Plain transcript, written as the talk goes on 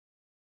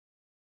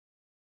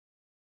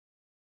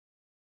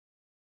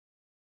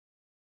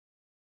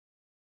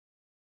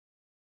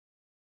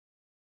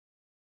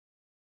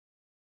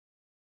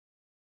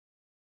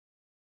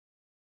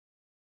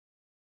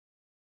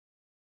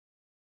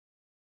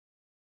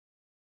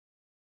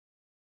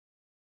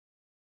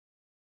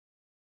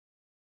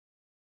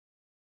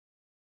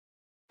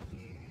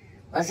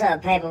What's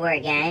up,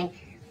 paperwork gang?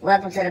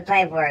 Welcome to the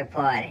paperwork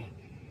party.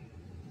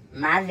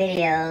 My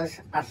videos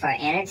are for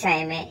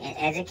entertainment and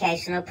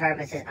educational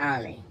purposes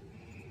only.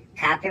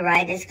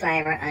 Copyright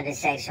disclaimer under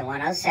Section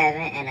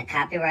 107 and the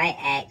Copyright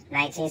Act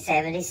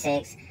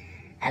 1976.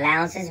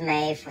 Allowances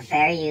made for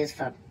fair use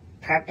for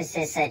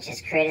purposes such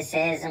as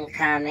criticism,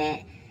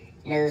 comment,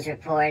 news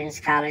reporting,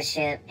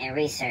 scholarship, and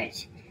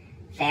research.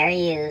 Fair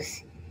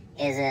use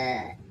is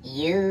a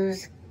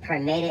use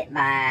permitted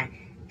by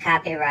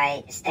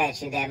copyright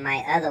statute that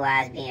might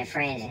otherwise be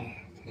infringing.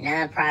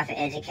 Non-profit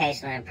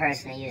educational and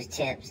personal use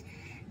tips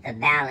the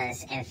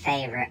balance in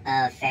favor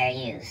of fair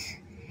use.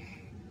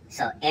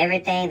 So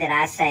everything that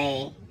I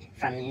say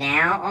from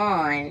now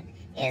on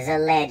is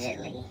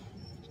allegedly.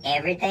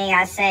 Everything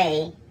I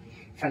say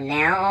from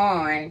now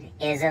on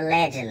is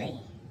allegedly.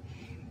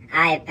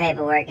 Alright,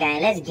 paperwork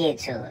gang, let's get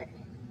to it.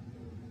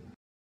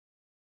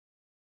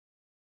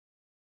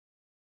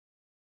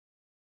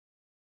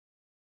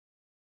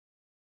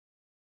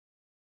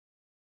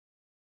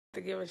 To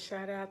give a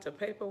shout out to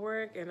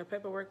Paperwork and the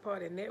Paperwork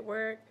Party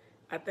Network.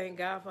 I thank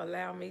God for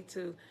allowing me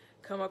to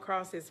come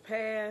across his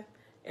path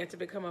and to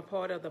become a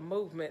part of the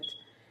movement.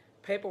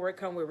 Paperwork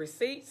come with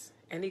receipts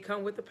and he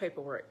come with the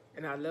paperwork.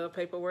 And I love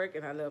Paperwork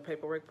and I love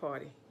Paperwork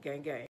Party.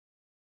 Gang gang.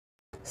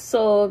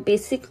 So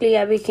basically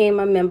I became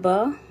a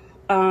member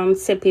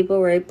to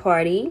Paperwork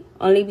Party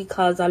only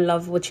because I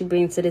love what you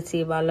bring to the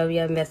table. I love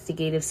your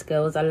investigative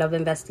skills. I love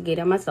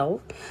investigating myself.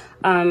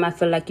 I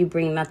feel like you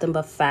bring nothing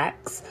but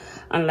facts,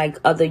 unlike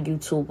other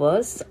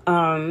YouTubers.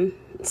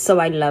 So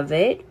I love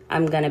it.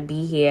 I'm gonna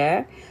be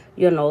here,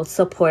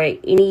 support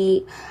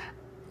any,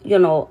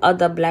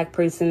 other black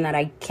person that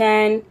I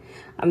can.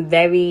 I'm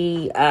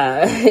very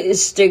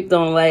strict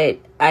on what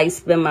I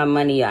spend my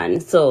money on.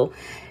 So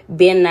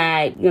being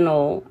that,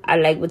 I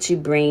like what you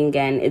bring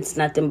and it's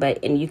nothing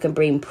but, and you can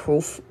bring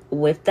proof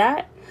with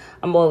that,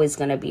 I'm always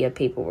going to be a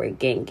Paperwork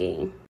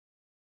gang.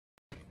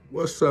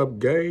 What's up,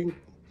 gang?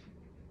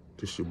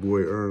 This your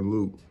boy,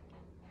 Luke.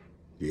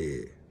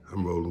 Yeah,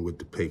 I'm rolling with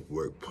the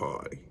Paperwork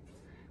Party.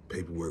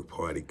 Paperwork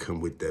Party come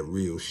with that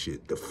real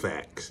shit, the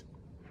facts.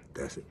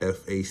 That's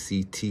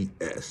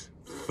F-A-C-T-S,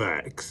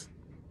 facts.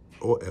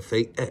 Or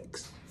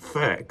F-A-X,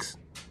 facts.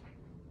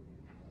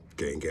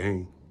 Gang,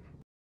 gang.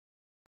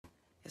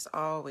 It's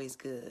always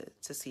good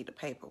to see the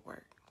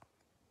paperwork.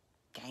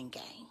 Gang,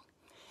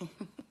 gang.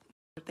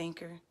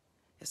 Thinker,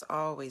 it's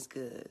always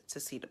good to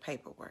see the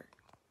paperwork.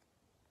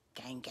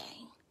 Gang,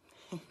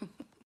 gang.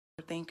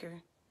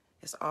 Thinker,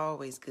 it's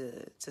always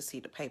good to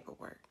see the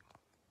paperwork.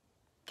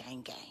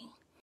 Gang, gang.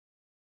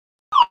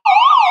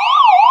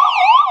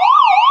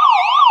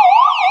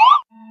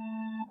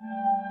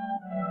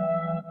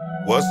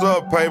 What's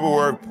up,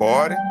 Paperwork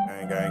Party?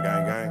 Gang, gang,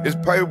 gang, gang. It's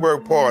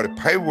Paperwork Party,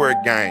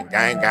 Paperwork Gang,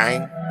 gang,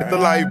 gang. Hit the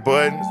like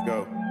button. Let's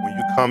go. When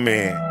you come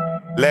in,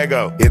 let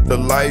go. Hit the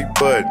like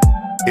button.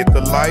 Hit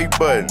the like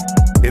button.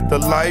 Hit the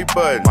like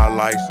button. My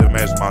likes should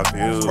match my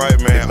views. Right,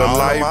 man. Hit the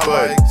like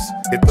button.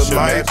 Hit the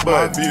like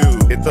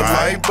button. Hit the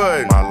like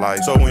button. My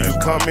likes. So when you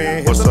come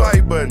in, hit the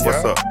like button.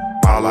 What's up?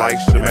 My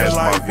likes should match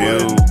my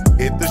views.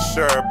 Hit the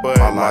share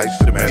button. My likes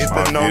should match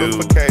my views. Hit the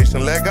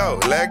notification. Let go.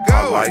 Let go.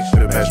 My likes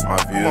should match my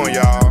views. Come on,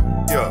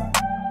 y'all. Yeah.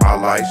 My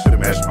likes should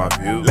match my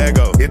views. Let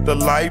go. Hit the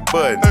like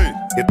button. Hey.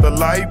 Hit the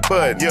like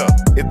button. Yeah.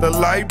 Hit the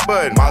like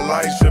button. My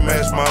likes should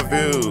match my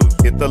views.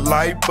 Hit the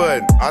like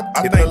button. I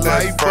hit the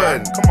like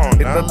button. Come on,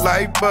 hit now. The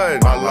like button.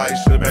 My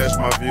likes should match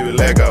my views.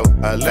 Let go.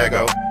 Let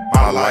go.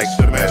 My likes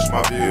should match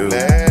my views.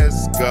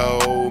 Let's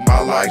go. My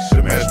likes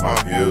should match my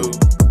views.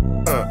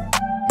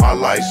 My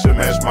likes should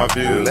match my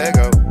views. Let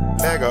go.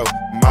 Let go.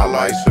 My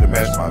likes should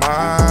match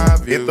my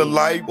views. Hit the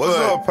like button.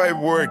 What's up,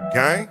 Paperwork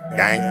Gang?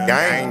 Gang,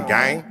 gang,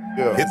 gang.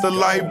 Yeah. Hit the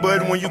like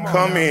button when you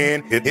come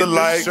in. Hit the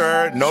like,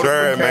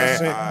 notification,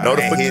 man.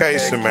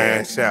 Notification,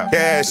 man.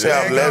 Cash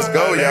out, let's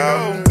go,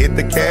 y'all. Hit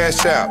the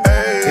cash out.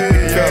 Hit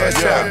the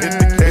cash out.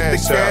 Hit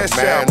the cash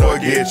out, or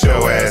get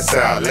your ass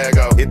out. Let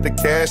go. Hit the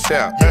cash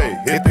out.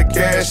 Hit the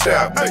cash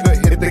out.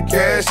 Hit the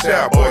cash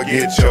out, or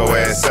get your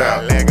ass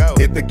out. Let go.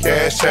 Hit the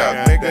cash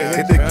out. Hit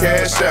the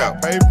cash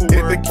out.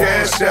 Hit the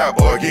cash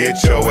out, or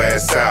get your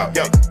ass out.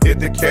 Hit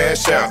the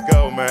cash out.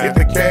 Hit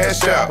the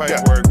cash out.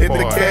 Hit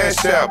the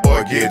cash out,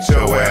 or get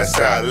your ass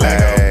out.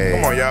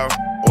 Come on, y'all.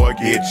 Or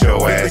get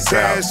your ass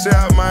out. Hit the cash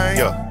out,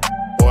 man.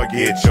 Or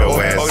get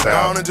your ass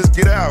out. Or just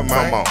get out,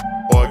 man. Come on.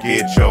 Or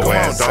get your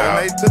ass out.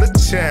 Donate to the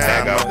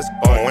channel.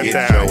 Or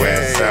get your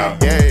ass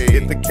out.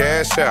 Hit the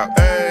cash out.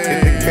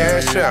 Hit the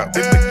cash out.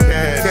 Hit the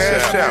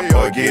cash out.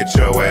 Or get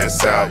your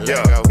ass out.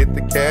 Hit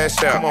the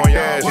cash out. Come on,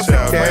 y'all. Hit the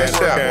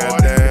cash out.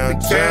 Hit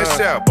the cash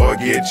out. Or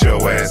get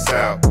your ass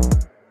out.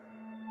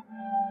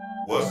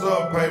 What's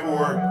up,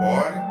 Paperwork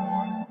Party?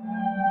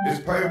 It's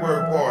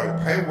Paperwork Party,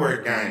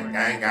 Paperwork Gang,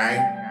 gang,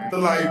 gang. Hit the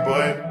like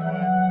button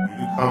when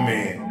you come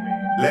in.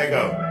 Let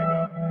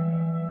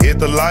go. Hit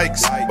the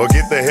likes or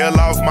get the hell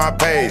off my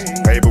page.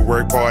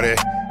 Paperwork Party,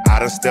 I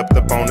done stepped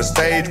up on the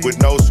stage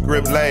with no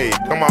script laid.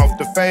 Come off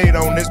the fade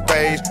on this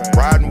page.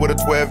 Riding with a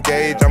 12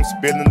 gauge, I'm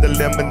spilling the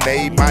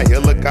lemonade. My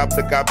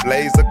helicopter got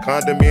blazed, a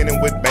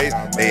condominium with base.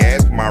 They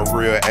ask my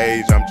real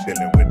age, I'm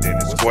chilling with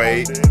Dennis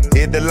Quaid.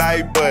 Hit the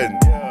like button,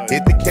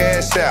 hit the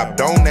cash app.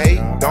 Donate,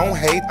 don't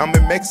hate, I'm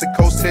in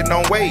Mexico sitting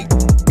on wait.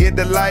 Hit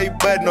the like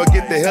button or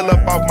get the hell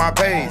up off my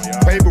page.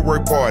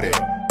 Paperwork party.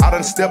 I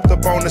done stepped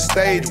up on the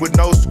stage with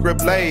no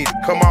script laid.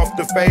 Come off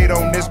the fade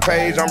on this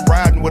page. I'm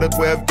riding with a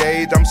 12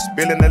 gauge. I'm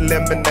spilling the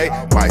lemonade.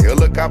 My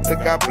helicopter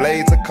got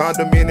blades. A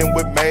condominium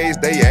with maze.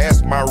 They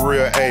ask my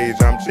real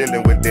age. I'm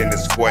chilling with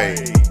Dennis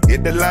Quaid.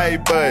 Hit the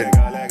like button.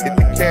 Hit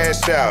the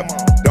cash out.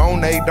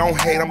 Donate, don't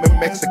hate. I'm in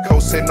Mexico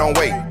sitting on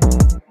wait.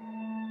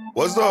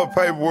 What's up,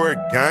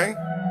 paperwork gang?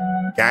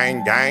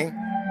 Gang, gang.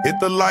 Hit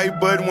the like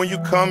button when you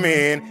come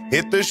in.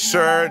 Hit the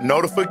share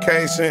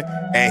notification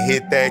and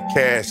hit that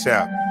cash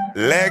out.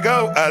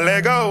 Lego,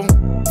 Lego.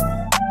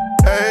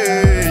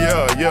 Hey,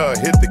 yeah,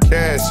 hit the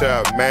cash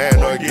out,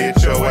 man, or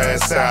get your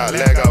ass out.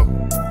 Lego.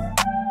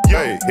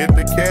 Hey, hit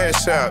the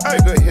cash out,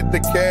 nigga, hit the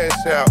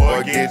cash out,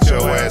 or get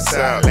your ass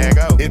out.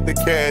 Lego. Hit the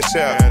cash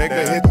out,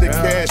 nigga, hit the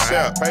cash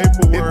out. Hit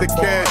the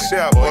cash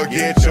out, or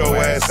get your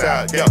ass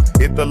out. Yo,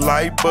 hit the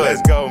like button.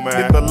 Let's go,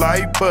 man. Hit the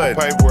like button.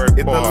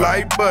 Hit the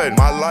like button.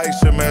 My life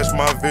should match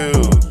my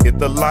views. Hit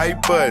the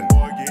like button.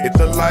 Hit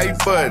the like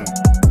button.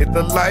 Hit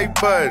the like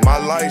button. My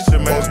life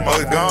should match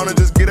my gonna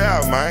just get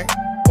out, man.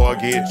 Or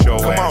get your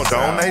ass out.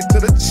 Come on, donate to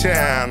the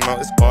channel.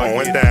 It's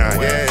going down.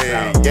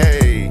 Yay,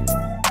 yay.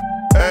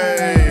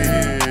 Hey,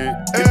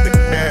 get the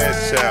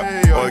cash out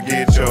or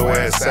get your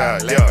ass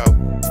out. Yo.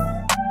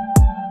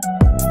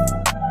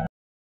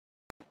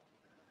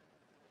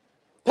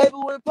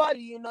 Paperwork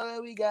party, you know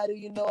that we got it,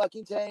 you know I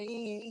can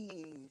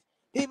change.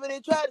 People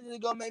that tried to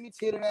go make me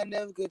titter, I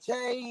never could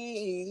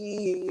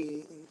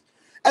change.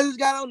 I just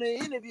got on the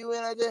interview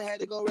and I just had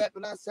to go rap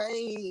and I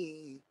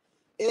sang.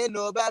 And they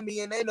know about me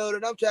and they know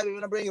that I'm trapping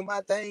when I'm bringing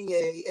my thing,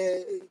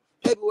 yeah.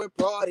 Paperwork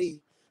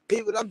party.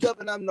 People, I'm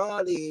jumping, I'm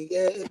gnarly,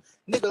 yeah.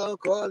 Nigga, I'm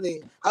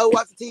calling. I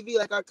watch the TV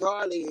like I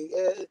Carly,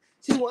 yeah.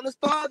 She wanna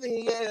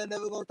starving, yeah.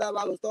 Never gonna stop,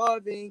 I was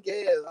starving,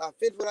 yeah. I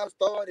finished what I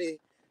started.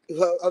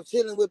 I'm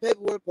chilling with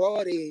paperwork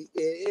party,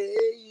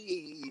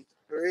 yeah.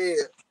 For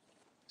real.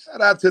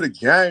 Shout out to the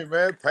gang,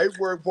 man.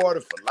 Paperwork party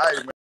for life,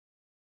 man.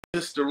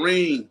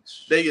 Listerine,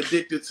 they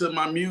addicted to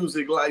my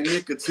music like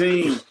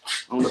nicotine.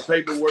 On the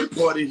paperwork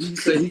party, he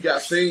said he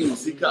got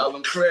things. He call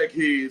them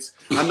crackheads.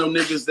 I know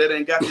niggas that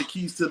ain't got the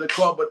keys to the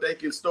car, but they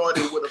can start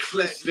it with a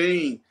flesh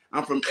thing.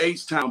 I'm from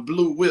H-Town,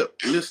 Blue Whip,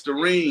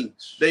 Listerine.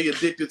 They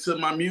addicted to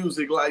my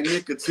music like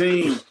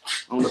nicotine.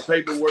 On the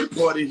paperwork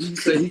party, he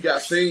said he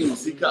got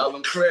things. He call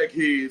them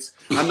crackheads.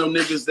 I know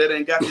niggas that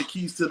ain't got the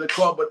keys to the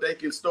car, but they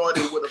can start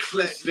it with a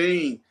flesh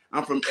thing.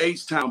 I'm from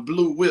H-Town,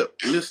 Blue Whip,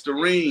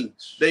 Listerine.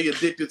 They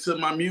addicted to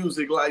my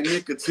music like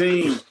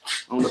nicotine.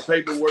 On the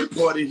paperwork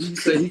party, he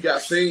said he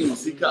got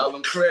things. He call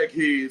them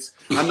crackheads.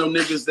 I know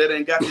niggas that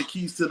ain't got the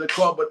keys to the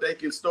car, but they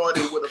can start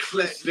it with a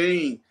flesh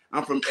thing.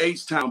 I'm from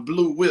H-Town,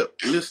 Blue Whip,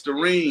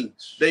 Listerine.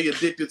 They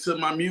addicted to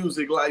my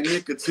music like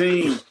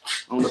nicotine.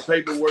 On the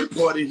paperwork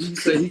party, he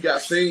said he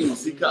got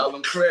things. He call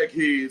them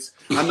crackheads.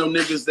 I know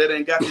niggas that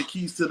ain't got the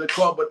keys to the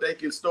car, but they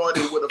can start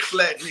it with a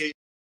flathead.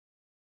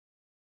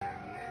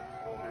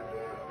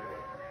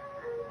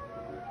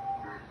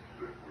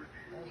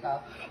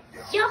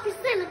 Y'all be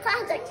sending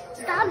contact.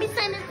 Y'all be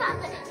sending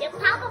contact. Your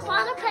pop up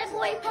on the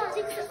paperwork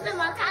party system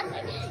on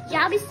contact.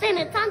 Y'all be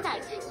sending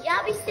contact.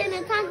 Y'all be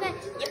sending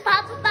contact. Your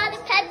pop up on the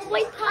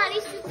paperwork party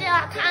system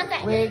on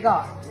contact. Where you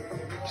go?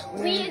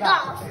 We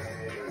go.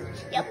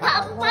 Your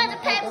pop up on the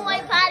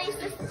paperwork party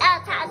system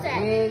on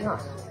contact. Where you go?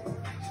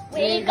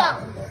 We go.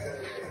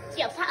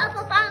 Your pop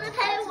up on the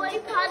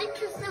paperwork party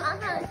system on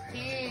contact.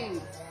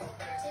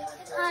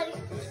 Party.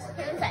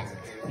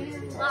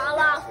 Fall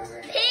off.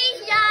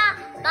 Peace,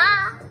 y'all.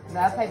 Bye.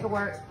 Love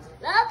paperwork.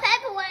 Love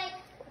paperwork.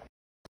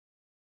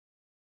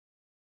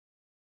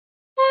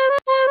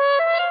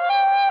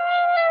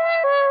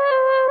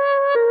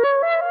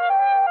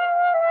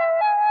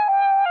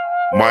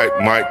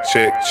 Mic,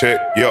 check,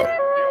 yo.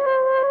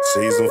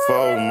 Season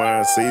 4,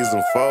 man.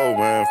 Season 4,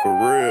 man, for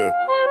real.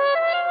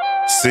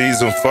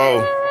 Season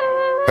 4,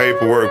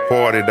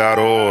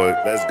 paperworkparty.org.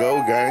 Let's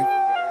go, gang.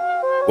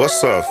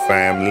 What's up,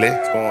 family?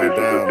 What's going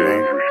down,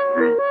 man?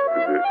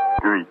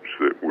 Groups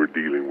that we're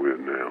dealing with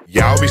now.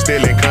 Y'all be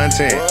stealing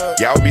content.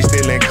 Y'all be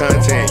stealing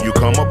content. You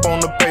come up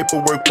on the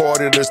paperwork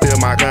party to steal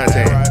my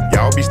content.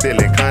 Y'all be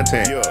stealing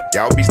content.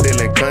 Y'all be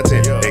stealing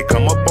content. They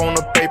come up on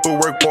the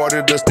paperwork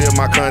party to steal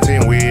my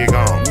content. Wig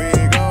on.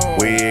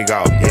 Wig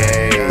off.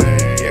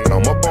 Yeah. You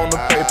come up on the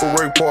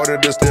paperwork party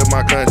to steal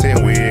my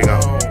content. Wig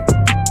on.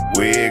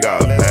 Wig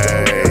off.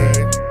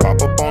 Hey. Pop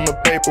up on the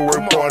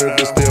paperwork party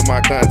to steal my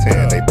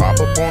content. They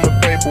pop up on the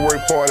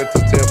paperwork party to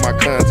steal my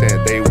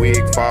content. They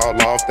wig fall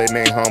off, they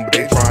ain't humble,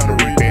 they trying to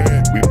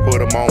repent. We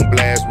put them on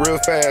blast real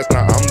fast,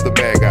 now I'm the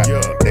bad guy.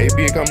 They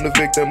become the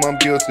victim,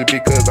 I'm guilty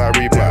because I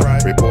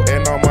reply.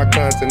 Reporting all my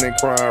content and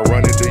crime,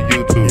 running to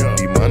YouTube.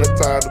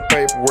 Demonetize the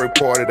paperwork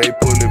party, they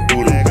pulling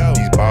voodoo.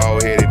 These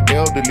bald-headed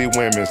elders elderly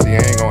women. See, I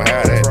ain't gon'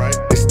 have that. Right.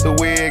 It's the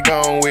wig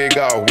on, wig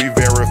off. We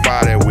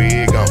verify that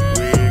wig on.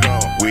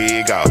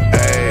 Wig off.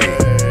 Hey,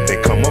 they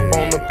come up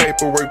on the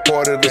paperwork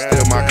part of the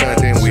steal my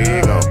content.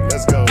 Wig on.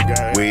 Let's go,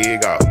 guys.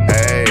 Wig off.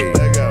 Hey,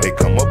 they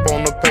come up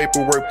on the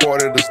paperwork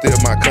part of the steal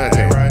my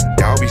content.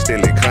 Y'all be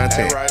stealing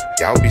content.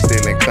 Y'all be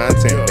stealing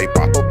content. They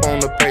pop up on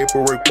the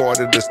paperwork part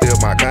of the steal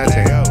my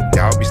content.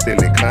 Y'all be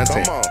stealing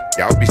content.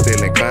 Y'all be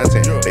stealing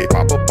content. They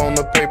pop up on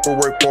the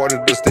paperwork part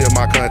of the steal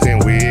my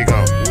content. Wig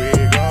on.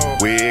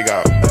 Wig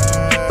off.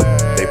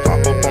 They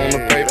pop up on the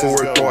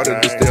paperwork part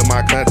of the steal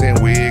my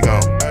content. Wig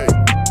on.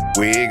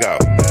 Wig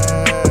off.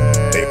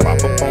 They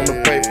pop up on the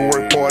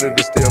paperwork part of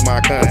the steal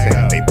my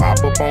content. They pop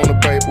up on the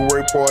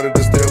paperwork part of the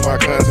steal my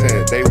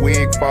content. They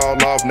wig fall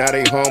off, now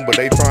they hum, but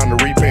they trying to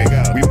repent.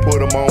 We put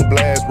them on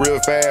blast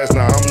real fast,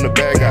 now I'm the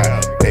bad guy.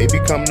 They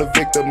become the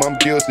victim, I'm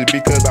guilty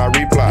because I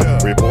reply.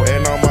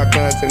 Reporting on my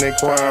content and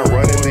crime,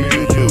 running to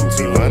YouTube.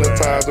 See,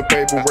 monetize the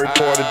paperwork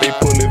part of they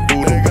pulling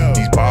voodoo.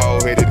 These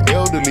bald-headed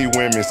elderly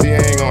women, see, I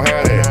ain't gon'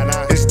 have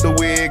that. It's the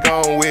wig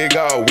on, wig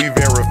off. We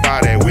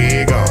verify that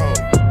wig on.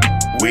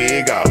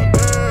 Wig off.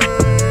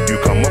 You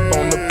come up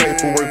on the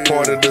paperwork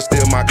part of the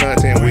steal my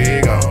content.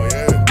 Wig on.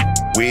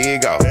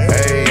 Wig off.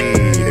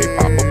 Hey, they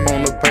pop up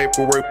on the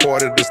paperwork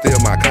part of the steal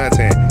my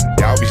content.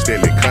 Y'all be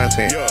stealing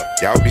content.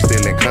 Y'all be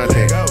stealing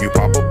content. You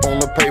pop up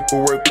on the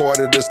paperwork part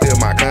of the steal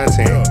my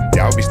content.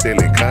 Y'all be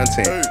stealing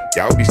content.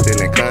 Y'all be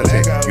stealing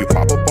content. You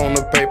pop up on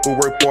the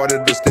paperwork part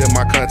of the steal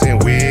my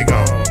content. Wig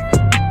on.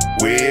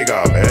 Wig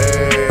off.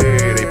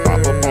 Hey, they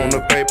pop up on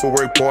the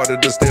paperwork part of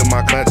the steal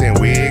my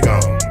content. Wig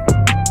on.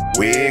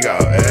 Wig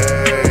off.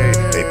 Hey,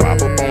 they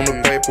pop up on the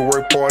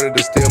paperwork part of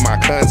the steal my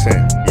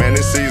content. Man,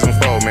 this season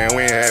 4, man,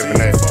 we ain't having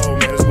that.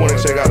 Just wanna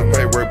check out the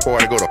paperwork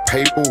party, go to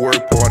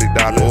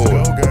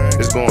paperworkparty.org.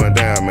 It's going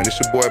down, man. It's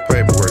your boy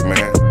Paperwork,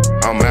 man.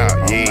 I'm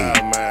out, yeah.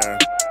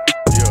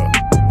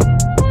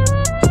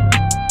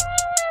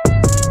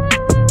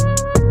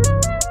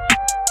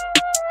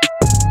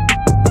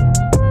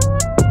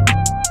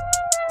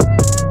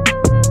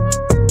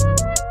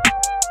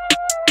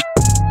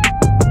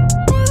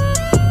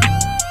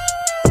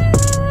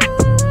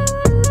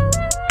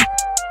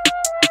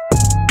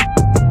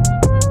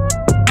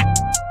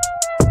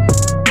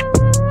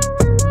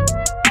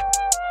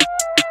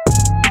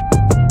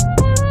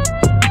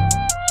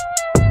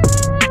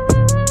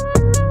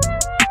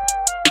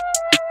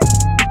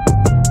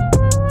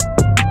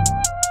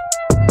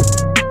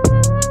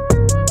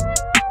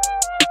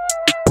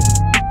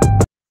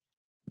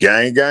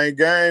 Gang, gang,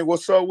 gang.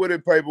 What's up with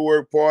it,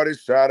 Paperwork Party?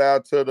 Shout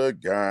out to the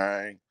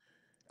gang.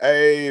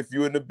 Hey, if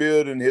you in the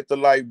building, hit the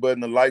like button.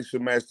 The likes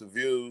should match the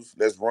views.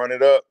 Let's run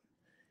it up.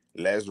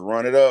 Let's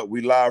run it up.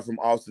 We live from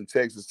Austin,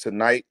 Texas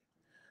tonight.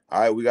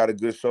 All right, we got a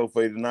good show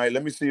for you tonight.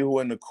 Let me see who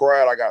in the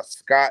crowd. I got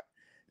Scott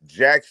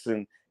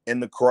Jackson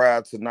in the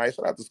crowd tonight.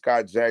 Shout out to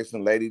Scott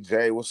Jackson, Lady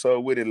J. What's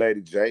up with it,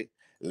 Lady J?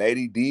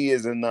 Lady D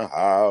is in the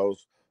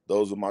house.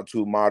 Those are my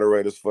two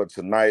moderators for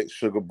tonight.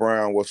 Sugar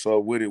Brown, what's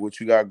up with it? What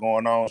you got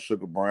going on,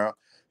 Sugar Brown?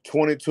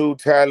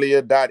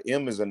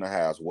 22Talia.m is in the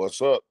house.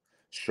 What's up?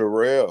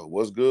 Sherelle,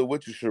 what's good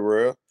with you,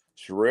 Sherelle?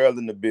 Sherelle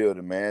in the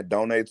building, man.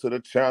 Donate to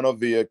the channel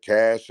via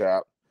Cash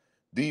App.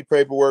 The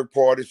Paperwork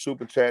Party,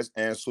 Super Chats,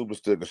 and Super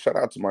Sticker. Shout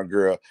out to my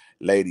girl,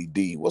 Lady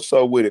D. What's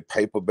up with it?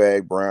 Paper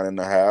Bag Brown in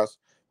the house.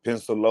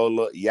 Pencil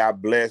Lola, y'all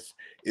bless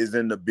is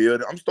in the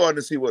building. I'm starting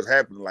to see what's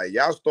happening. Like,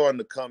 y'all starting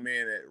to come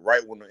in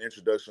right when the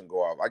introduction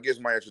go off. I guess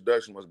my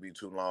introduction must be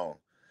too long.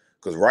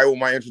 Because right when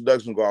my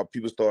introduction go off,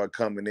 people start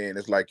coming in.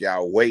 It's like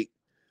y'all wait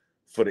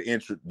for the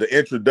intro. The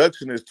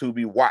introduction is to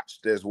be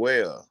watched as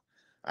well.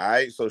 All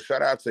right? So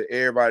shout out to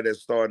everybody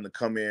that's starting to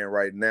come in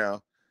right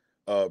now.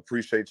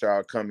 Appreciate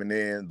y'all coming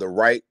in. The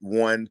Right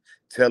One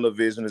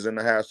Television is in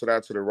the house. Shout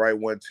out to the Right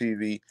One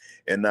TV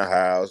in the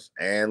house.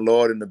 And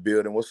Lord in the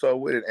building. What's up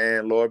with it?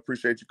 And Lord,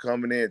 appreciate you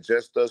coming in.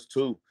 Just us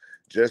two.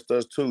 Just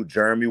us two.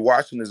 Jeremy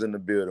Washington is in the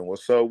building.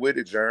 What's up with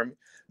it, Jeremy?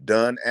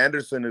 Dunn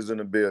Anderson is in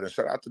the building.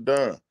 Shout out to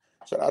Dunn.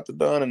 Shout out to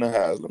Dunn in the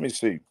house. Let me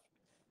see.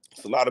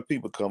 It's a lot of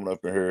people coming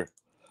up in here.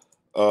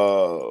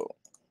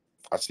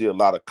 I see a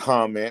lot of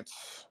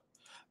comments.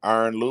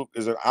 Iron Luke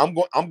is it? I'm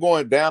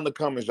going down the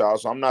comments, y'all.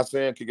 So I'm not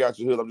saying kick out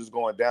your hood. I'm just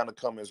going down the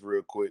comments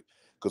real quick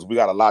because we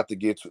got a lot to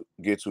get to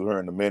here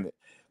in a minute.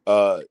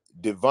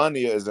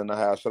 Devania is in the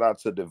house. Shout out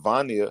to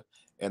Devania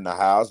in the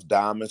house.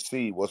 Diamond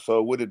C. What's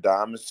up with it?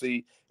 Diamond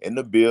C in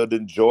the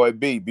building. Joy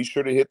B. Be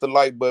sure to hit the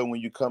like button when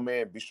you come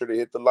in. Be sure to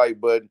hit the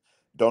like button.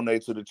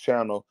 Donate to the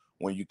channel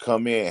when you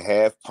come in.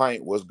 Half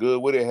Pint. What's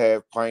good with it?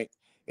 Half Pint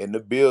in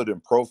the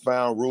building.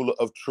 Profound Ruler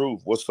of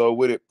Truth. What's up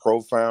with it?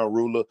 Profound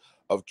Ruler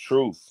of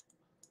Truth.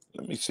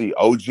 Let me see.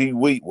 OG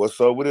Wheat.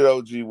 What's up with it,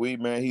 OG Wheat,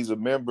 man? He's a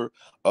member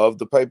of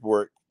the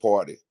Paperwork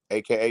Party,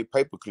 a.k.a.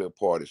 Paperclip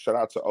Party. Shout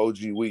out to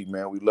OG Wheat,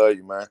 man. We love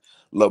you, man.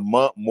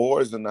 Lamont Moore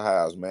is in the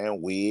house,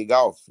 man. Wig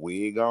off.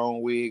 Wig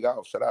on, wig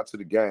off. Shout out to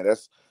the gang.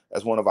 That's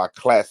one of our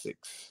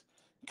classics.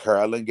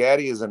 Carolyn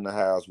Gaddy is in the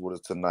house with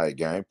us tonight,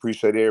 gang.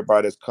 Appreciate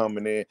everybody that's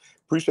coming in.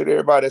 Appreciate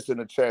everybody that's in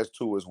the chat,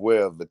 too, as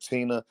well.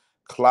 Vatina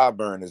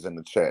Clyburn is in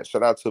the chat.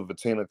 Shout out to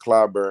Vatina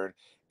Clyburn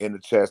in the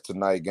chats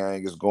tonight,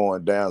 gang. It's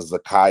going down.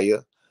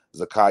 Zakaya.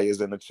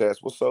 Zakaya's in the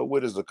chats. What's up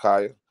with it,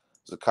 Zakaya?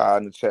 Zakaya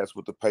in the chats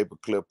with the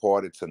paperclip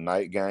party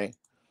tonight, gang.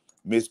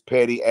 Miss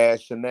Petty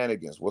Ass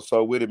Shenanigans. What's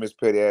up with it, Miss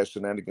Petty Ass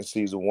Shenanigans?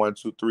 Season 1,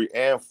 2, 3,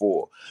 and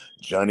 4.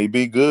 Johnny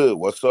B. Good.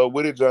 What's up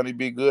with it, Johnny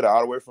B. Good?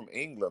 All the way from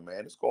England,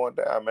 man. It's going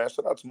down, man.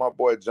 Shout out to my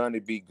boy Johnny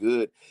B.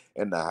 Good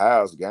in the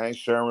house, gang.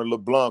 Sharon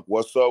LeBlanc.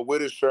 What's up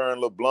with it, Sharon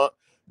LeBlanc?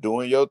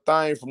 Doing your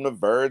thing from the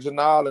Virgin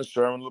Islands,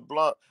 Sharon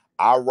LeBlanc.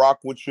 I Rock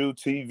With You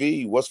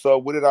TV. What's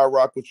up with it? I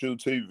Rock With You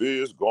TV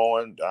is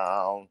going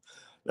down.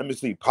 Let me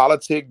see.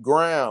 Politic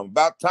Graham.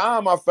 About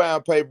time I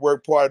found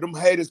Paperwork Party. Them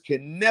haters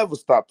can never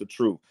stop the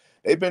truth.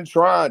 They've been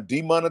trying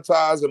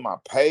demonetizing my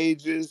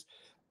pages,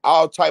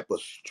 all type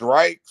of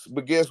strikes.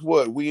 But guess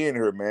what? We in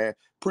here, man.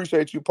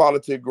 Appreciate you,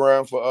 Politic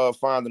Graham, for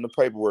finding the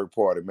Paperwork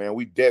Party, man.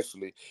 We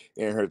definitely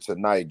in here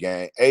tonight,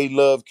 gang. A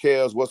Love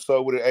Kels. What's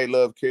up with it? A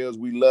Love Kels.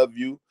 We love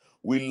you.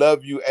 We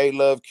love you. A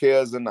Love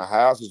Kels in the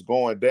house is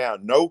going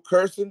down. No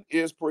cursing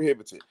is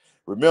prohibited.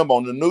 Remember,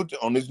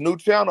 on this new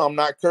channel, I'm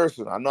not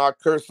cursing. I know I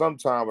curse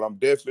sometimes, but I'm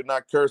definitely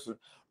not cursing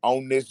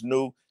on this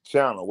new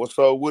channel. What's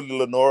up with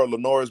Lenora?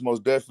 Lenora is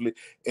most definitely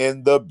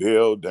in the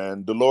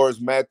building.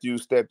 Dolores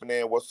Matthews stepping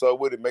in. What's up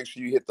with it? Make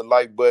sure you hit the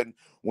like button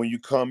when you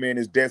come in.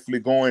 It's definitely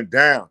going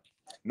down.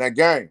 Now,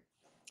 gang,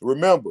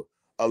 remember,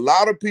 a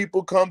lot of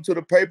people come to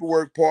the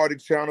Paperwork Party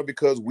channel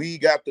because we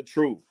got the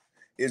truth.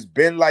 It's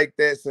been like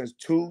that since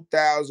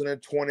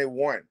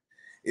 2021.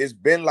 It's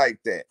been like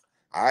that.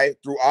 All right,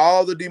 through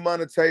all the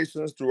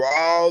demonetizations, through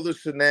all the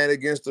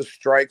shenanigans, the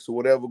strikes, or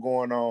whatever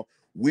going on,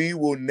 we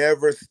will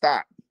never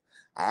stop.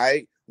 All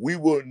right, we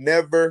will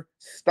never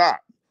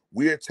stop.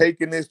 We are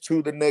taking this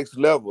to the next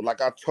level.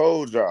 Like I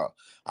told y'all,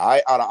 all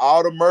right, out of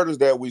all the murders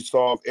that we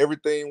solved,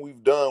 everything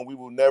we've done, we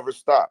will never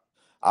stop.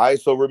 All right,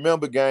 so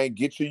remember, gang,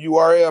 get your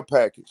URL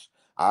package.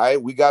 All right,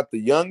 we got the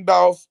Young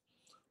Dolph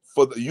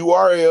for the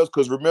URLs,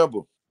 because remember,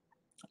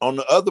 on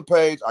the other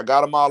page, I got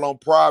them all on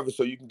private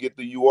so you can get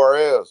the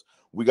URLs.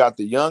 We got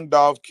the Young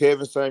Dolph,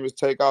 kevinsamuels,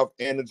 takeoff,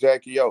 and the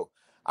jackyje. All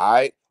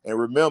right. And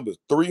remember,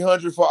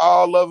 300 for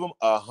all of them,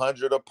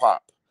 100 a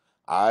pop.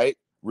 All right.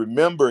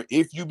 Remember,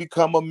 if you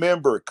become a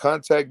member,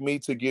 contact me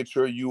to get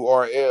your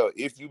URL.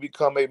 If you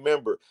become a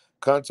member,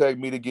 contact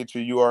me to get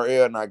your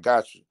URL, and I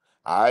got you.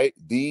 All right.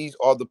 These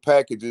are the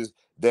packages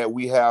that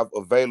we have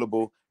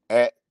available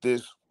at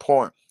this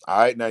point. All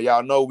right. Now,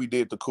 y'all know we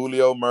did the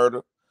Coolio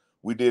murder.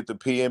 We did the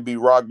PNB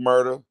Rock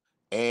murder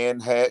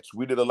and Hatch.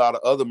 We did a lot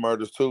of other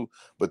murders too,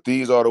 but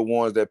these are the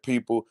ones that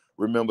people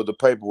remember the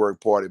Paperwork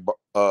Party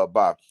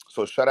by.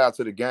 So shout out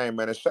to the game,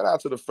 man, and shout out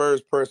to the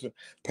first person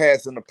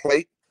passing the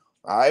plate.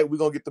 All right, we're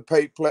gonna get the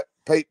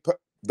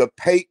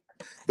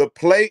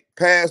plate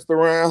passed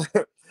around.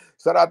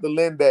 Shout out to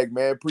Lindak,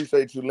 man.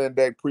 Appreciate you,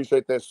 Lindak.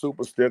 Appreciate that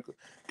super sticker.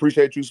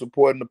 Appreciate you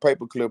supporting the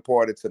Paperclip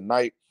Party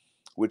tonight,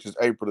 which is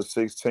April the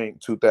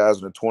 16th,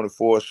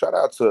 2024. Shout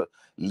out to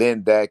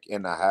Lindak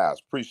in the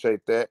house.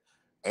 Appreciate that.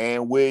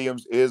 Ann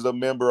Williams is a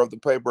member of the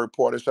Paperwork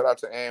Party. Shout out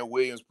to Ann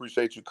Williams.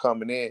 Appreciate you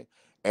coming in.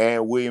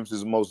 Ann Williams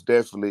is most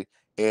definitely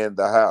in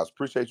the house.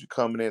 Appreciate you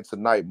coming in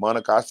tonight.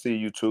 Monica, I see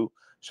you too.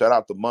 Shout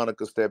out to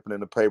Monica stepping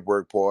in the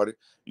Paperwork Party.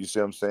 You see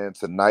what I'm saying?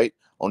 Tonight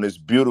on this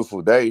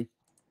beautiful day.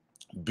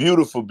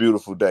 Beautiful,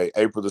 beautiful day.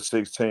 April the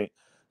 16th,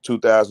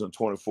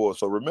 2024.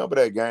 So remember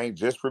that, gang.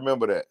 Just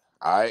remember that.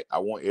 All right. I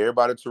want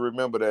everybody to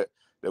remember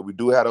that we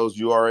do have those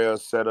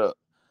URLs set up.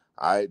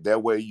 All right.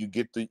 That way you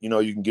get you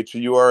can get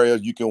your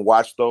URLs. You can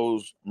watch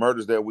those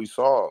murders that we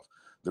solved.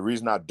 The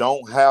reason I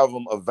don't have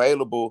them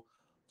available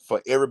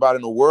for everybody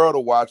in the world to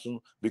watch them,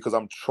 because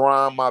I'm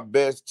trying my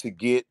best to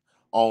get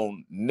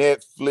on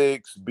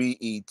Netflix,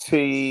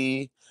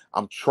 BET.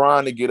 I'm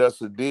trying to get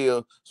us a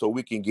deal so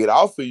we can get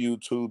off of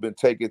YouTube and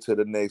take it to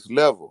the next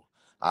level.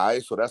 All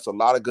right. So that's a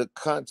lot of good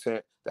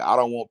content that I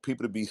don't want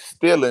people to be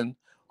stealing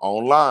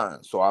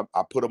online. So I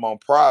put them on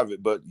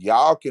private, but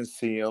y'all can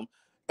see them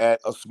at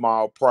a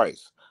small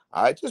price.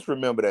 All right. Just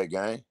remember that,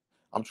 gang.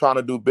 I'm trying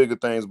to do bigger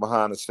things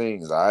behind the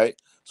scenes. All right.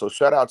 So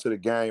shout out to the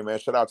gang, man.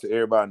 Shout out to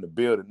everybody in the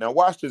building. Now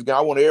watch this, gang.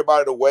 I want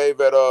everybody to wave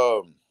at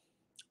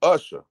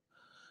Usher.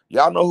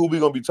 Y'all know who we're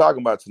going to be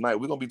talking about tonight.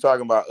 We're going to be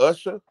talking about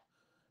Usher,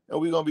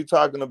 and we're going to be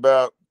talking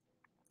about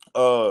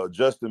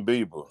Justin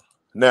Bieber.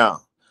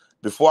 Now,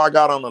 before I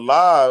got on the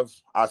live,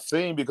 I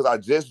seen, because I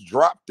just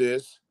dropped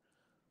this,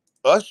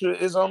 Usher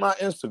is on our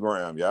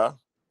Instagram, y'all.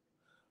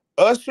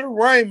 Usher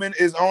Raymond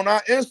is on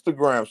our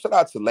Instagram. Shout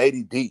out to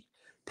Lady D.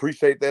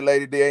 Appreciate that,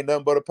 Lady D. Ain't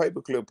nothing but a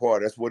paperclip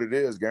party. That's what it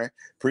is, gang.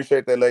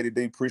 Appreciate that, Lady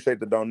D. Appreciate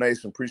the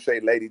donation.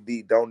 Appreciate Lady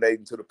D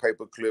donating to the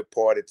paperclip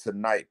party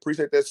tonight.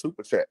 Appreciate that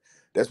super chat.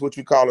 That's what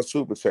you call a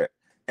super chat.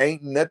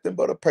 Ain't nothing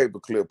but a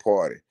paperclip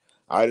party.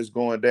 All right, it's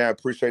going down.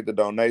 Appreciate the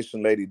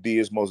donation. Lady D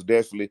is most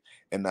definitely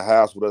in the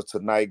house with us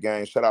tonight,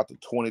 gang. Shout out to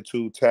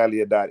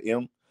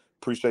 22talia.m.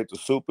 Appreciate the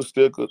super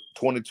sticker,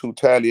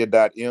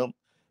 22talia.m.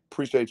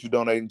 Appreciate you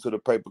donating to the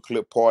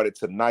paperclip party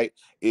tonight.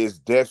 Is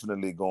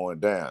definitely going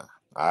down.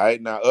 All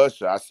right, now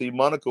Usher, I see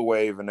Monica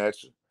waving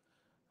at you.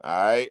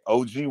 All right,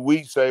 OG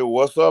Wheat say,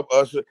 "What's up,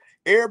 Usher?"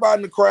 Everybody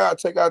in the crowd,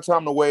 take our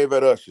time to wave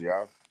at Usher,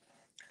 y'all.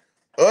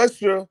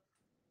 Usher,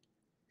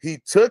 he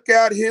took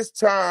out his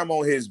time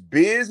on his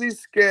busy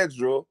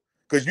schedule,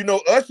 because you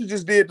know Usher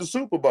just did the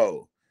Super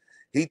Bowl.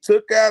 He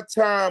took out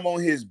time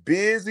on his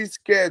busy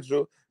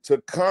schedule to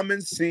come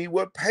and see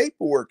what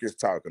Paperwork is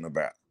talking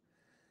about.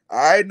 All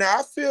right, now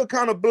I feel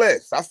kind of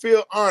blessed. I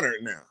feel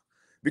honored now,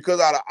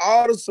 because out of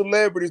all the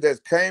celebrities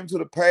that came to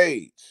the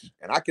page,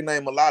 and I can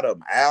name a lot of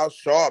them, Al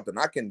Sharpton,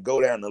 I can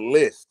go down the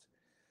list.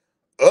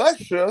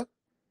 Usher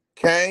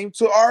came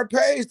to our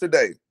page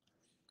today.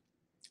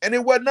 And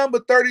it was number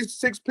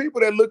 36 people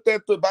that looked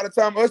at by the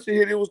time Usher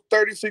hit, it was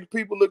 36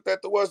 people looked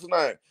at the what's the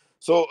name.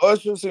 So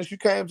Usher, since you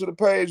came to the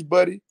page,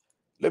 buddy,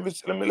 let me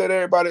let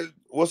everybody,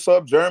 what's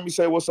up? Jeremy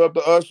say what's up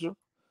to Usher.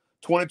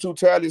 22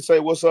 Tally say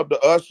what's up to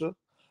Usher.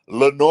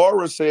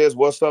 Lenora says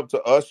what's up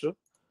to Usher.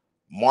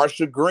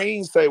 Marsha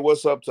Green say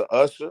what's up to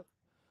Usher.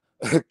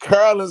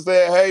 Carolyn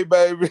said, hey,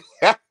 baby.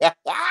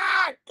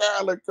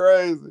 Carolyn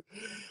crazy.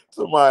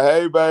 To my,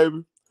 hey,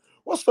 baby.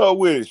 What's up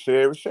with it,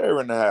 Sherry?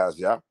 Sherry in the house,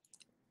 y'all.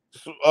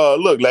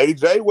 Look, Lady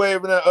J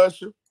waving at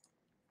Usher.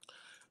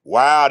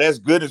 Wow, that's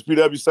goodness,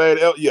 PW said.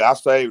 Yeah, I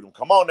saved him.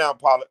 Come on now,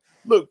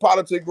 Look,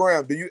 Politic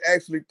Graham, do you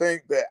actually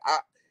think that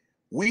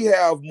we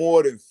have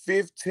more than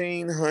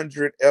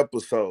 1,500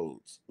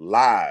 episodes,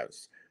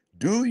 lives?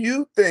 Do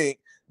you think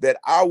that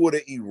I would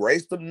have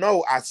erased them?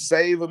 No, I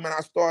saved them and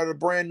I started a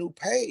brand new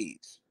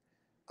page.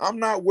 I'm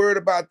not worried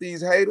about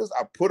these haters.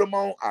 I put them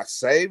on, I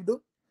saved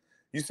them.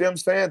 You see what I'm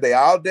saying? They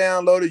all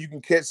downloaded. You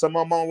can catch some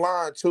of them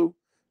online too.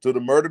 To the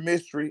murder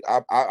mystery.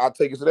 I'll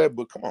take you to that,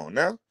 but come on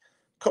now.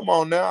 Come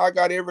on now. I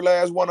got every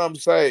last one of them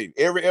saved.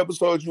 Every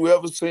episode you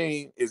ever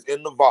seen is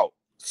in the vault,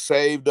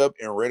 saved up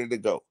and ready to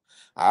go.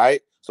 All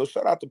right? So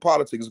shout out to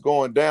Politics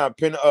going down.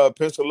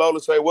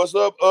 Pencilola say, what's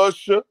up,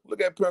 Usher?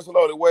 Look at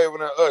Pencilola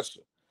waving at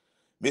Usher.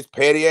 Miss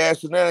Patty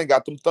Ashton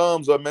got them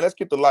thumbs up, man. Let's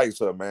get the likes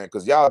up, man,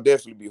 because y'all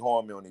definitely be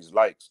harming me on these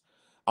likes.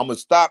 I'm going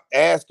to stop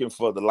asking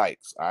for the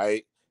likes, all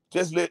right?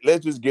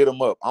 Let's just get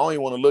them up. I don't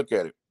even want to look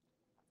at it.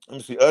 Let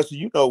me see. Usher,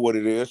 you know what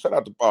it is. Shout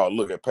out to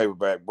look at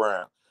Paperback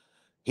Brown.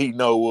 He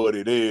know what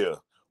it is.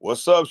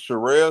 What's up,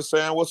 Sherelle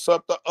saying what's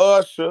up to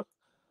Usher.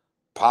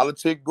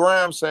 Politic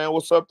Graham saying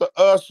what's up to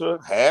Usher.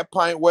 Half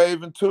Pint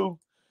waving too.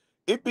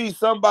 It be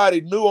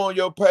somebody new on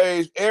your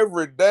page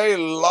every day,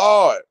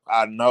 Lord.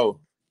 I know.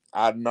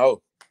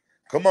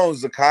 Come on,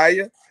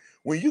 Zakaya.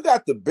 When you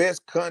got the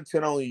best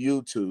content on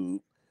YouTube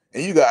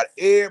and you got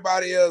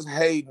everybody else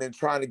hating and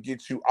trying to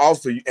get you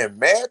off of you and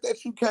mad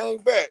that you came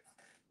back,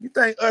 you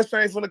think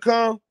Usher ain't finna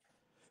come?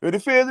 With the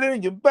feeling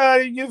in your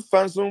body, you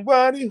find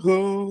somebody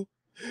who,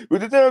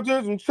 with the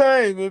some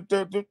change,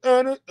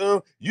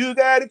 you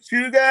got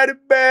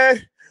it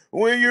bad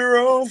when your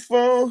own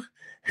phone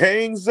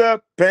hangs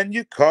up and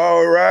you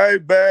call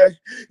right back.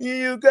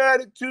 You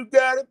got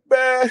it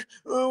bad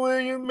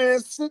when you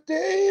miss a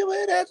day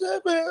when that's a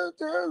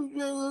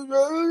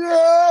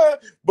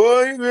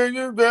boy, when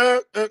you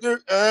back,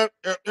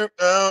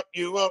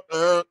 you won't,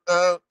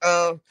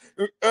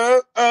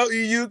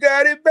 you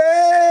got it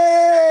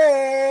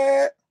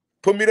bad.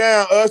 Put me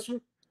down, Usher.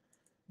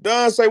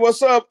 Don say,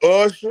 what's up,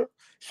 Usher?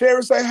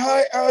 Sherry say,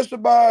 hi, Usher,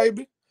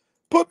 baby.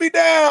 Put me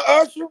down,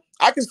 Usher.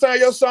 I can sing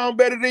your song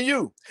better than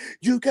you.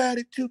 You got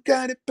it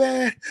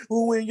bad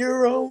when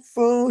your own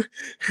phone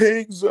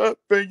hangs up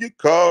and you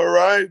call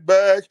right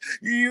back.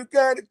 You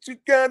got it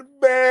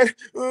bad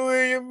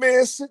when you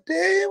miss a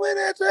day when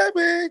that's a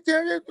big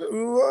time.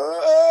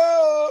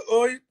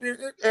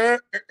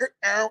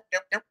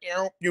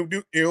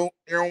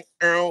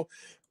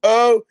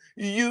 Oh,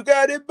 you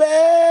got it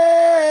bad.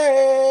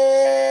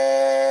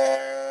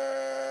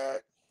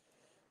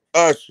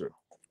 Usher,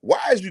 why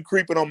is you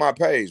creeping on my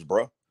page,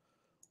 bro?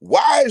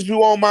 Why is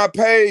you on my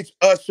page,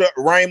 Usher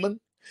Raymond?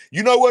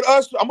 You know what,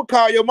 Usher? I'm going to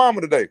call your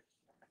mama today.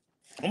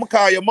 I'm going to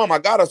call your mama. I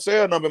got her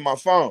cell number in my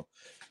phone.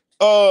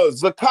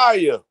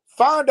 Zakaya,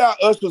 find out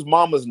Usher's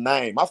mama's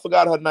name. I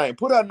forgot her name.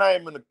 Put her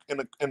name in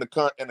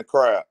the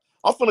crowd.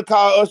 I'm finna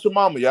call Usher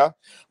mama, y'all.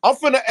 I'm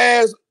finna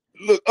ask,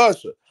 look,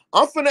 Usher,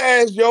 I'm finna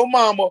ask your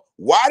mama,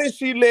 why did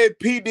she let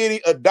P.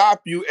 Diddy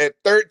adopt you at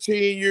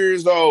 13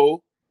 years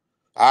old?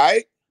 All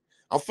right?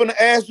 I'm finna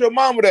ask your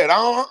mama that.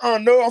 No,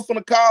 I'm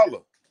finna call her.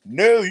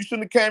 No, you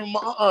shouldn't have came.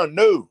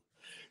 No.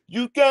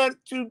 You got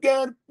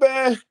it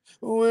back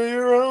when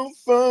your own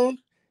phone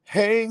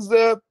hangs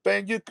up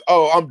and you.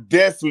 Oh, I'm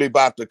definitely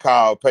about to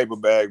call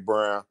Paperback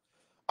Brown.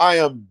 I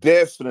am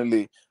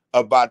definitely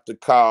about to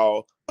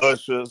call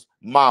Usher's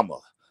mama.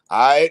 All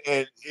right,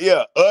 and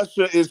yeah,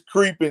 Usher is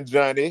creeping,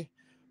 Johnny.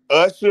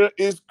 Usher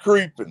is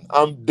creeping.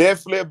 I'm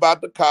definitely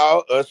about to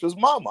call Usher's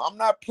mama. I'm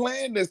not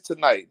playing this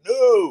tonight.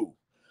 No.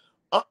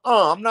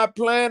 I'm not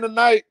playing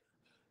tonight.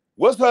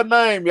 What's her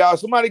name, y'all?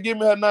 Somebody give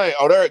me her name.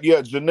 Oh,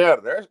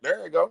 Janetta.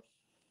 There you go.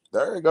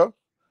 There you go.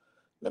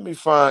 Let me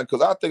find,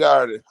 because I think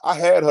I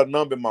had her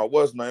number in my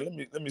what's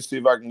name. Let me see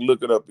if I can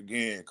look it up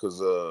again,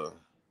 because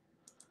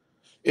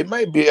it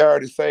may be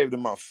already saved in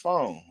my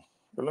phone.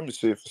 But let me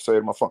see if it's saved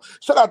in my phone.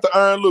 Shout out to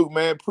Earn Luke,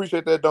 man.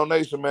 Appreciate that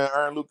donation, man.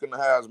 Earn Luke in the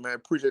house, man.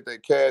 Appreciate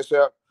that cash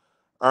out.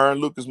 Earn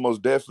Luke is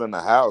most definitely in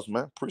the house,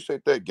 man.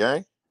 Appreciate that,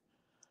 gang.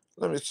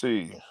 Let me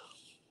see.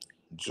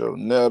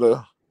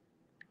 Jonetta.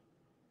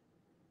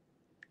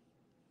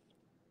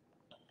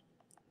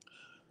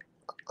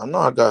 I know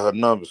I got her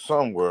number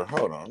somewhere.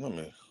 Hold on,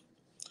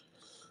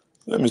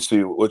 let me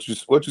see what you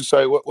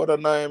say. What her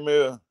name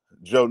is?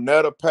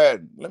 Jonetta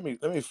Patton. Let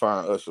me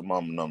find Usher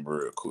mama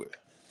number real quick.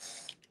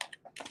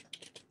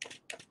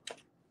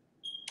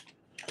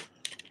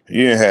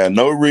 You ain't had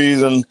no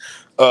reason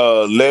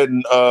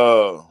letting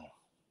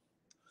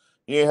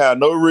you ain't had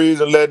no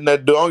reason letting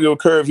that do. I don't give a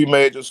care if you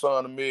made your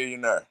son a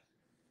millionaire.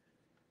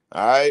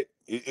 All right?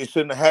 It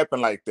shouldn't have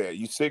happened like that.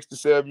 You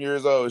 67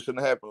 years old, it shouldn't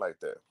have happened like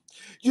that.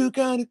 You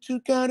got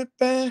it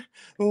bad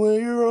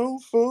when your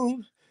old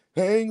phone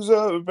hangs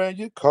up and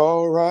you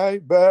call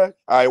right back.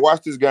 All right,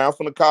 watch this guy. I'm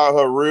finna call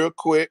her real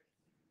quick.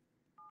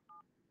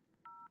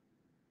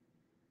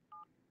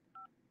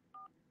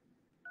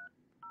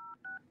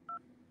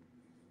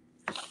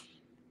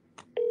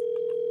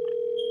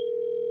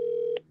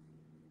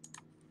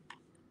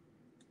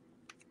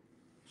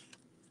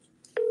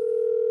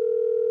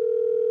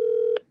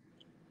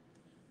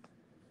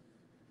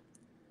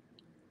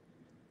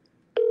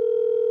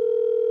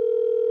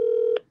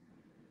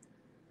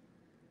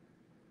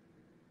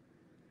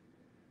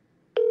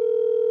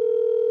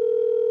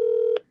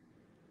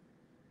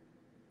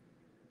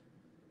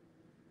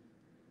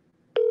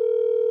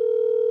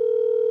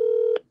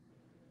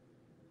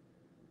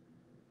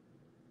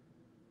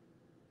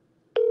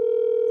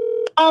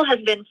 Call has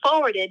been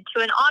forwarded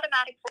to an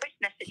automatic voice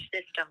message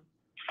system.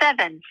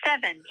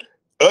 77.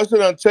 Usher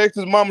done text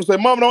his mama and say,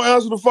 Mama, don't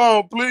answer the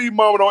phone. Please,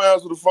 Mama, don't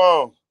answer the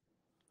phone.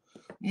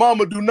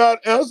 Mama, do not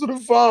answer the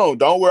phone.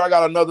 Don't worry, I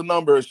got another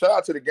number. Shout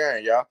out to the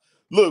gang, y'all.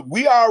 Look,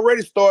 we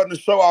already starting to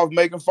show off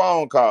making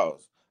phone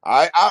calls.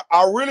 I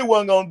really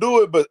wasn't going to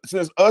do it, but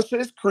since Usher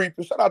is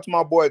creeping, shout out to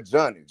my boy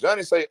Johnny.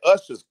 Johnny say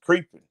Usher's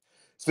creeping.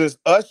 Since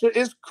Usher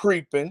is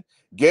creeping,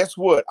 guess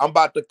what? I'm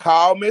about to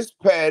call Miss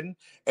Patton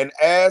and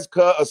ask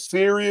her a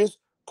serious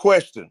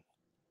question.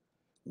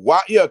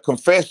 Why? Yeah,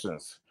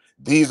 confessions.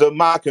 These are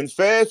my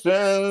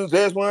confessions.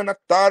 That's when I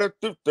started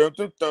to on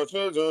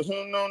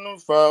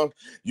the phone.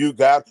 You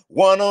got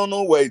one on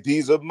the way.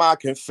 These are my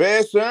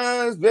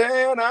confessions.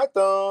 Then I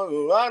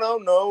thought, I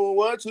don't know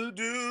what to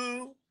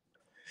do.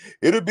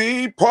 It'll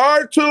be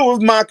part 2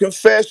 of my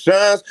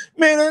confessions.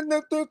 And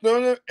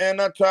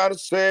I try to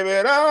save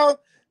it all.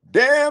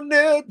 Damn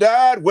near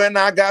died when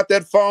I got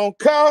that phone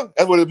call.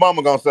 That's what his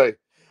mama gonna say.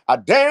 I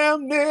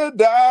damn near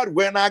died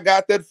when I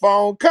got that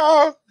phone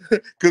call.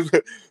 Because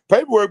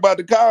paperwork about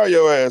to call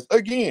your ass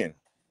again.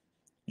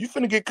 You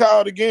finna get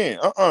called again.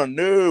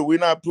 No, we're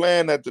not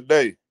playing that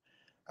today.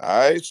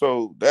 All right,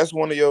 so that's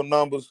one of your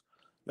numbers.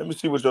 Let me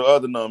see what your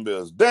other number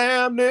is.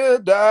 Damn near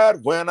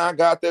died when I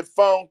got that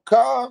phone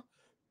call.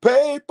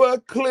 Paper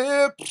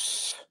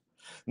clips.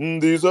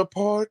 These are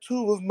part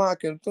 2 of my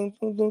All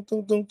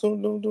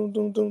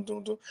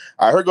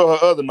right, here go her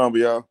other number,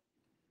 y'all.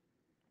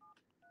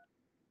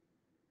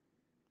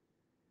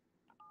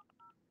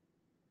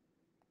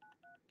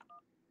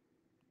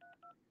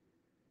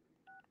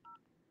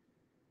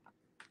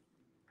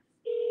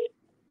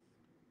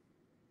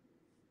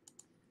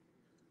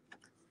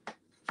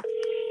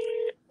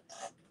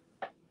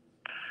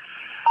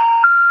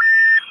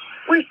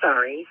 We're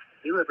sorry.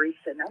 You have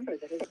reached a number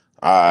that is...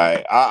 All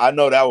right, I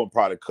know that one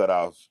probably cut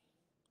off.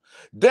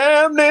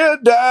 Damn near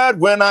died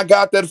when I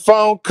got that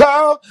phone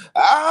call.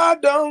 I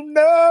don't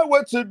know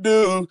what to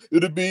do.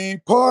 It'll be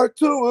part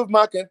 2 of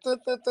my Yeah,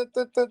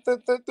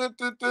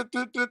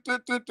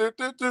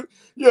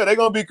 they're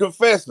gonna be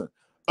confessing.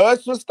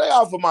 Usher, stay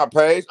off of my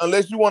page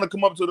unless you want to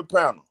come up to the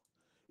panel.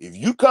 If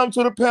you come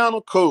to the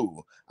panel,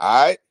 cool.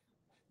 All right.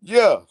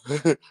 Yeah.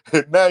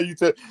 Now you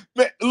tell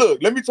man,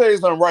 look, let me tell you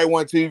something, Right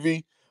One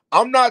TV.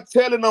 I'm not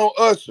telling on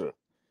Usher.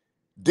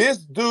 This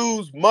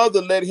dude's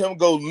mother let him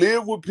go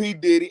live with P.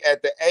 Diddy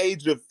at the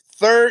age of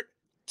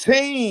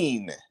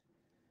 13.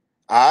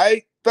 All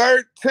right,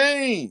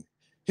 13.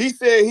 He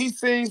said he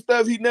seen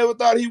stuff he never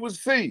thought he would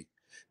see.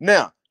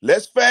 Now,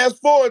 let's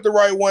fast forward to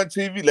Right One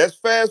TV. Let's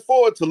fast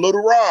forward to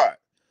Little Rod.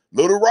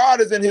 Little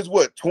Rod is in his,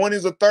 what,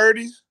 20s or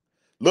 30s?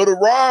 Little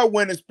Rod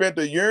went and spent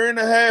a year and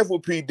a half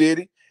with P.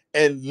 Diddy,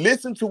 and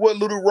listen to what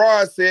Little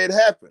Rod said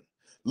happened.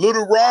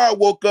 Little Rod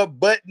woke up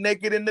butt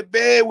naked in the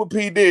bed with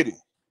P. Diddy.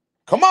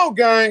 Come on,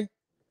 gang.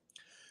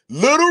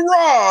 Little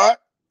Rod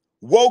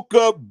woke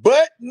up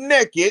butt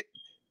naked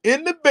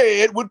in the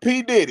bed with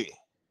P. Diddy.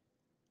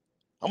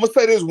 I'm going to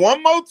say this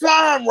one more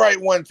time, Right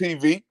One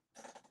TV.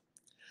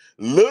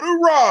 Little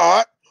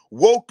Rod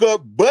woke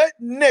up butt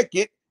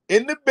naked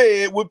in the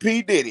bed with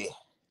P. Diddy.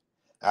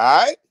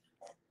 All right?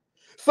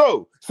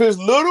 So, since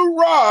Little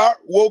Rod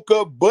woke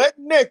up butt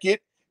naked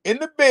in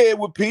the bed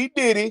with P.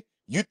 Diddy,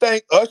 you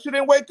think Usher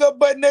didn't wake up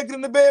butt naked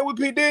in the bed with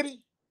P.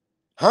 Diddy?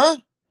 Huh?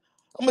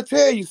 I'm going to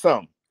tell you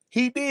something.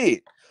 He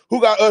did. Who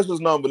got Usher's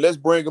number? Let's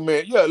bring him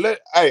in. Yeah,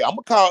 hey, I'm going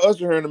to call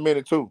Usher here in a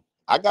minute, too.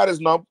 I got his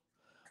number.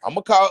 I'm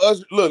going to call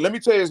Usher. Look, let me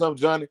tell you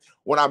something, Johnny.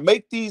 When I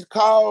make these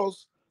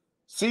calls,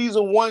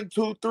 season 1,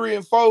 2, 3,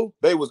 and 4,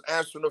 they was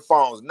answering the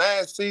phones. Now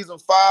it's season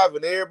 5,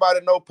 and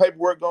everybody know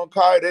paperwork going to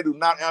call you. They do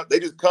not answer. They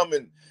just come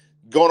and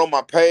going on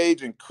my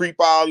page and creep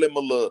all in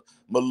my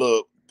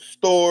little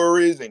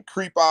stories and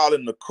creep all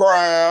in the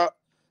crowd.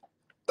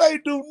 They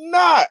do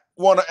not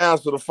want to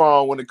answer the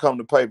phone when it comes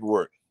to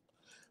paperwork.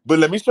 But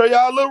let me show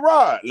y'all Lil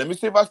Rod. Let me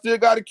see if I still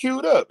got it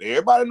queued up.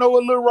 Everybody know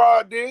what Lil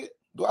Rod did?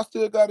 Do I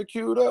still got it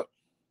queued up?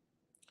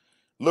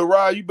 Lil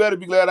Rod, you better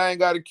be glad I ain't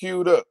got it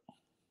queued up.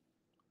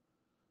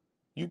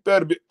 You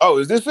better be. Oh,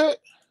 is this it?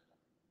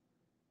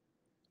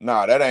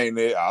 Nah, that ain't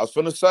it. I was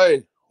finna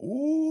say.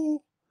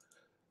 Ooh.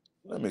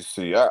 Let me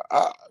see.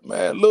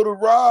 Man, Lil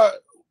Rod.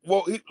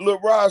 Well, Lil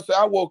Rod said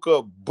I woke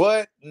up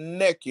butt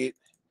naked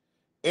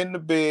in the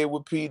bed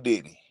with P.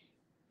 Diddy.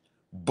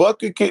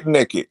 Bucket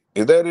naked.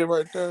 Is that it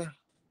right there?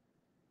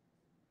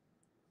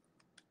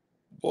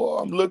 Boy,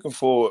 I'm looking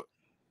for it.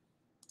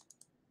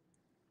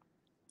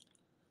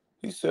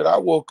 He said I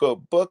woke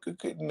up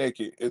bucket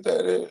naked. Is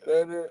that it?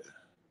 That it?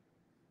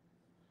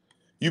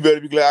 You better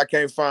be glad I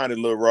can't find it,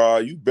 Lil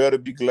Rod. You better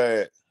be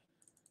glad.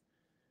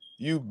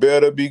 You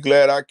better be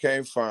glad I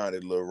can't find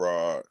it, Lil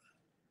Rod.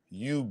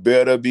 You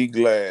better be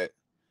glad.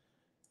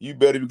 You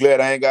better be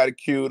glad I ain't got it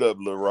queued up,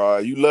 Lil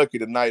Rod. You lucky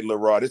tonight, Lil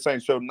Rod. This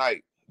ain't your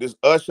night. This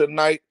Usher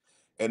night,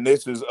 and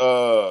this is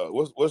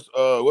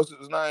what's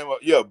his name?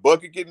 Yeah,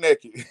 Bucket Get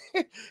Naked.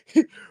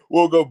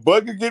 Woke up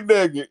Bucket Get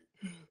Naked.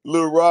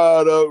 Lil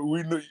Rod,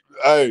 we knew.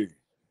 Hey,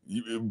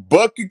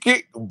 Bucket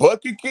Get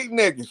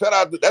Naked. Shout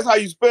out. That's how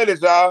you spell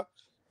it, y'all.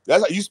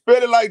 That's how you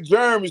spell it like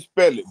Jeremy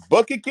spell it.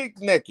 Bucket Get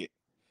Naked.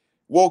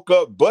 Woke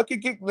up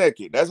Bucket Get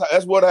Naked.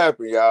 That's what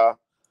happened, y'all.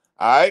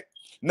 All right.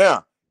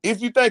 Now, if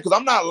you think, because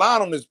I'm not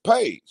lying on this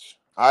page.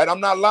 All right,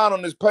 I'm not lying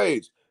on this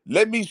page.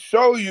 Let me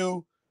show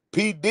you.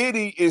 P.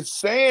 Diddy is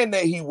saying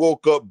that he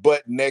woke up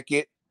butt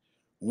naked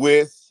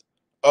with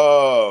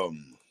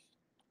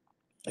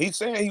he's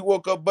saying he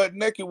woke up butt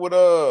naked with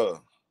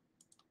let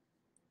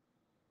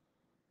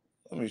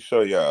me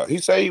show y'all. He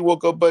say he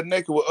woke up butt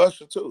naked with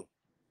Usher too.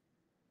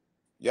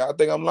 Y'all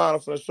think I'm lying?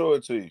 I'm finna show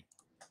it to you.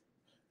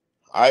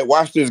 All right,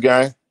 watch this,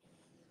 gang.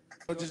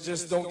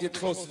 Just don't get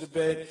close to the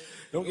bed.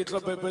 Don't get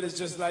close, but it's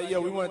just like, yo,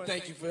 we want to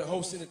thank you for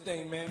hosting the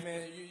thing, man.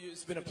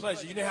 It's been a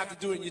pleasure. You didn't have to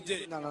do it, and you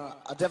did it. No,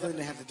 I definitely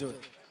didn't have to do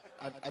it.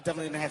 I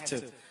definitely didn't have to.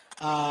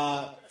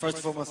 First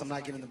and foremost, I'm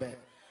not getting in the bed.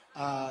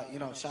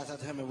 Shout out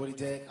to him and what he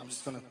did. I'm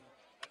just gonna,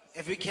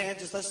 if we can,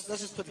 let's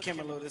just put the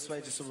camera a little this way,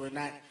 just so we're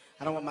not.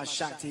 I don't want my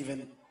shot to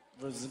even,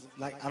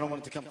 I don't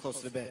want it to come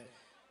close to the bed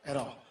at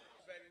all.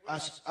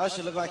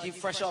 Usher look like he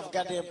fresh off a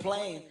goddamn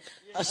plane.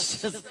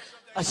 Fresh off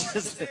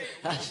the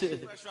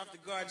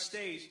garden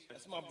stage.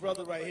 That's my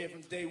brother right here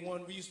from day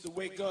one. We used to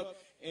wake up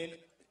and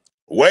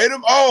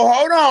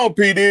hold on,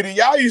 P. Diddy.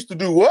 Y'all used to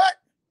do what?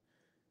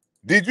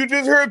 Did you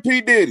just hear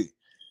P. Diddy?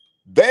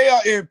 They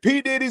are in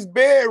P. Diddy's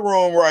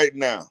bedroom right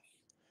now.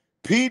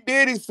 P.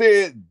 Diddy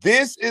said,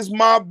 "This is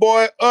my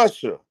boy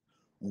Usher.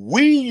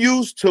 We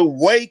used to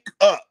wake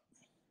up."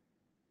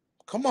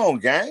 Come on,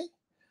 gang.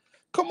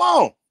 Come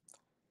on.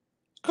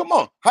 Come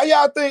on. How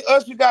y'all think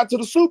Usher got to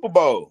the Super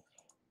Bowl?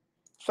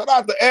 Shout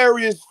out to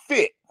Aries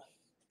Fit.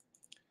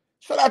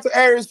 Shout out to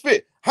Aries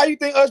Fit. How you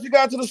think Usher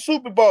got to the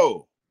Super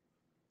Bowl?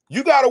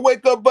 You got to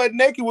wake up butt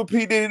naked with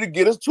P. Diddy to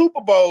get a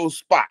Super Bowl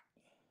spot.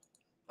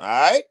 All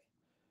right?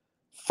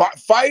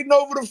 Fighting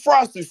over the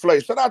Frosted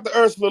Flakes. Shout out to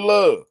Ursula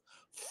Love.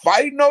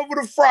 Fighting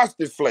over the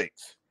Frosted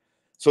Flakes.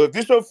 So if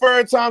this your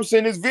third time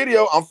seeing this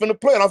video, I'm finna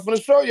play it. I'm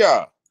finna show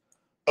y'all.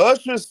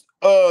 Usher's,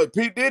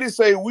 P. Diddy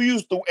say we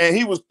used to, and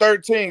he was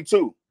 13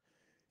 too.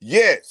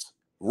 Yes,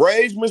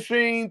 Rage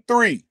Machine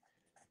 3.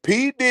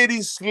 P.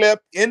 Diddy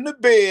slept in the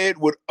bed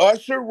with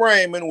Usher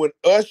Raymond when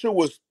Usher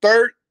was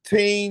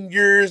 13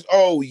 years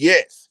old.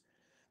 Yes.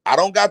 I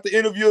don't got the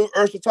interview of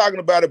Usher talking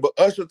about it, but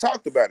Usher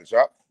talked about it,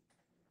 y'all.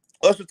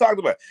 Usher talked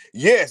about it.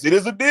 Yes, it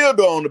is a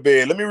dildo on the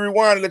bed. Let me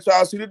rewind and let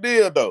y'all see the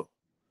dildo.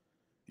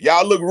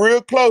 Y'all look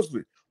real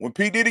closely. When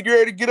P. Diddy get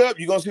ready to get up,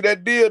 you're going to see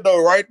that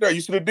dildo right there.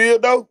 You see the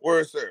dildo? Where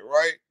is it?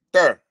 Right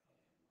there.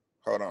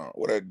 Hold on.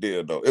 What that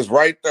dildo? It's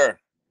right there.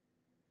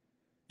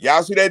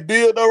 Y'all see that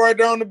dildo right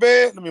there on the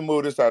bed? Let me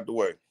move this out the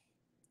way.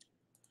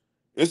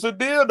 It's a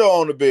dildo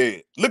on the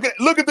bed. Look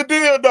at the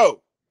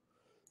dildo.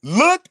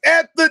 Look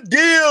at the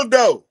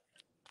dildo.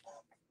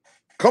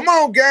 Come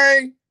on,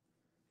 gang.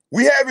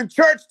 We having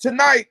church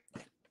tonight.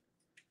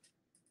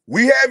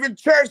 Look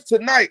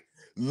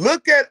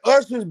at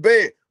Usher's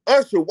bed.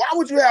 Usher, why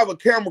would you have a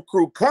camera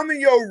crew come in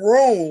your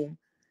room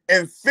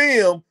and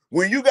film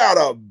when you got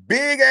a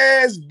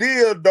big-ass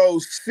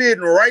dildo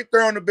sitting right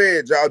there on the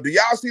bed, y'all? Do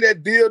y'all see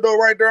that dildo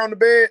right there on the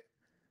bed?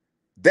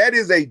 That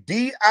is a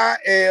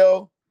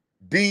dildo.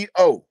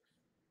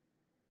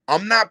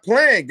 I'm not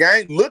playing,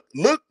 gang. Look.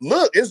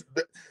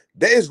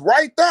 It's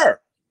right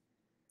there.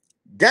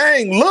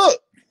 Gang,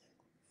 look.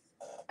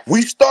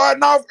 We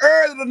starting off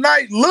early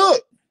tonight.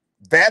 Look.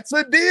 That's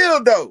a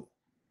dildo.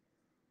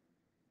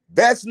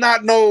 That's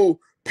not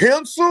no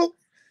pencil.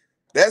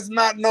 That's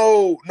not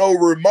no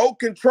remote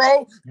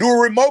control. Do a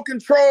remote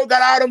control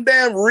got all them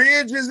damn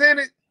ridges in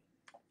it?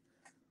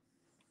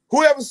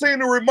 Who ever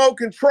seen a remote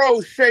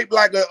control shaped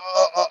like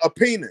a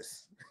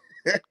penis?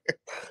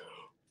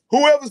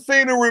 Whoever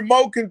seen a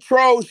remote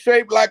control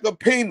shaped like a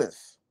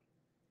penis?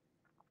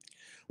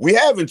 We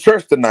having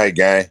church tonight,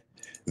 gang.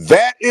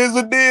 That is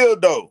a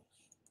dildo.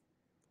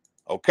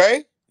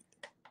 Okay?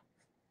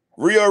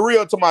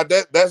 Rio to my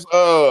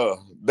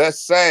that's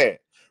sad.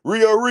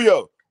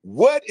 Rio,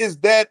 what is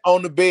that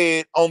on the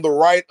bed on the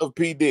right of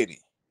P.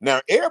 Diddy?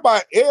 Now,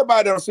 everybody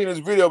that seen this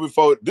video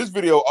before, this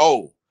video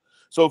old.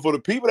 So for the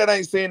people that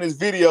ain't seen this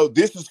video,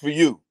 this is for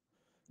you.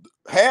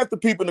 Half the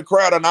people in the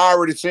crowd have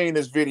already seen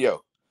this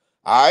video.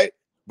 All right?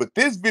 But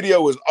this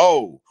video is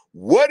old.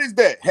 What is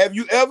that? Have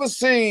you ever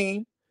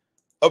seen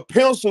a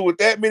pencil with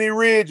that many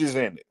ridges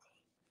in it?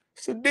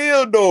 It's a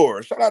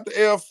dildo. Shout out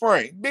to L.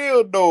 Frank.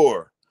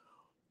 Dildo.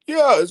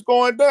 Yeah, it's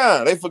going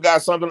down. They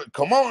forgot something.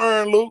 Come on,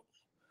 Earn Luke.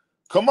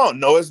 Come on.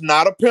 No, it's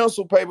not a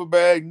pencil paper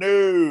bag.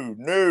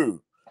 No.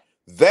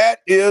 That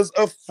is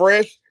a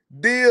fresh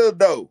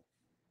dildo.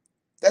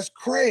 That's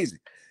crazy.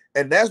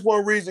 And that's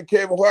one reason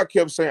Kevin Hart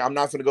kept saying, I'm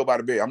not finna go by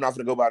the bed. I'm not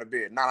finna go by the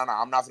bed. No,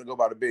 I'm not finna go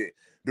by the bed.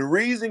 The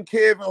reason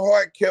Kevin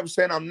Hart kept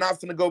saying, I'm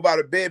not finna go by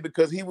the bed,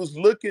 because he was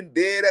looking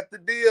dead at the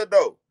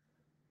dildo.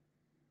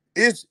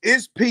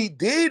 It's P.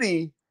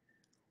 Diddy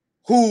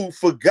who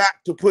forgot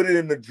to put it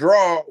in the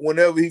drawer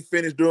whenever he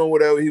finished doing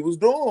whatever he was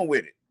doing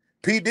with it.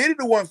 P. Diddy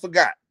the one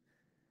forgot.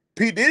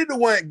 P. Diddy the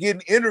one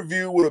getting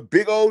interviewed with a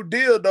big old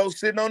dildo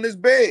sitting on his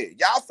bed.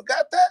 Y'all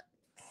forgot that?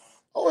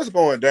 Oh, it's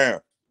going down.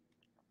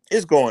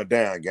 It's going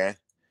down, gang.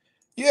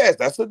 Yes,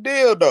 that's a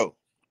dildo.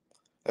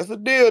 That's a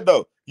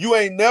dildo. You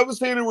ain't never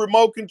seen a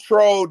remote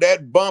control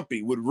that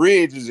bumpy with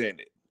ridges in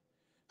it.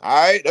 All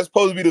right? That's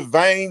supposed to be the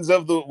veins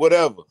of the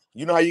whatever.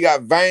 You know how you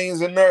got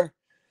veins in there?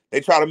 They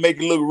try to make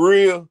it look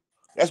real.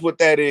 That's what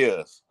that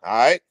is. All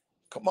right?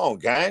 Come on,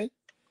 gang.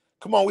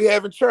 Come on, we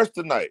having church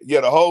tonight.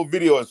 Yeah, the whole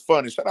video is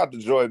funny. Shout out to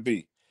Joy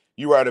B.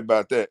 You right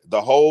about that.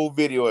 The whole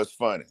video is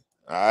funny.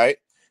 All right?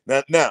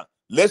 Now,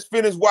 let's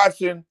finish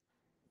watching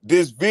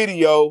this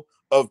video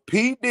of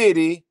P.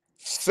 Diddy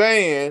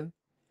saying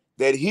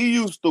that he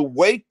used to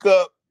wake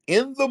up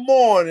in the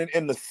morning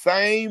in the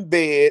same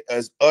bed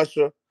as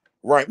Usher.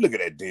 Right? Look at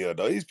that deal,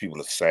 though. These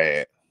people are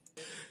sad.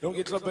 Don't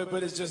get clubbed,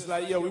 but it's just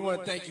like, yo, we want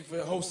to thank you for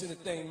hosting the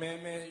thing, man.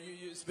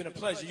 It's been a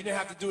pleasure. You didn't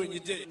have to do it, and you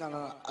did.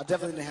 No. I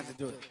definitely didn't have to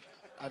do it.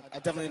 I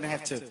definitely didn't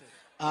have to.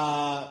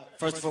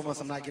 First and foremost,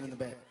 I'm not getting in the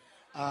bed.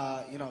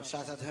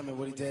 Shout out to him and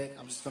what he did.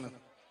 I'm just gonna,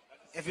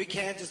 if we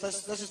can,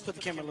 let's just put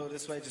the camera a little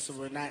this way, just so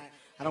we're not.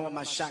 I don't want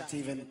my shot to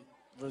even.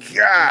 I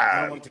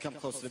don't want it to come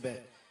close to the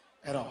bed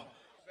at all.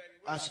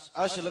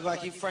 Usher look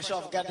like he fresh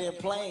off a goddamn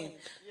plane.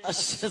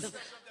 Fresh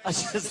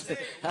off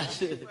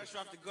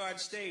the guard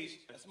stage.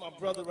 That's my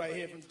brother right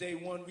here from day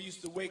one. We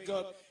used to wake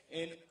up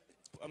and,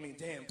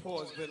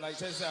 pause, but like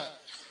that's how.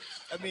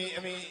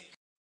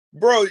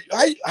 Bro,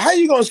 how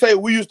you gonna say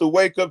we used to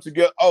wake up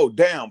together? Oh,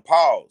 damn,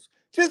 pause.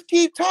 Just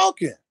keep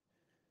talking.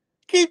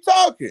 Keep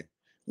talking.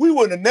 We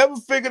would have never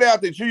figured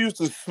out that you used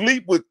to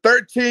sleep with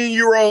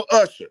 13-year-old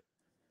Usher.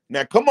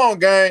 Now, come on,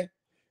 gang.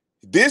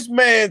 This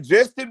man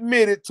just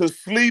admitted to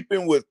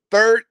sleeping with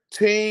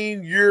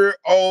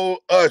 13-year-old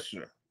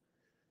Usher.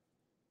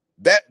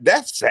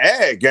 That's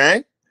sad,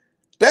 gang.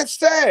 That's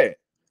sad.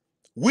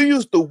 We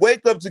used to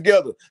wake up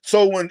together.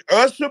 So when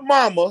Usher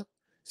mama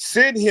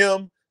sent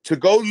him to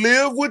go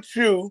live with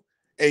you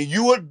and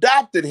you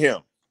adopted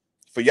him,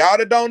 for y'all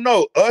that don't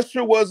know,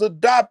 Usher was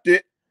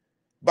adopted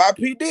by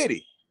P.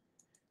 Diddy.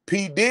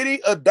 P.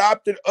 Diddy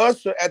adopted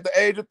Usher at the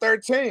age of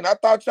 13. I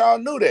thought y'all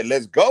knew that.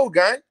 Let's go,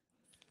 gang.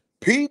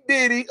 P.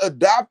 Diddy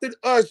adopted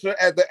Usher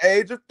at the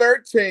age of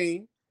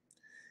 13.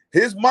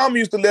 His mom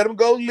used to let him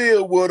go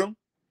live with him.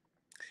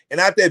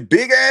 And at that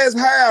big-ass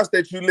house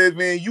that you live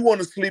in, you want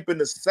to sleep in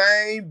the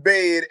same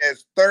bed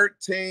as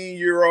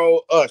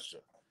 13-year-old Usher.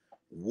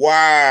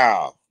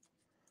 Wow.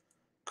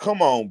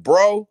 Come on,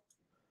 bro.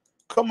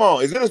 Come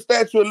on. Is it a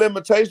statute of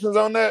limitations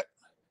on that?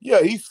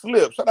 Yeah, he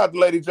slipped. Shout out to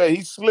Lady J.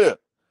 He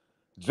slipped.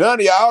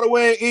 Johnny all the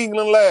way in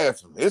England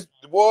laughing. It's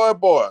boy.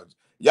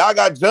 Y'all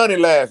got Johnny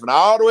laughing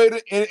all the way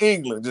in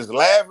England, just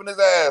laughing his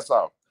ass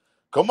off.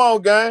 Come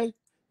on, gang.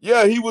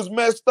 Yeah, he was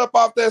messed up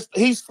off that.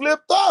 He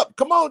slipped up.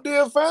 Come on,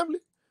 dear family.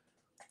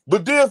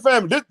 But dear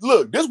family, this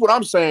is what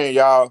I'm saying,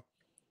 y'all.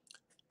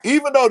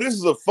 Even though this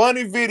is a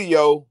funny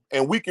video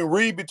and we can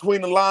read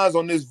between the lines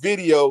on this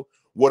video,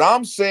 what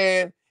I'm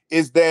saying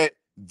is that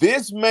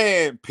this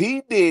man,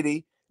 P.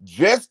 Diddy,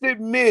 just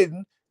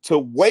admitting to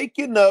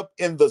waking up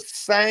in the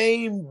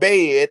same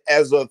bed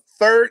as a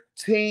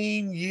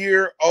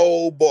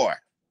 13-year-old boy.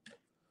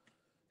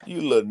 You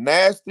little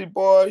nasty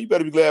boy. You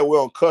better be glad we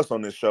don't cuss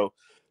on this show.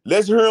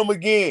 Let's hear him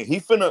again. He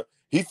finna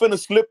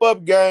slip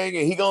up, gang,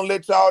 and he gonna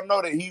let y'all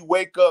know that he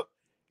wake up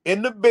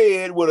in the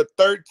bed with a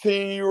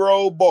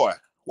 13-year-old boy.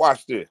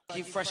 Watch this.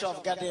 He fresh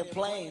off a goddamn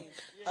plane.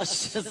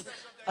 Fresh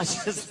off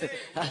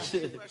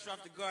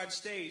the guard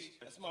stage.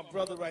 That's my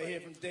brother right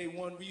here from day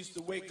one. We used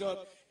to wake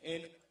up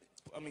and,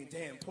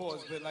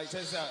 pause, but like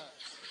that's how.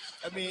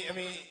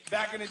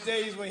 Back in the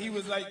days when he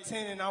was like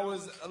 10 and I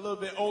was a little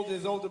bit older,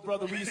 his older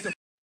brother, we used to.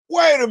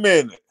 Wait a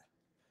minute.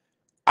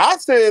 I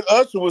said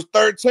Usher was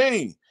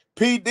 13.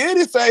 P.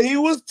 Diddy say he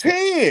was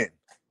 10.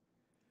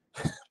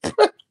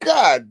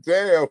 God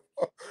damn.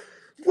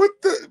 What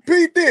the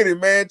P. Diddy,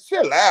 man?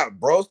 Chill out,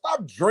 bro.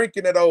 Stop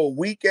drinking that old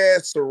weak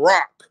ass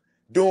Ciroc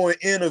doing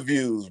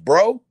interviews,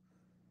 bro.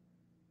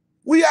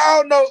 We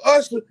all know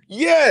Usher.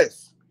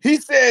 Yes. He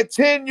said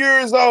 10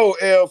 years old,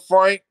 L.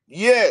 Frank.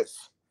 Yes.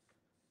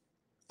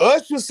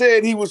 Usher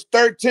said he was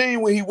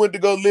 13 when he went to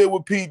go live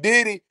with P.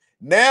 Diddy.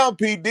 Now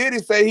P. Diddy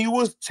say he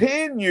was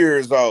 10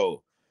 years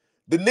old.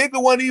 The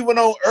nigga wasn't even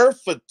on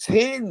earth for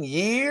 10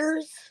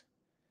 years?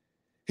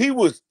 He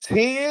was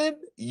 10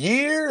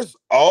 years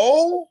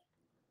old?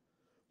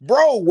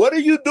 Bro, what are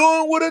you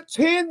doing with a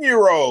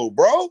 10-year-old,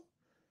 bro?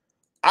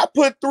 I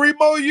put 3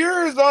 more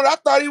years on it. I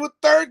thought he was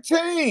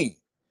 13.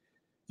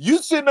 You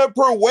sitting up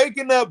here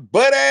waking up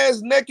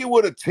butt-ass naked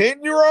with a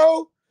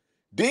 10-year-old?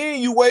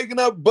 Then you waking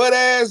up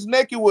butt-ass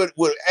naked with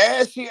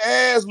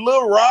ashy-ass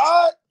Lil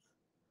Rod?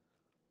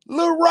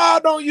 Lil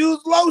Rod don't use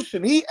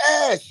lotion. He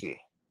ashy.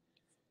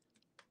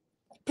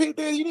 P.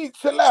 Diddy, you need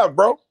to chill out,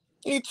 bro.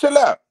 You need to chill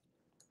out.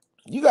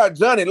 You got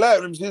Johnny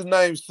Latham. His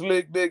name's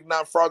Slick Dick,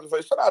 not Frosty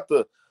Face. Shout out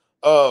to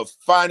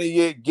Finally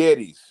Yet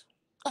Gettys.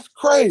 That's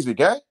crazy,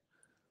 guy.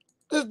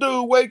 This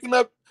dude waking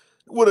up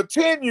with a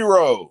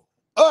 10-year-old,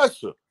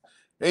 Usher.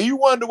 And you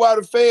wonder why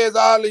the feds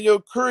all in your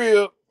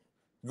crib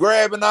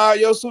grabbing all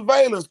your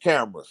surveillance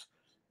cameras.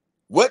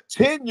 What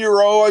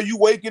 10-year-old are you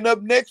waking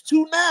up next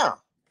to now?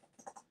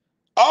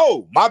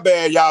 Oh, my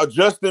bad, y'all.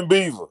 Justin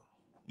Bieber.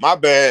 My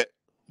bad.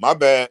 My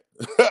bad.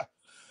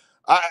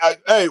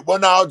 Hey, well,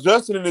 now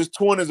Justin in his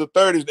 20s or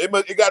 30s,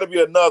 it got to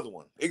be another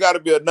one. It got to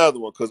be another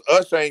one because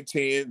Usher ain't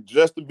 10,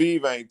 Justin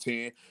Bieber ain't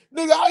 10.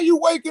 Nigga, how you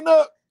waking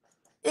up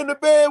in the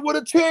bed with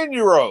a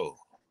 10-year-old?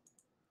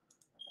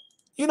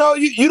 You know,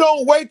 you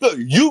don't wake up.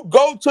 You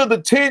go to the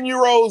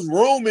 10-year-old's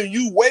room and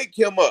you wake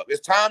him up.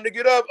 It's time to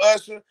get up,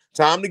 Usher.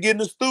 Time to get in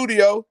the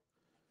studio.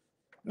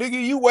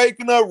 Nigga, you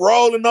waking up,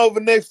 rolling over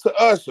next to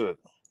Usher.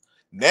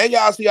 Now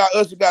y'all see how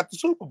Usher got the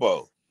Super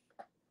Bowl.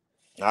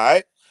 All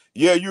right?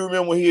 Yeah, you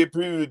remember when he had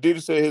puberty, Diddy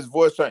said his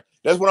voice changed.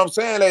 That's what I'm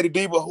saying, Lady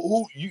D, but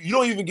you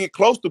don't even get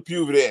close to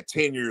puberty at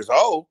 10 years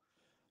old.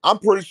 I'm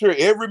pretty sure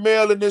every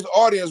male in this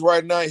audience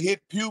right now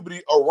hit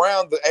puberty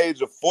around the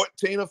age of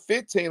 14 or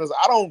 15.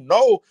 I don't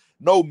know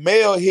no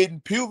male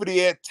hitting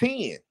puberty at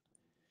 10.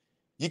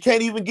 You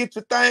can't even get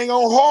your thing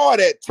on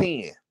hard at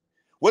 10.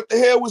 What the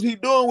hell was he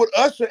doing with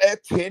Usher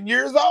at 10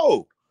 years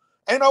old?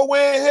 Ain't no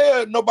way in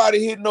hell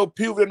nobody hitting no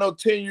puberty at no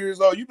 10 years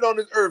old. You've been on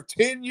this earth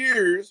 10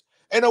 years,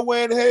 ain't no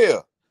way in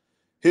hell.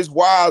 His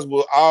wives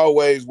were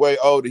always way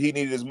older. He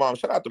needed his mom.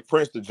 Shout out to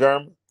Prince the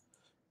German.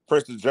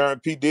 Prince the German.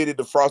 P. Diddy,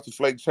 the Frosted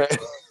Flake chain.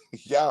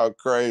 Y'all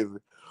crazy.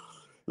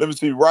 Let me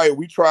see. Right.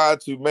 We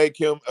tried to make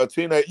him a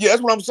teenager. Yeah,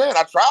 that's what I'm saying.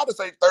 I tried to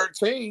say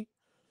 13.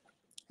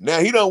 Now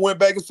he done went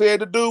back and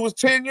said the dude was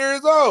 10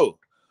 years old.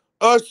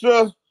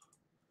 Usher,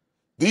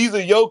 these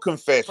are your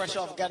confessions. Fresh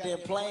off goddamn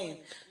plane.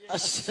 I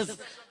should.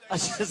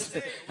 Fresh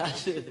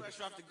off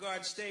the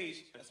garden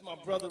stage. That's my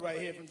brother right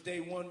here from day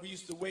one. We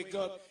used to wake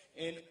up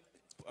and,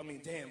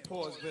 damn,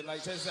 pause, but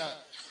like, check this out.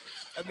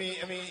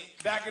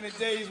 Back in the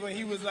days when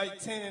he was like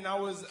 10 and I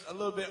was a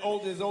little bit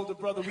older, his older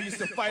brother, we used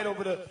to fight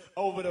over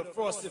the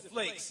Frosted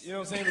Flakes. You know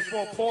what I'm saying?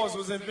 Before pause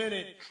was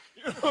invented.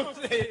 You know what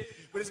I'm saying?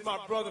 But it's my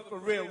brother for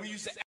real. We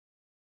used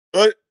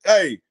to.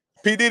 Hey,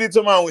 P. Diddy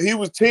told me when he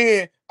was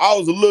 10, I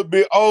was a little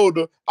bit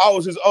older. I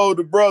was his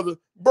older brother.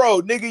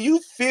 Bro, nigga, you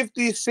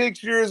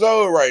 56 years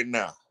old right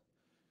now.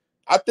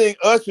 I think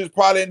Usher's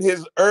probably in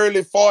his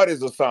early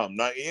 40s or something.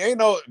 Now, he ain't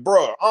no,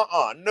 bro,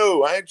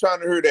 no, I ain't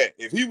trying to hear that.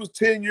 If he was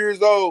 10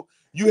 years old,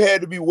 you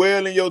had to be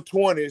well in your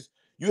 20s.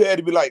 You had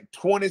to be like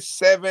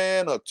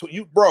 27 or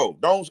you, bro,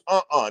 don't,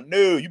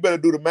 no, you better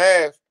do the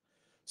math.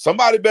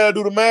 Somebody better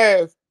do the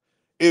math.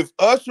 If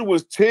Usher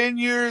was 10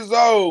 years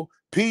old,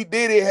 P.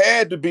 Diddy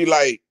had to be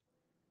like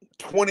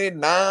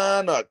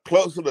 29 or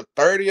closer to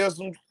 30 or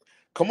something.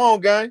 Come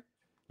on, gang.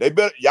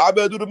 Y'all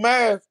better do the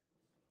math.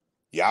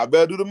 Y'all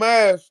better do the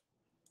math.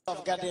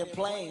 Off goddamn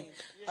plane.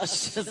 I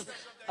should.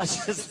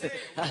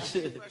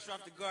 Fresh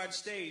off the garden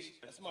stage.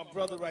 That's my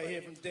brother right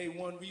here from day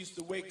one. We used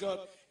to wake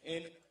up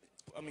and,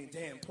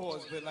 damn,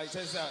 pause, but like,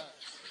 check this out.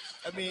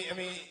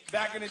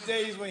 Back in the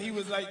days when he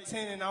was like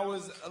 10 and I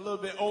was a little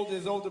bit older,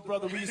 his older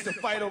brother, we used to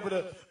fight over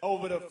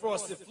the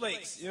Frosted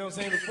Flakes. You know what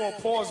I'm saying? Before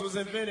pause was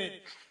invented.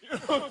 You know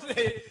what I'm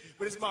saying?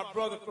 But it's my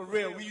brother for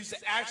real. We used to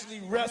actually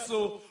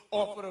wrestle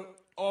off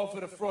of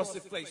the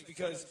Frosted Flakes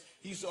because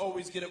he used to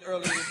always get up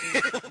early with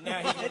me. Now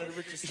he's one of the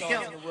richest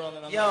stars in the world.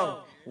 And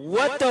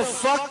what the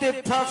fuck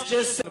did Puff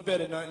just say?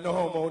 Better not, no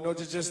homo, no,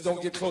 just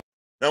don't get close.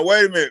 Now,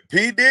 wait a minute.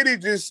 P. Diddy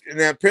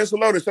now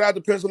Pencilola, shout out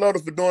to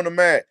Pencilola for doing the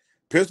math.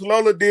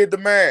 Pencilola did the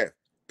math.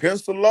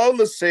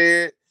 Pencilola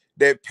said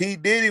that P.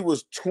 Diddy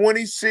was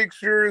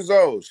 26 years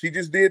old. She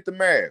just did the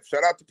math.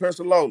 Shout out to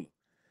Pencilola.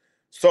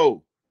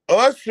 So,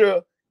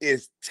 Usher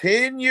is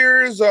 10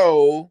 years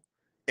old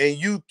and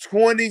you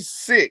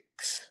 26.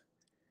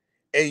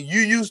 And you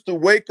used to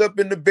wake up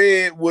in the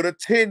bed with a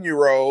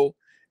 10-year-old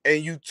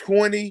and you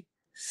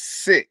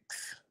 26.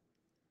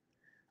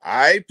 All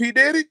right, P.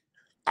 Diddy?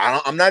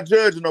 I'm not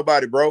judging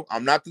nobody, bro.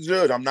 I'm not the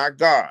judge. I'm not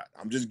God.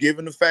 I'm just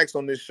giving the facts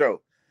on this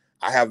show.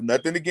 I have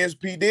nothing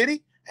against P.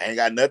 Diddy. I ain't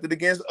got nothing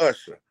against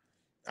Usher.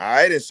 All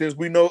right, and since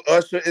we know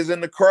Usher is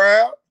in the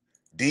crowd,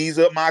 these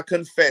are my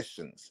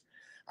confessions.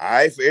 All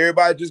right, for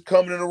everybody just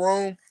coming in the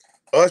room,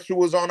 Usher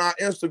was on our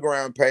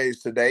Instagram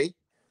page today,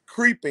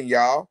 creeping,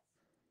 y'all.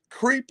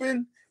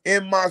 Creeping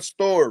in my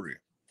story.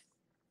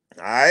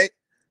 All right,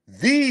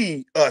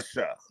 the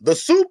Usher, the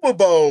Super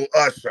Bowl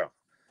Usher.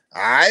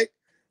 All right,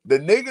 the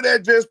nigga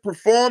that just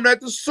performed at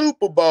the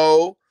Super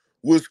Bowl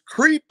was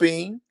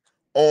creeping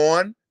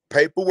on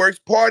Paperwork's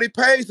party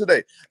page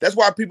today. That's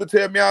why people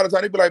tell me all the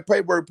time, they be like,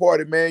 Paperwork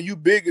Party, man, you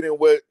bigger than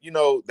what, you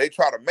know, they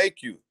try to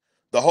make you.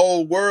 The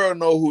whole world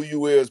know who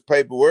you is,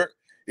 Paperwork.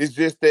 It's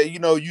just that, you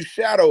know, you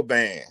shadow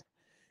banned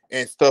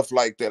and stuff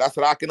like that. I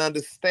said, I can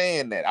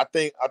understand that. I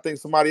think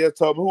somebody else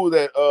told me who was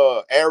that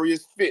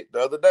Arius Fit the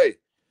other day.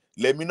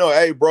 Let me know,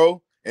 hey,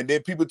 bro. And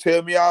then people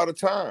tell me all the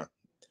time.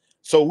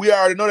 So we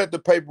already know that the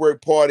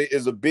Paperwork Party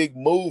is a big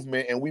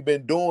movement, and we've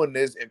been doing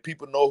this, and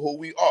people know who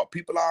we are.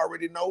 People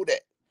already know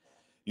that.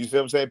 You see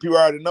what I'm saying? People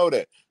already know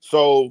that.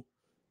 So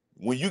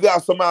when you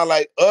got somebody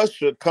like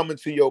Usher coming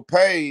to your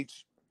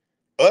page,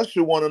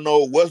 Usher want to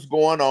know what's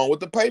going on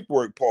with the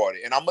Paperwork Party.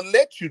 And I'm going to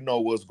let you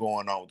know what's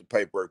going on with the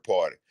Paperwork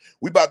Party.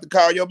 We about to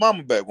call your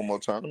mama back one more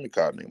time. Let me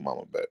call nigga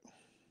mama back.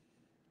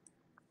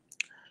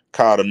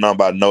 Call the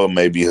number I know it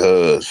may be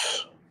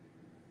hers.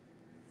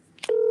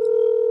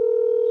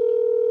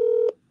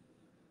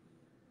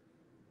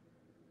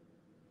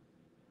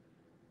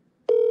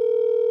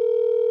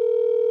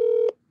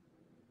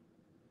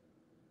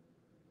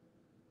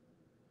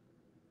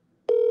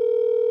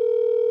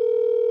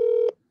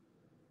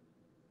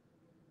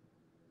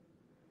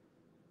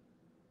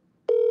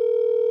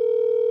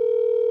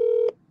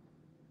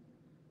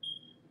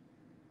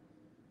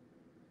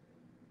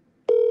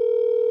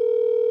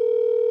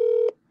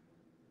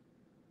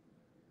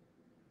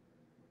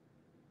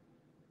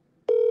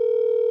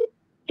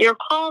 Your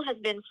call has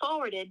been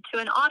forwarded to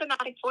an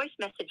automatic voice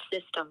message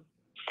system.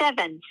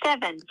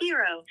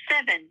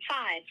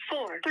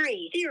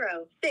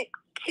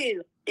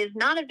 770-754-3062 is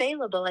not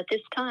available at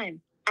this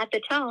time. At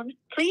the tone,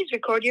 please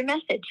record your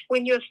message.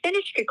 When you have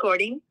finished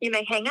recording, you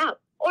may hang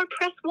up or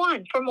press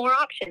 1 for more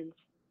options.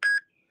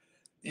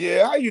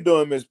 Yeah, how you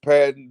doing, Miss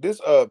Patton? This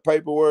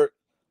Paperwork,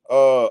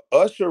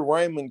 Usher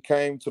Raymond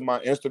came to my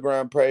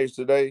Instagram page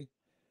today,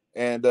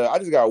 and I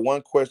just got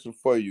one question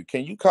for you.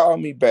 Can you call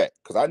me back?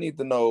 Because I need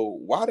to know,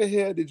 why the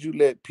hell did you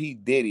let P.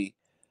 Diddy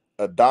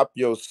adopt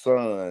your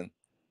son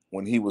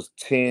when he was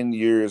 10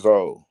 years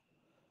old?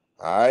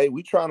 All right,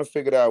 we trying to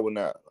figure that one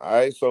out. All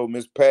right, so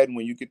Miss Patton,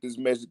 when you get this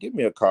message, give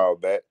me a call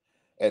back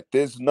at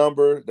this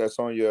number that's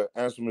on your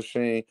answer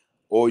machine,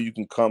 or you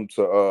can come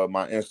to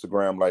my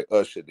Instagram like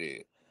Usher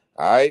did.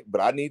 All right,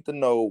 but I need to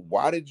know,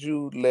 why did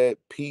you let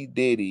P.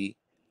 Diddy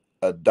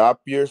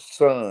adopt your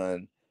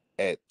son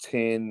at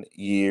 10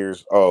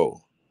 years old?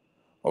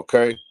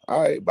 Okay,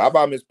 all right,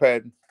 bye-bye, Miss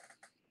Patton.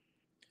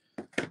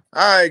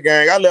 All right,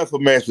 gang, I left a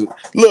message.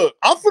 Look,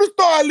 I'm finna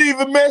start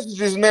leaving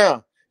messages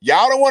now.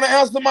 Y'all don't want to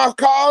answer my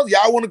calls?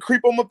 Y'all want to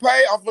creep on my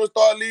page? I'm finna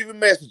start leaving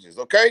messages,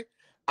 okay?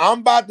 I'm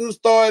about to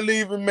start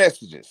leaving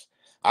messages.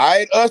 All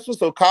right, Usher,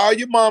 so call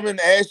your mama and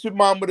ask your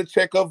mama to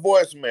check her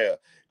voicemail,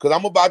 because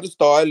I'm about to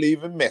start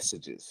leaving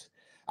messages.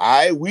 All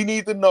right, we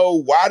need to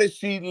know, why did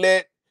she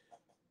let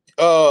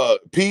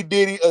P.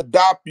 Diddy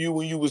adopt you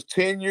when you was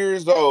 10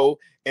 years old,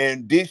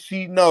 and did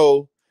she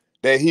know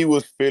that he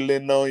was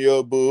feeling on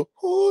your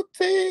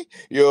booty,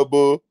 your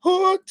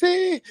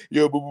booty,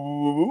 your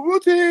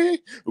booty,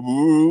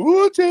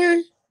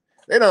 booty?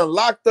 They done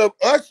locked up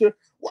Usher.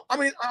 I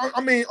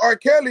mean, R.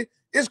 Kelly.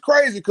 It's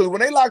crazy because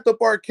when they locked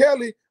up R.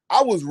 Kelly,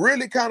 I was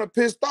really kind of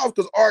pissed off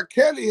because R.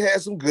 Kelly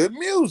had some good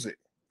music.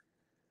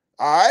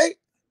 All right,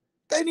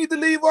 they need to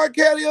leave R.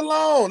 Kelly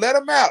alone. Let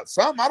him out.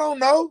 Something, I don't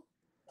know.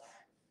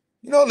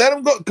 You know, let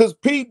him go, because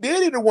P.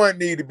 Diddy the one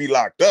need to be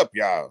locked up,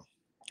 y'all.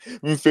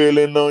 I'm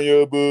feeling on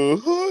your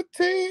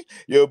booty,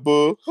 your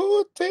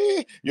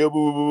booty, your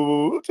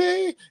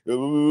booty, your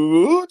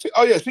booty.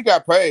 Oh yeah, she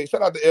got paid.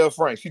 Shout out to L.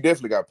 Frank. She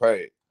definitely got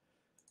paid.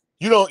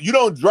 You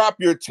don't drop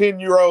your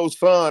 10-year-old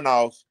son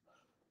off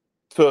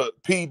to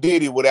P.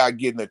 Diddy without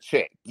getting a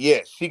check.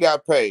 Yes, she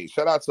got paid.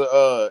 Shout out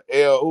to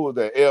who was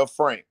that? L.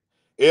 Frank.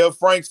 L.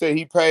 Frank said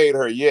he paid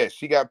her. Yes,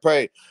 she got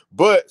paid.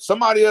 But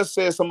somebody else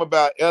said something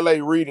about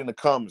L.A. Reid in the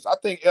comments. I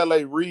think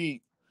L.A.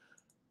 Reid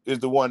is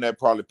the one that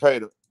probably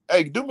paid her.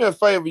 Hey, do me a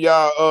favor,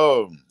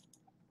 y'all.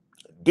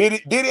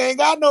 Diddy ain't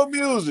got no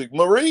music,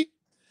 Marie.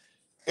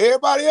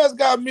 Everybody else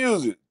got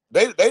music.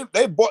 They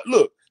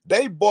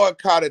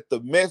boycotted the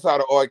mess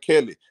out of R.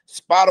 Kelly.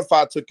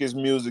 Spotify took his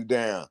music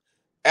down.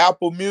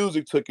 Apple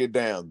Music took it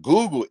down.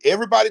 Google,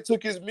 everybody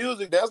took his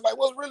music down. It's like,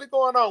 what's really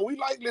going on? We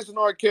like listening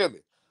to R.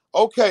 Kelly.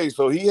 Okay,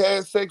 so he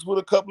had sex with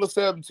a couple of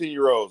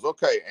 17-year-olds.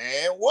 Okay,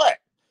 and what?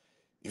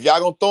 If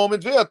y'all gonna throw him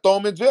in jail, throw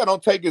him in jail.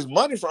 Don't take his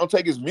money don't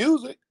take his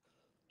music.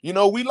 You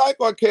know, we like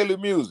R. Kelly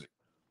music.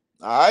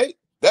 All right?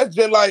 That's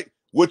just like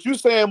what you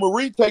saying,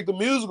 Marie, take the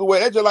music away.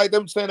 That's just like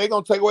them saying they're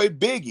gonna take away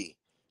Biggie.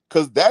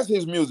 Because that's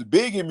his music,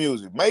 Biggie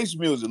music, Mace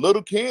music,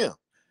 Little Kim.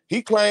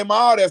 He claimed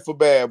all that for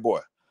Bad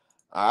Boy.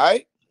 All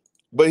right.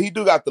 But he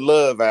do got the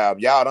Love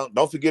album. Y'all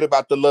don't forget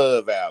about the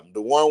Love album.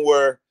 The one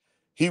where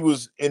he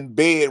was in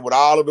bed with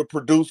all of the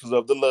producers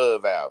of the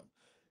Love album.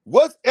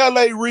 What's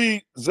L.A.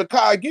 Reid?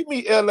 Zakai, give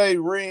me L.A.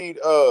 Reid,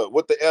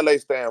 what the L.A.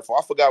 stand for.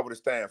 I forgot what it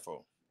stand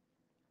for.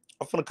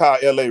 I'm finna call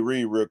L.A.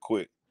 Reid real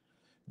quick.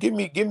 Give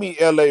me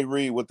L.A.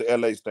 Reid what the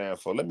L.A. stand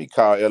for. Let me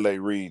call L.A.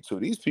 Reid too.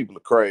 These people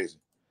are crazy.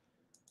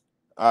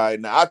 All right,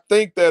 now I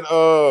think that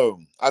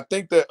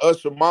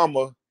Usher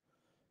mama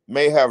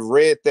may have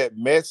read that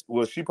mess.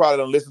 Well, she probably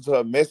don't listen to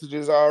her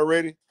messages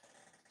already.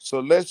 So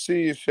let's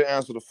see if she'll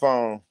answer the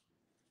phone.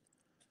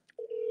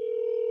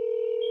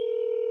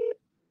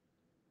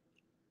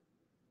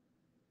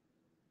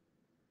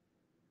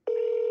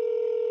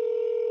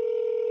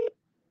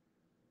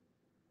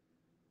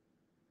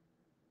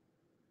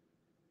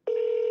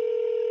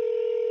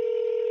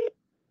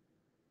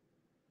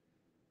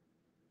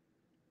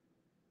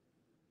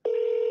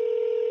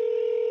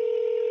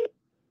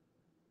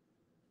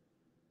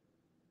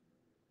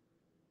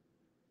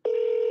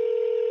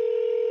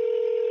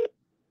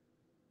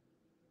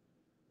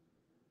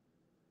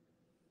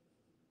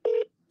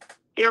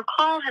 Your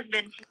call has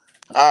been...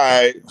 All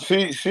right, she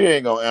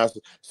ain't gonna answer.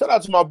 Shout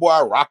out to my boy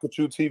I Rock With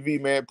You TV,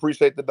 man.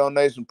 Appreciate the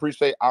donation.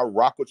 Appreciate I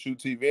Rock With You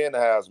TV in the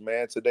house,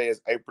 man. Today is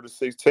April the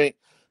 16th,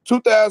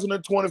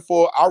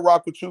 2024. I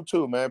rock with you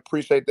too, man.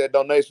 Appreciate that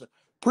donation.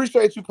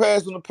 Appreciate you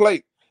passing the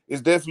plate.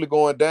 It's definitely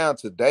going down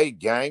today,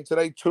 gang.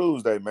 Today,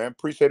 Tuesday, man.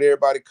 Appreciate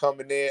everybody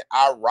coming in.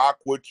 I Rock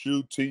With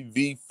You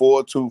TV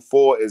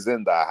 424 is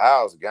in the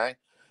house, gang.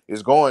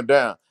 It's going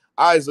down.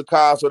 All right,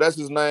 Zakai, so that's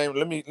his name.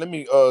 Let me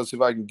see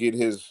if I can get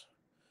his.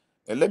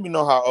 And let me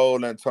know how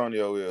old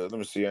Antonio is. Let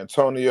me see,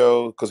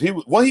 Antonio, because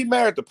when he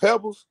married the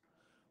Pebbles,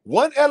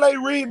 one L.A.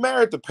 Reid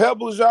married the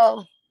Pebbles,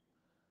 y'all.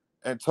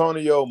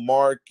 Antonio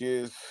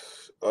Marcus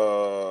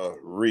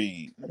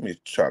Reid. Let me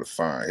try to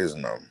find his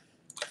number.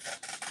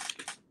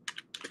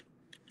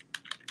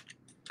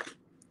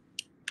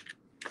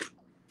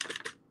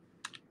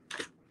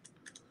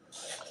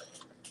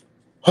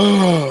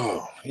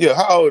 Yeah,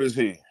 how old is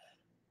he?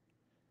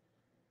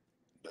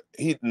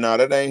 No,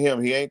 that ain't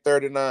him. He ain't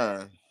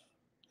 39.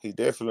 He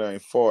definitely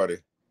ain't 40.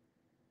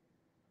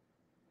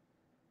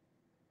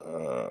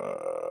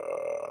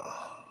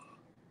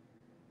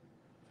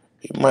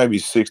 He might be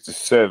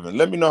 67.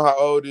 Let me know how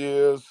old he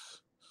is.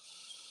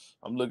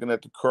 I'm looking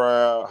at the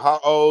crowd. How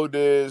old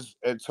is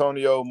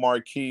Antonio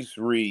Marquise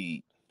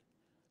Reid?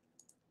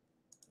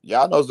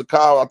 Y'all know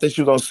Zakai. I think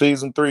she was on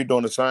season 3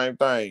 doing the same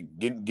thing.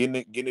 Getting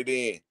it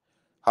in.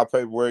 How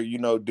paperwork,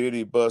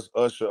 Diddy bust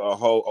Usher a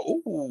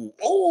whole.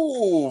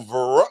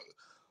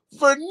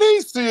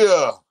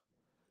 Vernicia.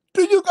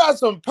 Do you got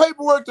some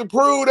paperwork to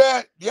prove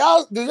that?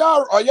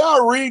 Are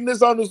y'all reading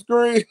this on the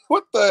screen?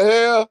 What the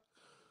hell?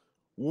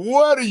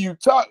 What are you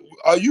talking?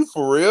 Are you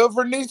for real,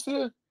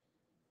 Vernicia?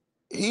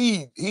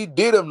 He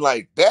did him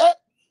like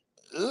that?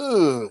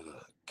 Ugh,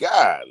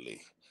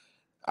 golly.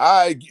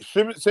 All right,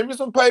 send me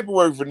some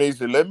paperwork,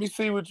 Vernicia. Let me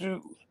see what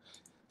you...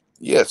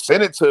 Yeah,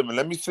 send it to me.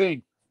 Let me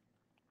see.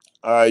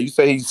 You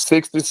say he's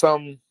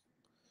 60-something.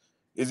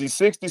 Is he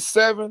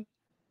 67?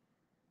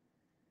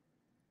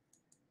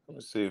 Let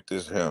me see if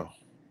this him.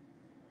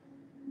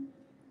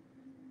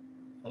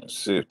 Let's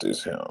see if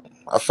this him.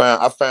 I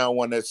found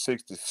one that's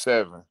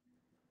 67.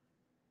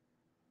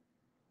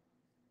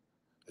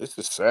 This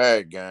is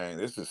sad, gang.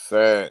 This is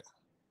sad.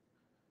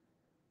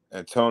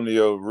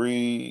 Antonio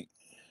Reid.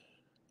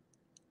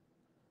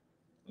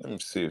 Let me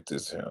see if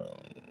this him.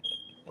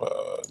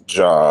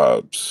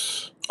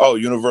 Jobs. Oh,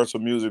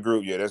 Universal Music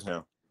Group. Yeah, that's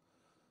him.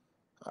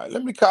 All right,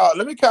 let me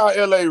call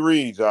L.A.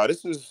 Reid, y'all.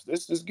 This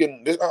is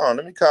getting this on.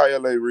 Let me call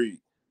L.A. Reid.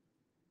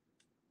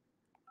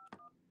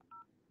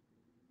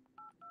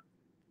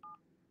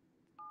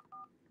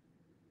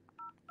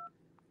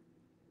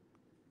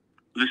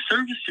 The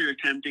service you're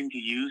attempting to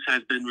use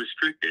has been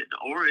restricted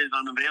or is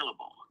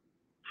unavailable.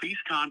 Please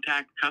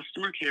contact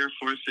customer care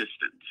for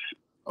assistance.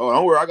 Oh,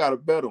 don't worry, I got a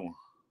better one.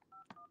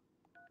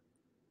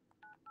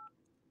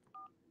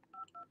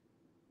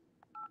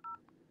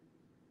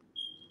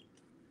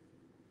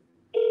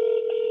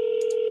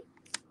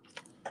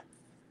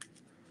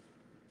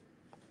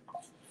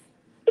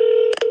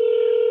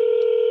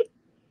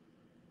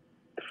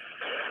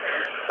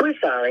 We're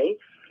sorry.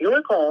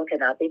 Your call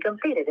cannot be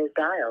completed as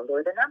dialed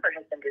or the number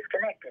has been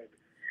disconnected.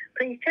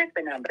 Please check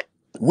the number.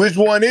 Which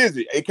one is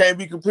it? It can't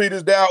be completed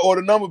as dialed or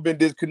the number been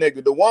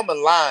disconnected. The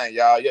woman lying,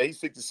 y'all. Yeah, he's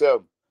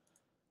 67.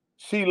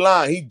 She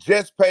lying. He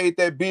just paid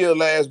that bill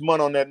last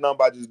month on that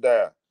number I just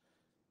dialed.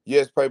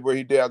 Yes, paper.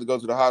 He did have to go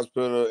to the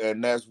hospital,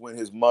 and that's when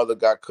his mother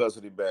got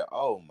custody back.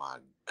 Oh my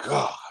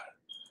God.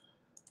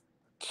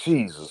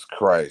 Jesus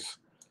Christ.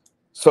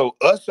 So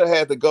Usher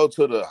had to go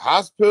to the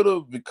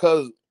hospital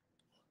because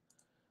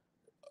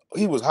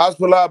he was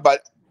hospitalized by,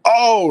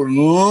 oh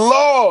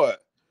Lord.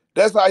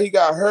 That's how he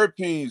got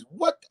herpes.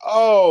 What?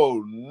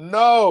 Oh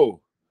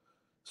no.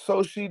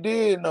 So she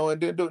did know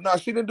and didn't do. No,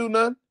 she didn't do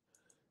nothing.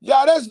 Yeah,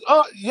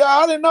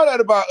 I didn't know that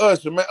about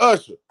Usher, man.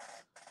 Usher,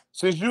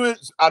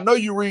 I know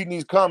you reading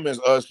these comments,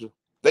 Usher.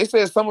 They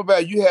said something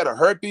about you had a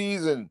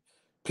herpes and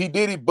P.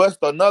 Diddy bust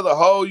another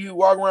hole, you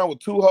walk around with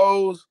 2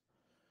 holes.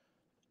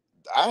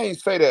 I ain't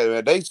say that,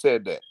 man. They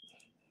said that.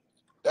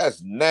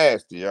 That's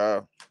nasty,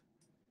 y'all.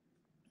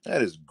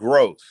 That is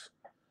gross.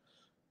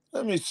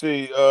 Let me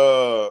see.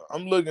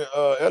 I'm looking.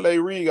 L.A.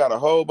 Reid got a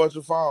whole bunch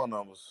of phone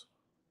numbers.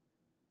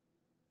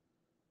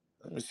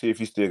 Let me see if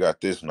he still got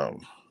this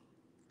number.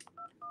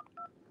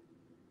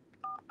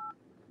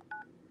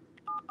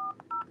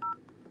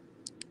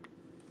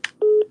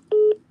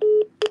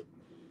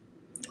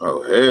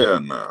 Oh, hell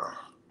no.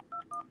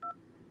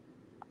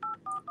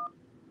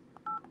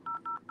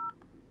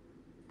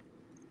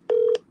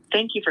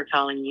 Thank you for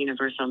calling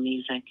Universal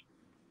Music.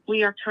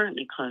 We are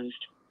currently closed.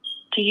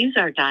 To use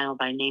our dial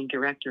by name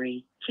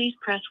directory, please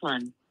press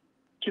 1.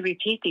 To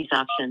repeat these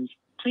options,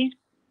 please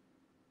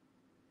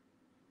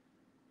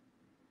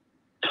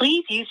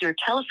use your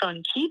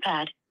telephone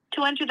keypad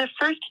to enter the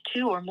first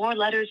 2 or more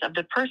letters of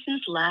the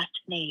person's last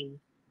name.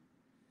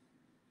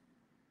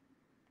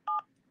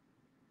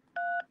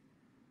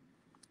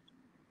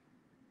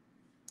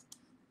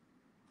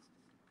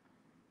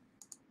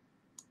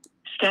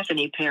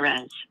 Stephanie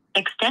Perez.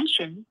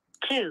 Extension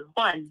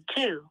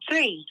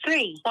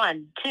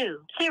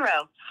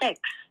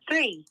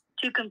 21233120663.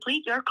 To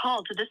complete your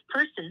call to this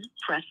person,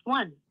 press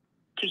 1.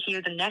 To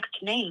hear the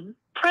next name,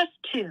 press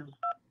 2.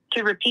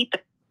 To repeat the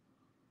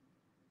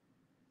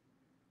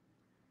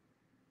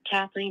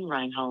Kathleen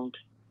Reinhold.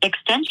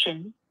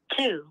 Extension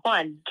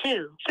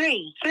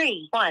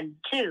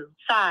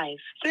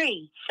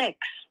 21233125336.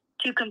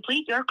 To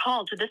complete your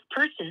call to this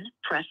person,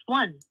 press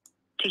 1.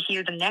 To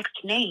hear the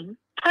next name,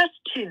 press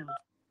 2.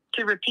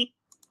 To repeat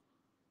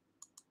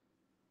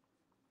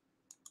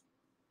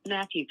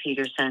Matthew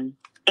Peterson.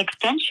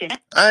 Extension.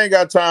 I ain't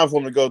got time for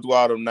him to go through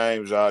all them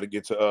names, y'all, to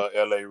get to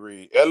L.A.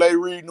 Reid. L.A.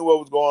 Reid knew what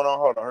was going on.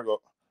 Hold on, here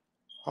go.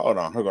 Hold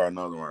on, here go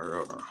another one.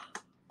 Hold on.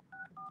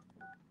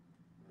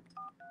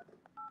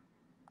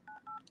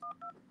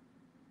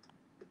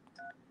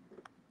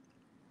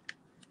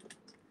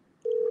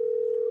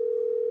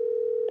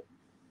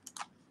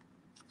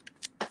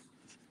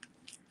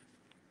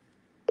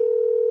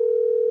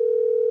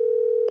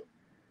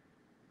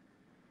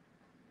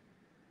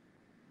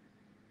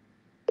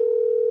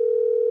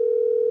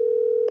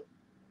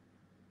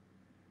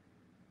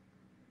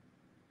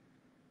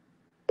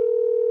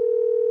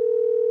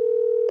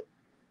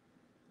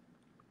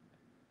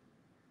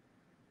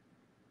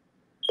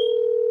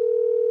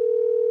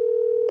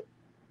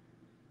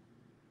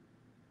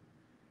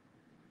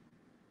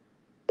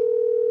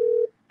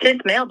 This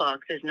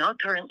mailbox is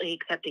not currently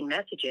accepting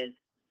messages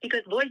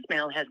because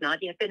voicemail has not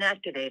yet been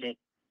activated.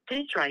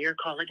 Please try your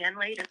call again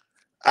later.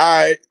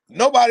 All right,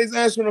 nobody's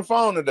answering the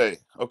phone today,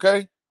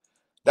 okay?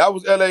 That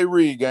was L.A.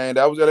 Reid, gang.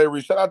 That was L.A.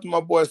 Reid. Shout out to my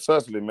boy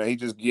Cecily, man. He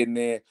just getting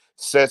in.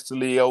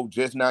 Cecily,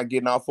 just not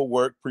getting off of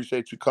work.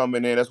 Appreciate you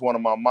coming in. That's one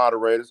of my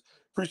moderators.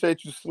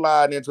 Appreciate you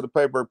sliding into the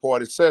paper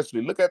party.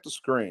 Cecily, look at the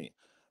screen.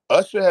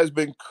 Usher has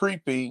been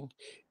creeping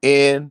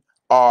in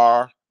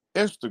our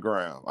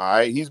Instagram, all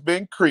right? He's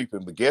been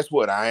creeping, but guess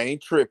what? I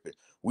ain't tripping.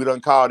 We done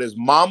called his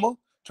mama,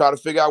 try to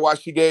figure out why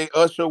she gave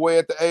Usher away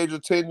at the age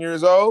of 10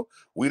 years old.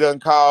 We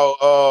done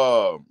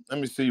called, let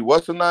me see,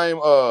 what's the name?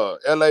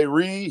 L.A.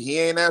 Reid. He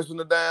ain't answering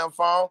the damn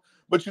phone.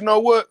 But you know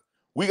what?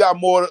 We got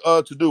more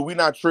to do. We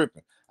not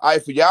tripping. All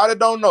right, for y'all that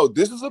don't know,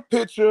 this is a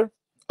picture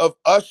of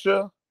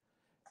Usher,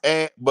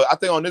 but I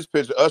think on this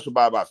picture, Usher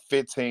by about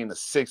 15 to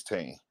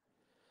 16.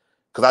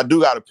 Because I do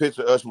got a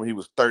picture of Usher when he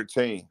was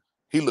 13.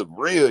 He looked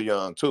real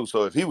young, too.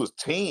 So if he was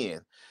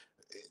 10,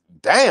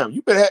 damn,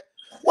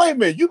 wait a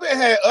minute, you been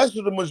had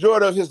Usher the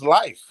majority of his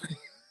life.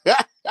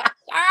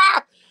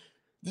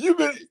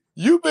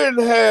 You've been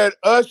had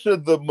Usher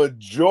the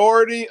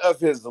majority of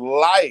his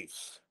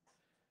life.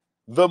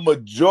 The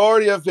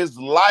majority of his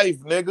life,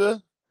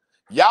 nigga.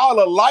 Y'all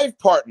are life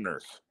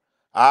partners.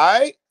 All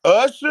right?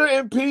 Usher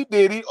and P.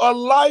 Diddy are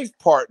life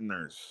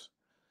partners.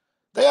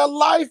 They are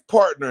life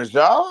partners,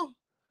 y'all.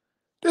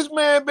 This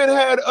man been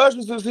had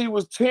Usher since he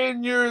was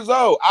 10 years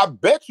old. I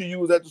bet you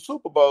was at the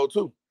Super Bowl,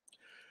 too.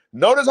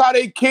 Notice how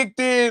they kicked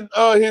in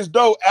his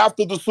dough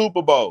after the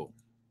Super Bowl.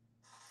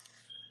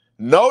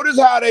 Notice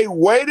how they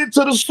waited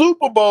till the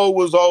Super Bowl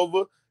was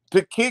over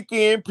to kick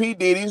in P.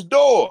 Diddy's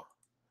door.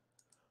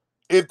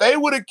 If they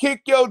would have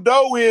kicked your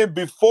dough in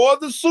before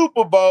the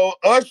Super Bowl,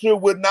 Usher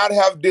would not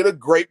have did a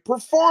great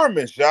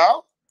performance,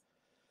 y'all.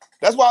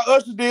 That's why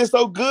Usher did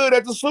so good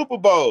at the Super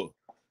Bowl,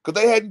 because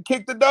they hadn't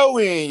kicked the dough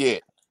in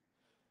yet.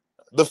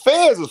 The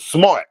fans are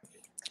smart.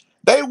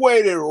 They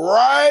waited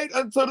right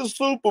until the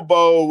Super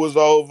Bowl was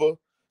over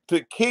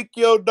to kick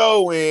your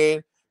dough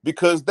in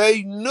because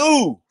they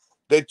knew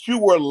that you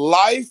were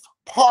life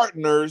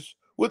partners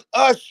with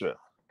Usher.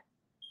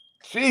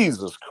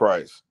 Jesus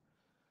Christ.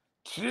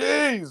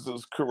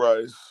 Jesus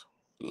Christ.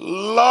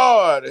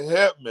 Lord,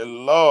 help me,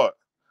 Lord.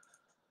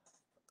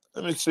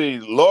 Let me see.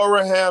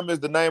 Laura Ham is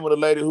the name of the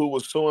lady who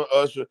was suing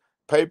Usher.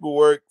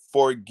 Paperwork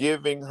for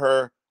giving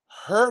her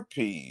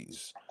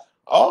herpes.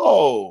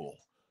 Oh,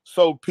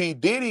 so P.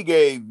 Diddy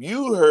gave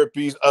you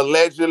herpes,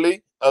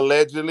 allegedly,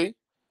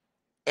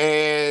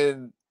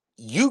 and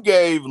you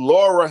gave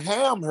Laura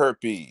Ham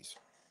herpes.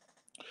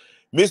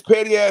 Miss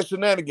Petty Ass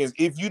Shenanigans,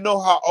 if you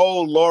know how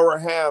old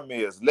Laura Ham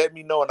is, let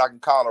me know and I can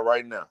call her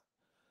right now.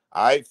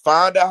 All right,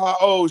 find out how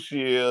old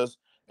she is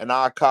and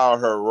I'll call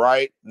her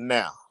right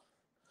now.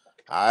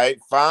 All right,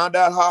 find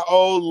out how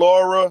old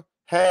Laura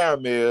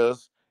Ham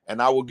is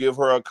and I will give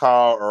her a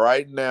call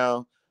right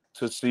now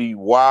to see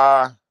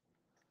why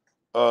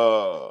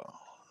the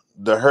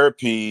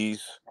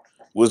herpes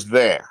was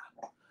there.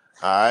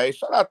 All right,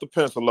 shout out to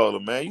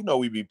Pencilola, man. You know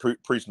we be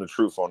preaching the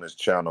truth on this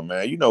channel,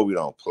 man. You know we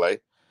don't play.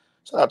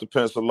 Shout out to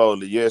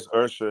Pencilola. Yes,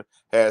 Usher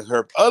has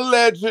herpes.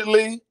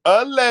 Allegedly.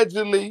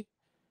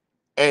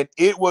 And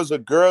it was a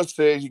girl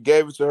said he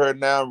gave it to her.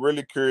 Now I'm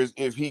really curious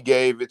if he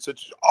gave it to,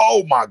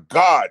 oh my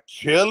God,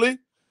 Chili.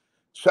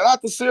 Shout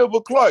out to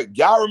Silver Clark.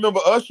 Y'all remember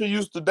Usher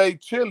used to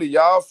date Chili,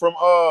 y'all, from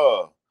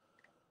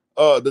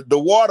the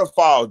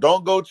waterfalls.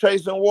 Don't go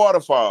chasing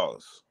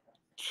waterfalls.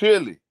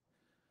 Chili.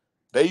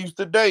 They used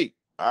to date.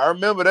 I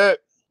remember that.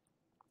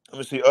 Let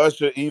me see.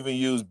 Usher even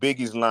used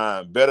Biggie's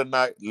line, better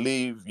not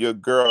leave your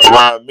girl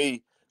around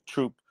me.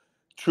 True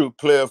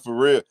player for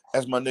real.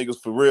 That's my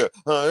niggas for real.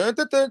 I ain't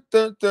gonna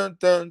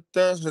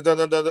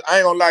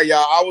lie, y'all.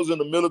 I was in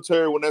the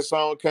military when that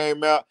song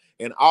came out,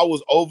 and I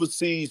was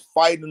overseas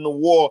fighting the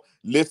war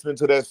listening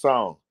to that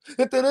song.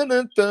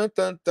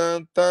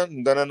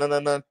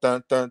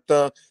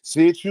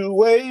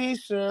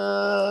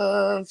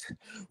 Situations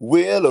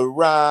will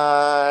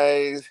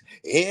arise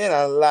in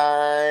our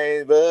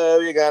life, but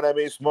we gotta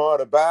be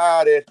smart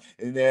about it.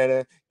 In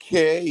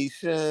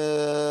dedication,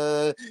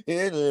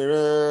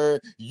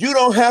 you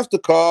don't have to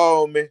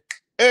call me.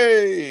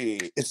 Hey,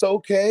 it's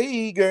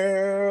okay,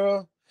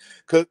 girl.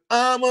 Cause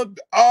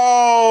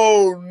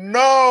oh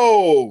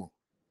no.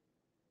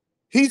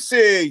 He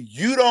said,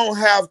 you don't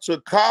have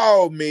to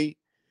call me.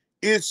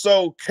 It's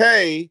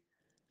okay,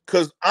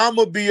 because I'm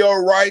going to be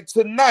all right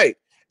tonight.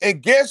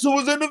 And guess who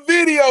was in the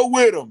video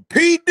with him?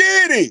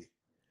 PDiddy.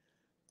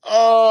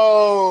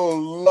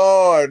 Oh,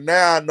 Lord.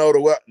 Now I know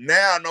why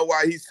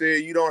he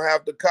said you don't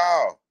have to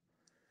call.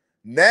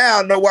 Now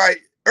I know why,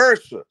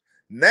 Usher.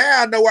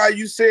 Now I know why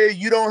you said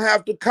you don't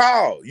have to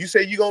call. You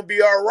say you're going to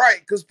be all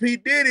right because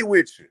PDiddy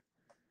with you.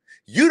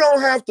 You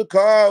don't have to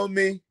call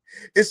me.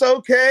 It's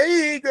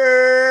okay,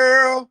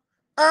 girl.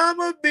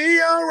 I'ma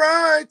be all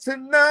right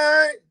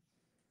tonight.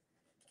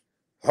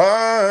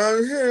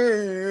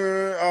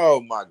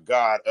 Oh, my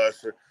God,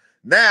 Usher.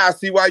 Now I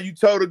see why you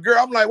told a girl.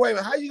 I'm like, wait a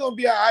minute, how you going to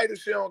be all right if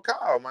she don't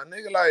call, my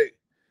nigga? Like,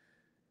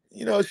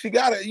 you know,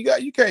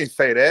 you can't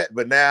say that,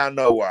 but now I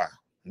know why.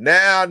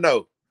 Now I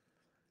know.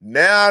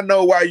 Now I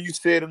know why you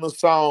said in the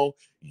song,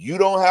 you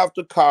don't have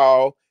to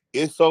call.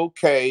 It's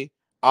okay.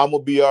 I'm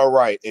going to be all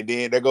right. And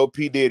then there go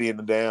P. Diddy in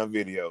the damn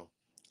video.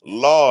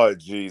 Lord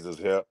Jesus,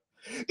 help.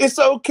 It's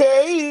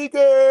okay,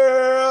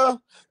 girl,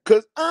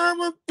 because I'm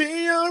going to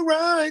be all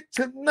right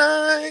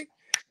tonight.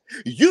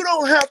 You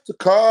don't have to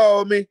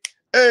call me.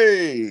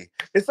 Hey,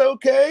 it's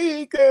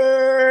okay,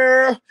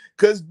 girl,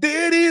 because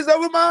Diddy's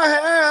over my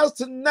house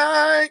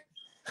tonight.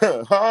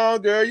 Oh,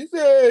 girl, you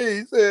say.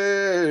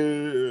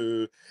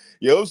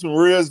 Yo, some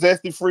real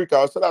zesty freak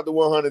out. Shout out to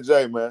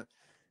 100J, man.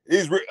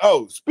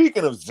 Oh,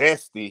 speaking of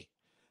zesty,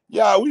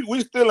 yeah,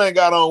 we still ain't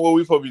got on what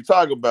we supposed to be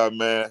talking about,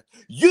 man.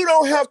 You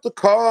don't have to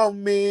call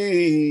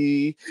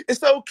me.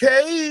 It's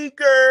okay,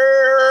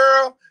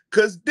 girl,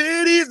 because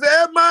Diddy's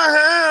at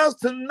my house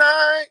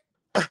tonight.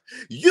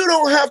 You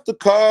don't have to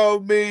call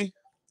me.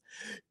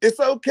 It's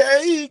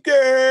okay,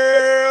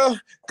 girl,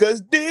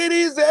 because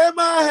Diddy's at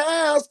my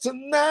house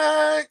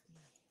tonight.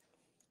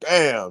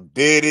 Damn,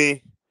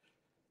 Diddy.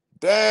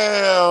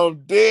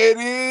 Damn,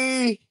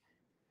 Diddy.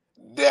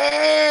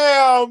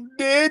 Damn,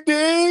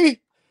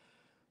 Diddy.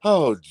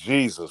 Oh,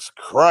 Jesus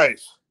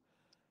Christ.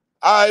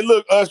 All right,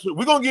 look, Usher,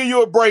 we're going to give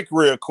you a break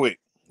real quick.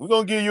 We're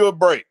going to give you a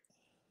break.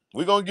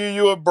 All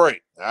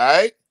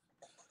right?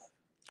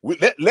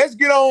 Let's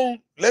get on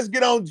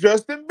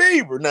Justin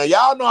Bieber. Now,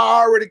 y'all know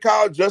I already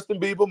called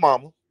Justin Bieber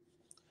mama.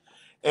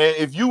 And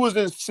if you was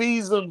in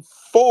season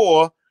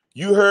 4,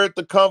 you heard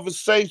the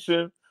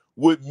conversation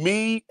with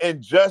me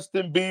and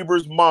Justin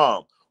Bieber's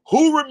mom.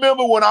 Who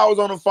remember when I was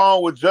on the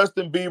phone with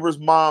Justin Bieber's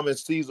mom in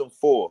season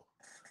 4?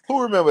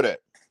 Who remember that?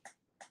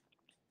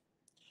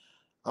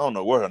 I don't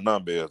know where her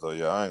number is, though,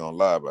 y'all. I ain't gonna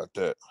lie about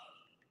that.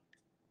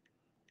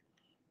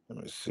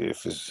 Let me see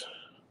if it's...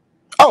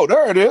 Oh,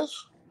 there it is.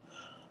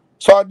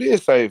 So I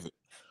did save it.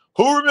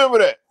 Who remember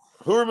that?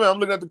 Who remember? I'm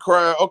looking at the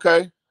crowd.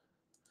 Okay.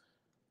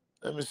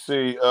 Let me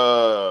see.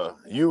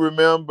 You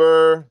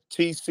remember?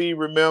 TC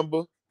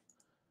remember?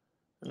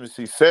 Let me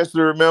see.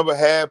 Cecily remember?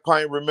 Had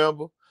Pint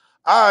remember?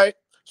 All right.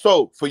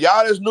 So for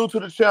y'all that's new to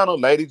the channel,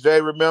 Lady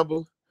J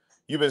remember?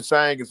 You've been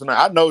saying it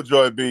tonight. I know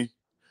Joy B.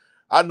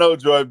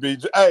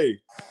 Hey,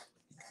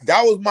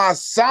 that was my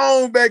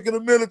song back in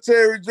the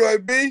military, Joy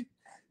B.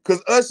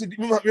 Because Usher, you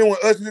remember when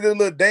Usher did a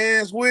little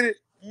dance with it?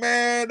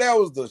 Man, that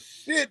was the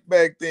shit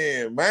back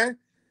then, man.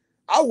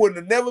 I wouldn't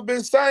have never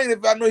been saying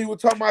if I knew he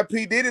was talking about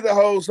P. Diddy the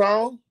whole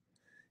song.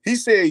 He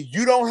said,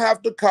 you don't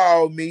have to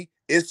call me.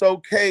 It's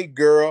okay,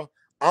 girl.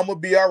 I'm gonna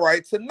be all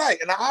right tonight.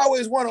 And I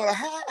always wonder, like,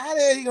 how the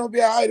hell you gonna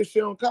be all right if she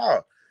don't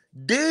call?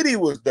 Diddy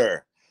was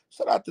there.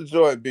 Shout out to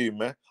Joy B,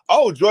 man.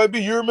 Oh, Joy B,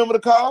 you remember the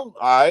call?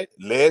 All right,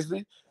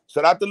 Leslie.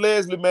 Shout out to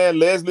Leslie, man.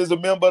 Leslie's a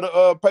member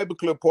of the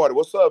paperclip party.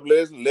 What's up,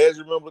 Leslie?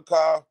 Leslie, remember the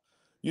call?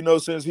 You know,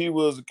 since he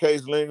was a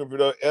case lingering, you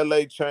know,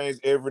 LA changed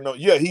every number.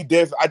 Yeah, he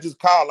definitely, I just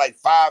called like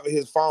 5 of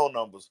his phone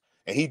numbers,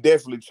 and he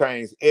definitely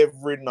changed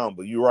every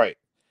number. You're right.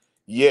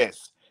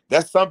 Yes.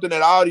 That's something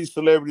that all these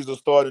celebrities are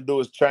starting to do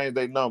is change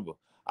their number.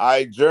 All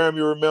right,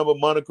 Jeremy remember,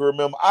 Monica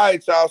remember. All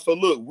right, y'all. So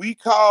look, we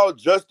called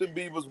Justin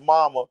Bieber's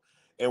mama,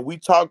 and we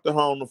talked to her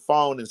on the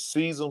phone in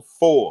season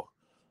 4. All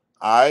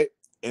right.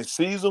 In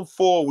season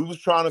 4, we was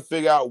trying to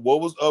figure out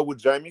what was up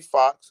with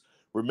Jamiefoxx.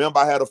 Remember,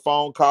 I had a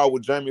phone call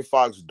with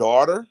Jamiefoxx's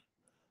daughter.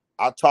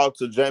 I talked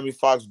to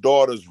Jamiefoxx's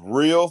daughter's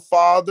real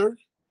father,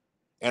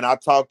 and I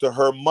talked to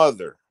her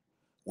mother.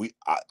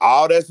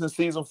 All that's in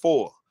season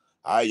 4.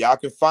 All right, y'all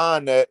can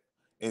find that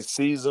in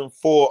season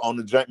 4 on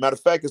the matter of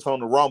fact, it's on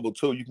the Rumble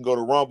too. You can go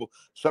to Rumble.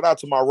 Shout out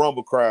to my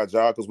Rumble crowd,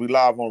 y'all, because we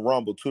live on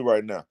Rumble too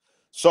right now.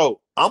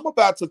 So I'm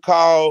about to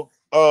call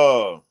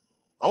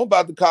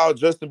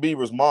Justin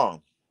Bieber's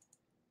mom.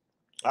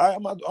 All right,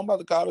 I'm about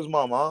to call his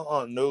mom.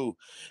 I knew.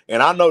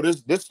 And I know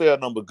this cell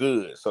number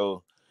good.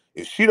 So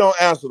if she don't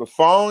answer the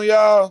phone,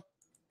 y'all,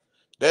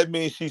 that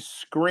means she's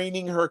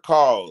screening her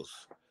calls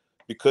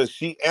because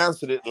she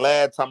answered it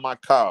last time I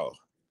called.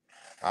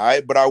 All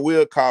right, but I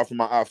will call from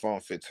my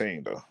iPhone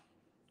 15, though.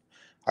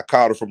 I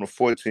called her from the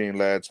 14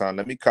 last time.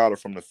 Let me call her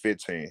from the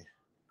 15.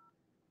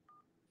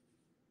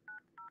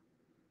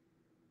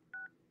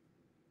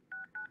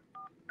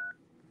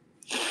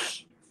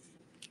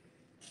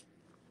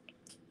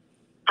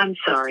 I'm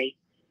sorry,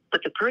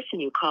 but the person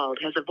you called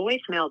has a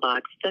voicemail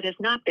box that has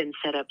not been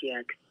set up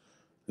yet.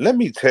 Let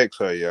me text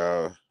her,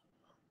 y'all.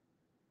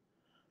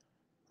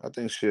 I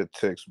think she'll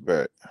text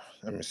back.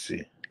 Let me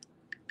see.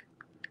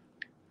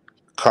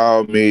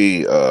 Call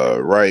me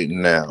right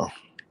now.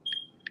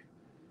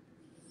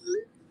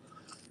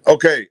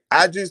 Okay,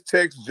 I just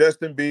text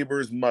Justin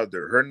Bieber's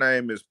mother. Her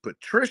name is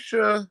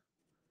Patricia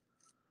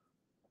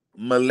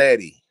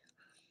Meletti.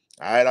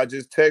 All right, I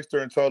just texted her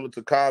and told her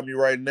to call me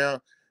right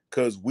now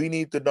because we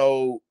need to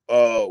know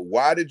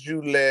why did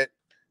you let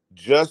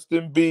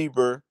Justin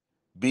Bieber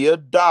be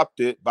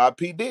adopted by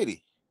P.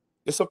 Diddy?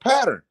 It's a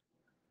pattern.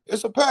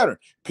 It's a pattern.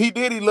 P.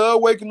 Diddy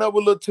loved waking up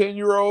with little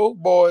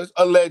 10-year-old boys,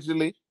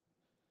 allegedly.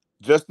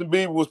 Justin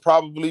Bieber was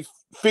probably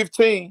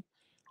 15.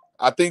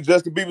 I think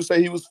Justin Bieber said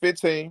he was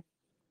 15.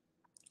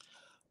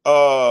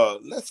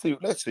 Let's see,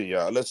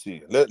 y'all. Let's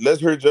see. Let's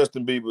hear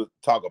Justin Bieber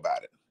talk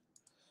about it.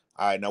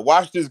 All right, now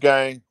watch this,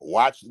 gang.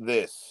 Watch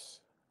this.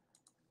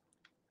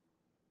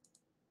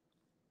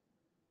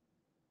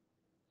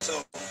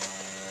 So,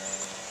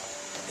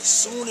 as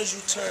soon as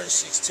you turn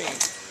 16, you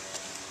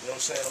know what I'm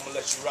saying? I'm gonna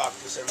let you rock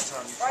this every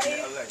time you come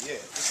to LA.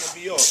 Yeah, this gonna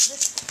be yours.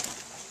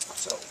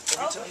 So,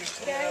 every time you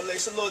come to LA,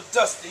 it's a little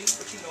dusty,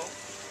 but you know,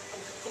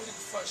 go get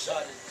the front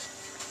shot of this.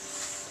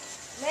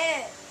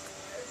 Man.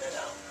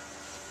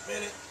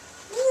 Minute.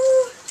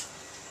 Woo.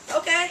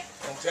 Okay.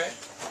 Okay.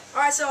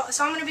 All right, so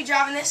I'm gonna be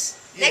driving this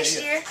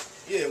next year.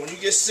 Yeah, when you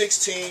get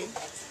 16, you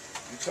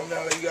come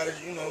down there, you gotta,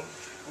 you know,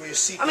 wear your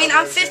seat. I mean,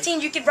 I'm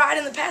 15. You could ride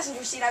in the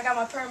passenger seat. I got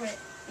my permit.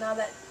 Not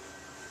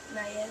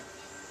yet.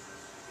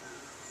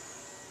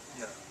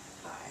 No.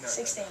 All right,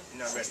 16.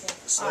 You're not ready. 16.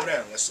 Let's slow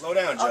down. Let's slow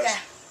down, Jess. Okay.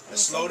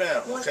 Let's slow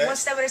down, okay? One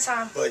step at a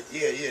time. But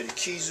yeah, the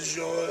keys is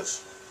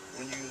yours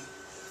when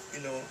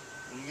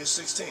you get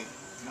 16.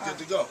 You're good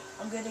to go.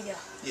 I'm good to go.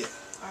 Yeah.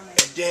 All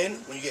right. And then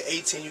when you get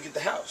 18, you get the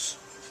house.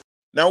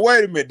 Now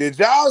wait a minute. Did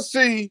y'all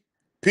see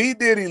P.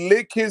 Diddy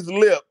lick his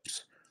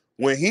lips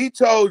when he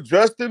told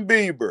Justin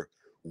Bieber,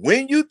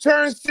 when you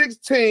turn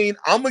 16,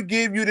 I'm gonna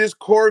give you this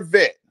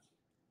Corvette.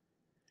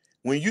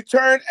 When you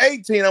turn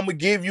 18, I'm gonna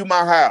give you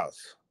my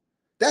house.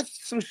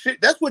 That's some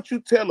shit. That's what you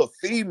tell a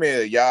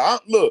female, y'all.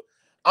 Look,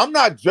 I'm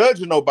not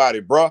judging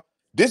nobody, bro.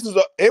 This is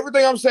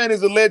everything I'm saying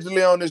is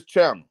allegedly on this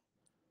channel.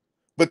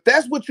 But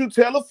that's what you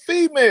tell a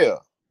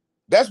female.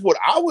 That's what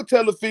I would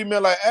tell a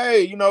female, like,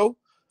 hey, you know,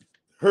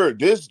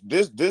 this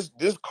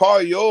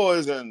car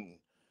yours, and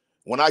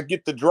when I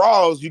get the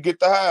draws, you get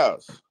the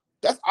house.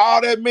 That's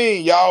all that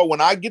means, y'all.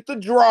 When I get the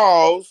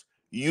draws,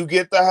 you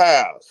get the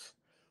house.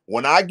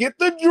 When I get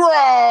the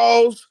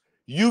draws,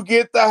 you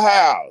get the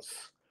house.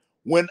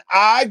 When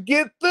I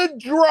get the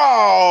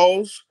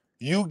draws,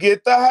 you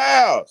get the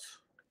house.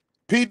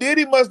 P.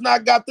 Diddy must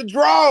not got the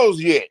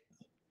draws yet.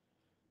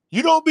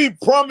 You don't be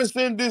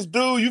promising this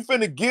dude you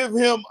finna give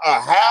him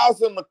a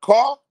house and a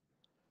car.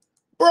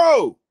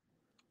 Bro,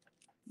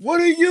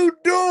 what are you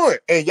doing?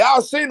 And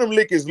y'all seen him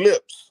lick his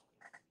lips.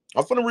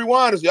 I'm finna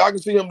rewind this. Y'all can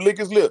see him lick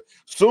his lips.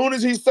 Soon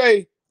as he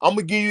say, I'm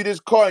gonna give you this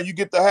car and you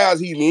get the house,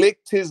 he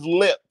licked his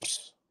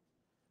lips.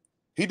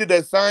 He did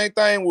that same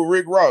thing with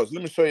Rick Ross.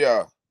 Let me show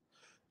y'all.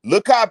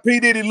 Look how P.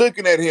 Diddy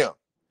looking at him.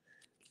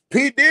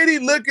 P. Diddy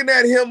looking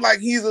at him like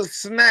he's a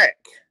snack.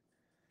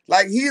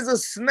 Like he's a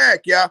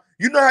snack, y'all.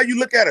 You know how you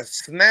look at a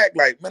snack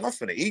like, man, I'm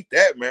finna eat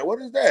that, man. What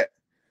is that?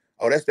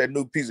 Oh, that's that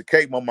new piece of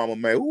cake my mama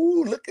made.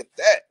 Ooh, look at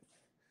that.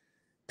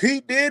 P.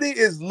 Diddy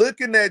is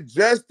looking at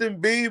Justin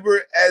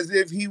Bieber as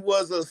if he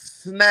was a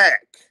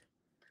snack.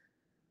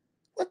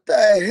 What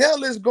the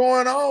hell is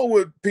going on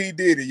with P.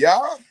 Diddy,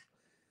 y'all?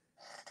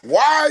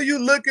 Why are you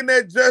looking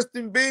at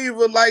Justin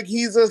Bieber like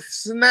he's a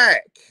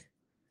snack?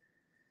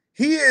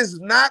 He is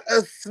not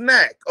a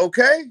snack,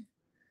 okay?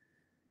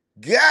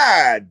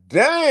 God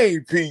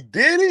dang, P.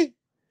 Diddy.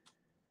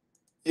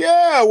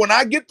 Yeah, when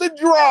I get the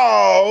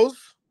draws,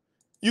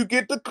 you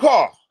get the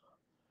car.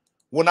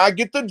 When I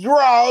get the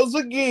draws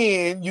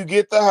again, you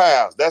get the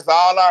house. That's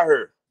all I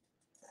heard.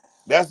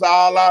 That's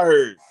all I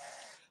heard.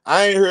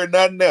 I ain't heard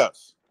nothing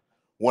else.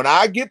 When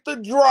I get the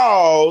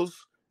draws,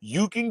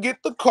 you can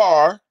get the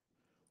car.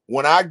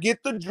 When I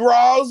get the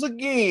draws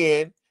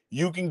again,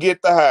 you can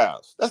get the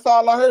house. That's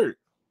all I heard.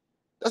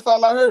 That's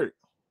all I heard.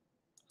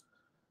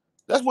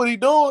 That's what he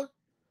doing.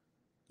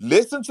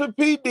 Listen to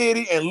P.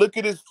 Diddy and look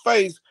at his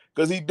face,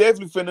 because he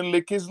definitely finna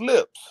lick his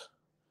lips.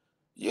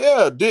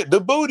 Yeah,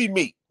 the booty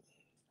meat.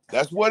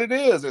 That's what it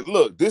is. And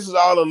look, this is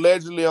all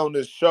allegedly on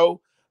this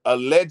show.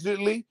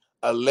 Allegedly,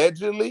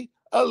 allegedly,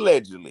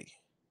 allegedly.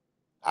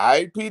 All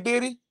right, P.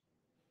 Diddy?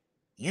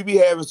 You be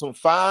having some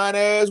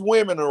fine-ass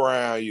women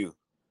around you.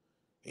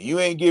 And you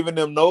ain't giving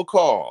them no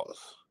cause.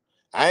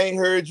 I ain't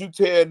heard you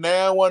tell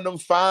now one of them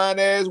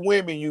fine-ass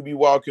women you be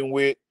walking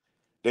with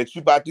that you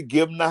about to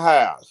give them the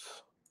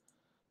house.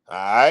 All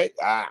right?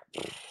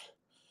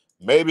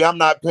 Maybe I'm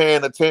not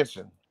paying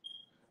attention.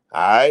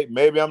 All right?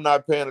 Maybe I'm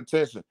not paying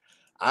attention.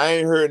 I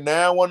ain't heard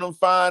now one of them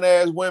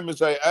fine-ass women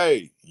say,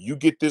 hey, you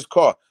get this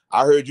car.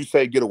 I heard you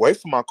say, get away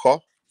from my car.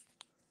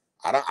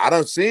 I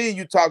done seen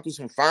you talk to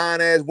some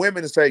fine-ass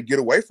women and say, get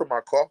away from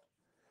my car.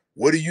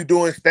 What are you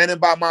doing standing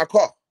by my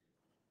car?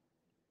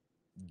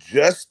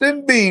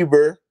 Justin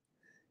Bieber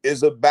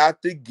is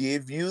about to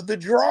give you the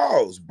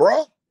draws,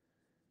 bro.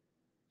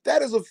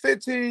 That is a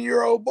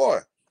 15-year-old boy.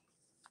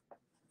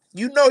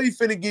 You know he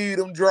finna give you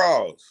them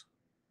draws.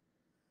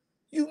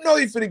 You know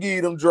he finna give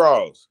you them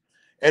draws.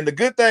 And the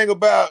good thing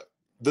about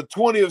the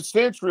 20th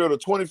century or the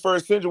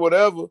 21st century,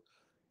 whatever,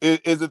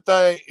 is the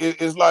thing,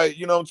 is like,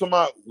 you know what I'm talking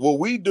about? What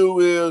we do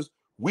is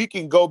we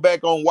can go back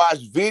and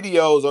watch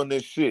videos on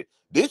this shit.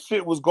 This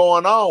shit was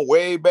going on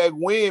way back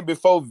when,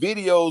 before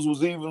videos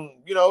was even,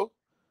 you know,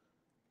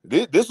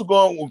 this was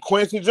going with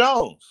Quincy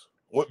Jones.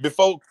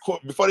 Before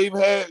they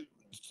even had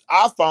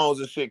iPhones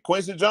and shit.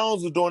 Quincy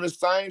Jones was doing the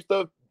same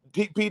stuff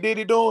P.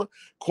 Diddy doing.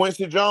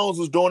 Quincy Jones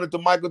was doing it to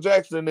Michael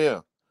Jackson and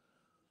them.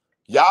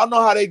 Y'all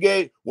know how they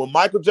gave, when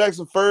Michael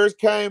Jackson first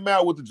came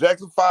out with the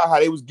Jackson 5, how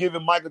they was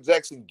giving Michael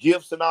Jackson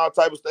gifts and all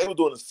type of stuff. They was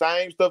doing the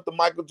same stuff to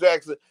Michael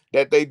Jackson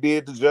that they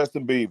did to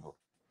Justin Bieber.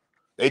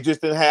 They just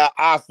didn't have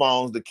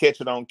iPhones to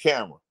catch it on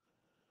camera.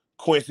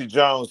 Quincy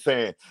Jones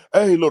saying,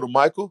 hey, little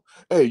Michael,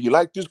 hey, you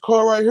like this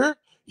car right here?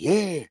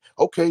 Yeah,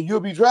 okay, you'll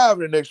be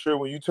driving it next year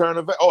when you turn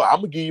of. Oh,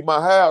 I'm going to give you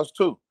my house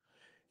too.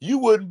 You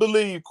wouldn't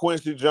believe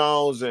Quincy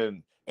Jones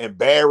and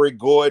Barry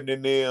Gordon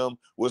and them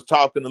was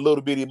talking to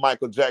little bitty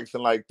Michael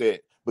Jackson like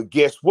that. But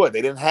guess what?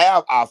 They didn't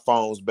have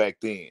iPhones back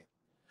then.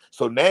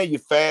 So now you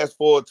fast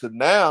forward to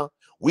now,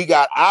 we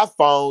got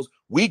iPhones.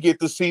 We get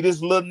to see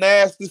this little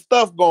nasty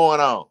stuff going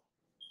on.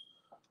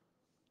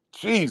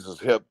 Jesus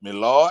help me,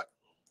 Lord.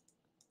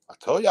 I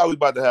told y'all we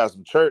about to have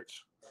some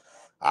church.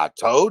 I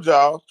told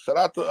y'all. Shout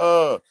out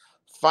to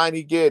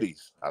Finey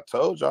Geddes. I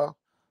told y'all.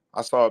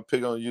 I saw a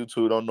pic on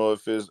YouTube. Don't know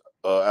if it's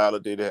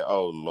alligator.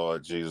 Oh,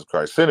 Lord Jesus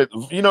Christ. Send it.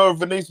 You know,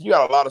 Venicia, you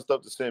got a lot of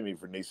stuff to send me,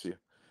 Venicia.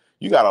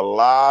 You got a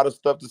lot of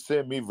stuff to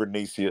send me,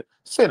 Venicia.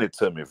 Send it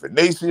to me,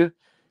 Venicia.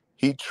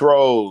 He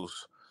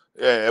trolls.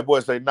 Yeah, that boy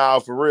say, nah,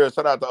 for real.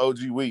 Shout out to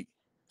OG Wheat.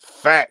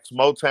 Facts,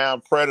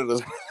 Motown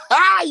Predators.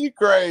 You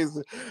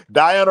crazy.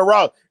 Diana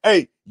Ross.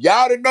 Hey,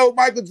 y'all didn't know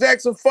Michael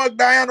Jackson fucked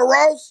Diana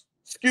Ross?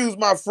 Excuse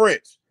my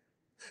French.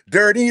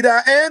 Dirty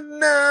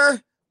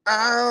Diana.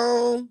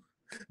 Oh.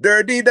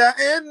 Dirty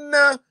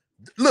Diana.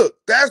 Look,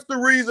 that's the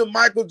reason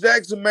Michael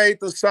Jackson made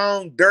the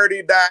song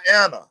Dirty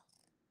Diana.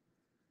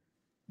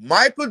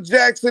 Michael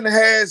Jackson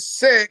had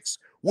sex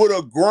with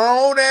a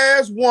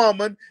grown-ass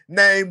woman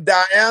named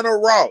Diana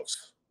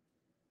Ross.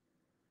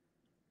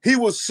 He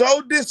was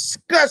so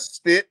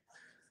disgusted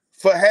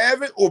for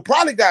having, or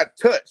probably got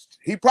touched.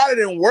 He probably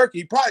didn't work.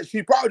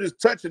 She probably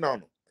just touching on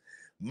him.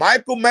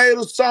 Michael made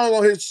a song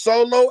on his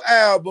solo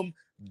album,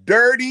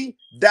 Dirty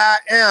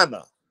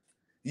Diana.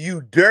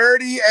 You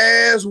dirty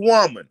ass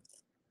woman.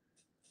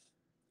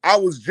 I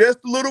was just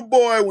a little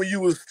boy when you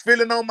was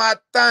feeling on my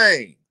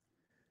thing.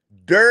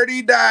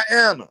 Dirty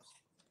Diana.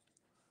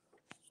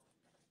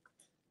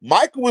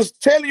 Michael was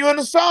telling you in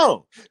the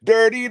song,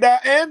 Dirty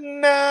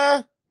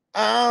Diana.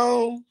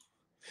 Oh,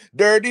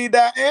 Dirty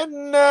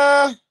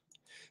Diana.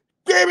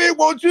 Baby,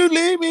 won't you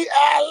leave me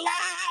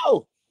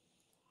alone?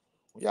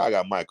 Y'all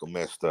got Michael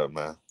messed up,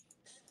 man.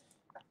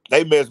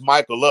 They messed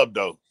Michael up,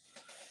 though.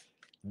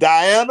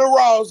 Diana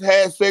Ross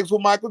had sex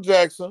with Michael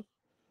Jackson.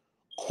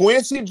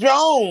 Quincy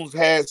Jones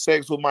had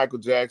sex with Michael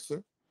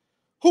Jackson.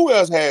 Who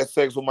else had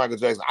sex with Michael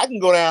Jackson? I can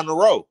go down the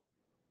road.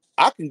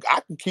 I can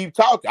keep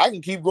talking. I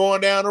can keep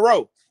going down the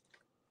road.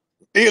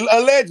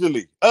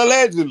 Allegedly.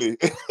 Allegedly.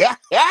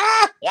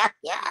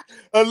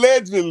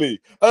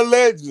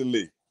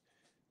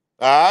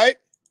 All right?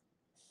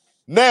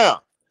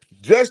 Now,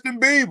 Justin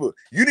Bieber,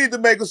 you need to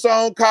make a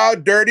song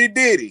called Dirty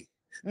Diddy.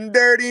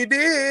 Dirty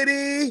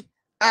Diddy,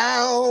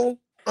 ow.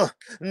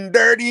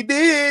 Dirty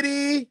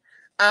Diddy,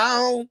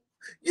 ow.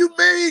 You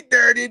made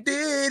Dirty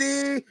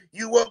Diddy.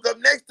 You woke up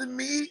next to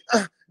me,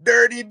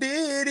 Dirty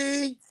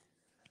Diddy.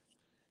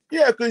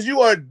 Yeah, because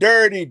you are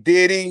dirty,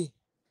 Diddy.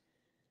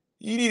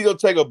 You need to go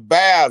take a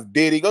bath,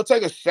 Diddy. Go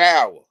take a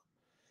shower.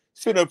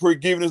 Sitting up here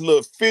giving this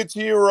little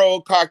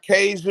 15-year-old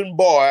Caucasian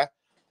boy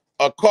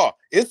a car.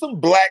 It's some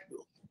black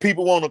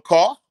people want a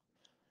car.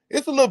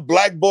 It's a little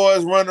black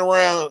boys running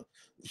around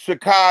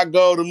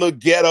Chicago, the little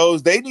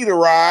ghettos. They need a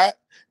ride.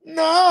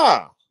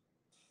 Nah.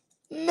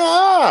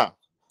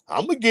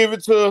 I'm going to give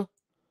it to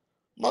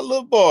my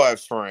little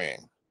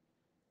boyfriend,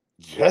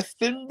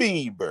 Justin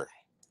Bieber.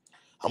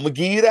 I'm going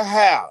to give you the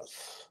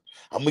house.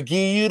 I'm going to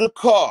give you the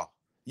car.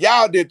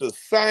 Y'all did the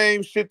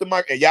same shit to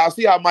Michael. And y'all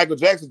see how Michael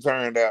Jackson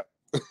turned out.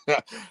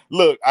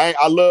 Look,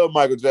 I love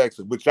Michael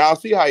Jackson, but y'all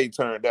see how he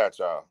turned out,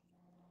 y'all.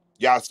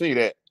 Y'all see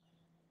that.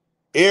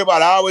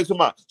 Everybody always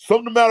talking about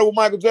something the matter with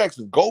Michael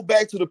Jackson. Go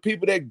back to the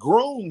people that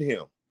groomed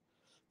him.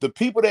 The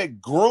people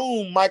that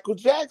groomed Michael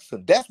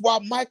Jackson. That's why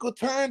Michael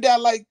turned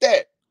out like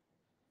that.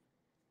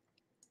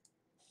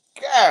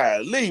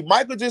 Golly,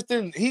 Michael just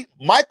didn't,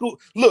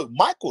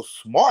 Michael's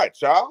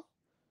smart, y'all.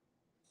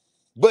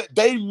 But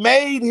they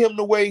made him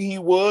the way he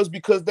was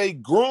because they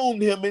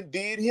groomed him and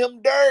did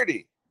him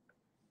dirty.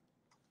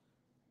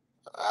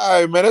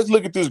 All right, man, let's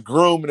look at this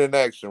grooming in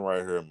action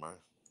right here, man.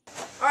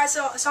 All right,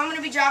 so I'm going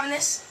to be driving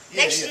this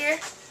next year.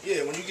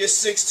 Yeah, when you get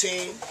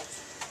 16, you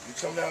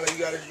come down like you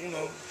got to,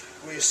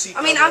 wear your seatbelt.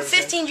 I mean, I'm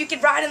 15. You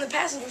could ride in the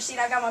passenger seat.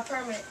 I got my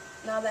permit.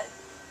 Not yet.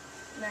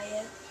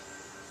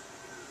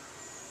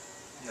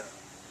 No.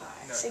 All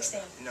right, 16.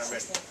 You're not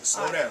ready. 16. Let's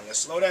slow down. Let's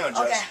slow down,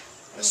 Jess. Okay.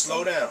 Let's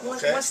slow down,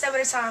 okay? One step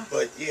at a time.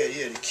 But yeah,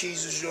 the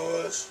keys is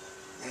yours.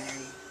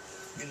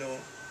 When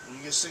when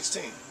you get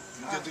 16,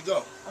 you're good to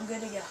go. I'm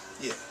good to go.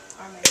 Yeah.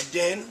 All right, man. And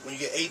then when you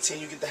get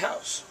 18, you get the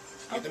house.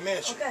 You get the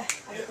mansion. Okay.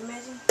 I get the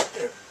mansion?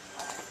 Yeah.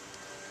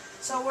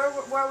 So where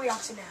are we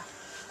off to now?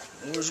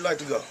 Where would you like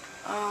to go?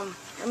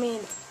 I mean,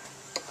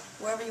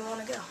 wherever you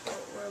want to go.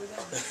 Where are we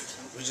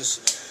going?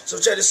 So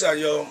check this out,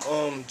 yo.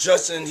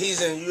 Justin,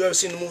 you ever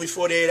seen the movie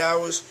 48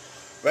 Hours?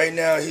 Right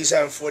now, he's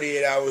having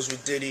 48 hours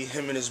with Diddy,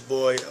 him and his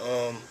boy.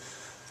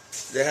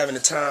 They're having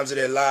the times of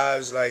their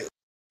lives. Like,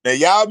 now,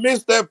 y'all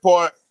missed that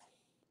part.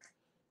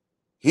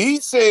 He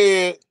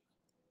said,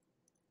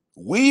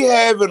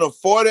 we're going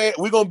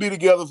to be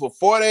together for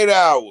 48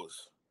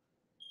 hours.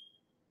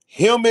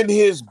 Him and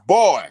his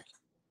boy.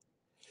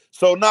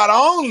 So not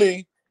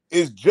only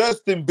is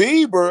Justin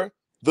Bieber,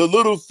 the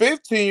little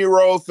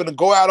 15-year-old, finna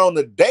go out on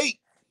a date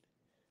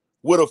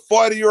with a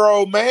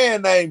 40-year-old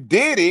man named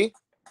Diddy,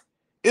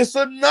 it's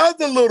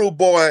another little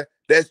boy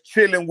that's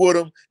chilling with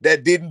him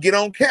that didn't get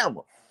on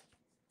camera.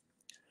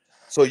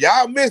 So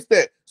y'all missed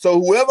that. So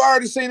whoever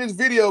already seen this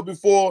video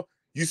before,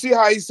 you see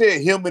how he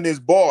said him and his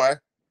boy.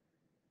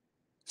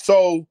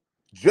 So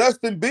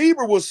Justin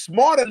Bieber was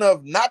smart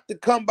enough not to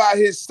come by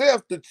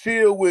himself to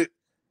chill with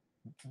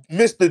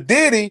Mr.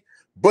 Diddy,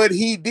 but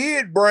he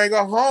did bring a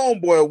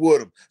homeboy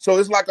with him. So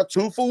it's like a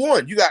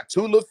 2-for-1. You got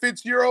two little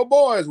 50-year-old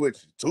boys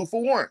with you,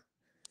 2-for-1.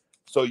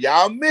 So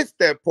y'all missed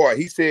that part.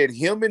 He said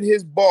him and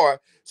his boy.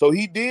 So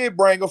he did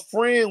bring a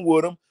friend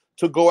with him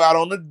to go out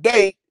on a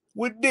date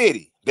with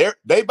Diddy.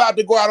 They about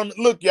to go out on,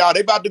 look, y'all,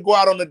 they about to go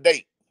out on a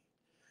date.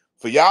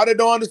 For y'all that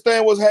don't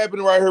understand what's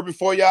happening right here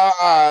before y'all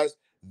eyes,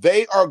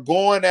 they are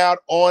going out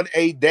on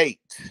a date.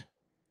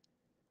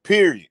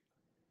 Period.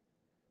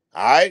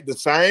 All right, the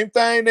same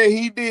thing that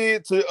he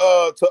did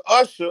to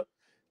Usher,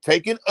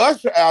 taking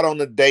Usher out on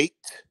a date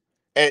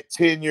at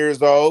 10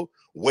 years old,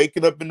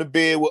 waking up in the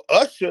bed with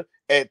Usher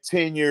at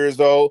 10 years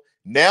old.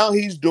 Now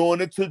he's doing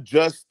it to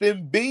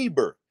Justin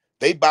Bieber.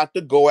 They about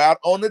to go out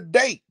on a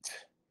date.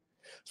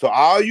 So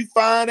all you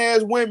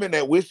fine-ass women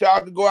that wish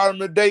y'all could go out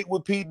on a date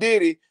with P.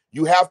 Diddy,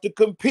 you have to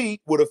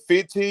compete with a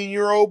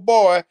 15-year-old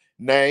boy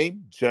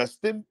named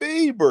Justin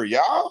Bieber,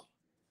 y'all.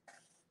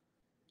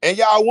 And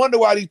y'all wonder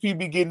why these people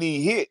be getting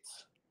these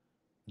hits.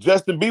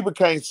 Justin Bieber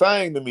can't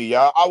sing to me,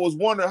 y'all. I was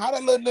wondering how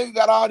that little nigga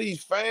got all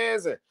these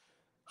fans and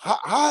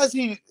how is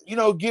he,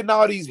 getting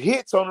all these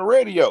hits on the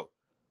radio?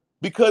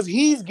 Because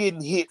he's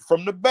getting hit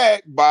from the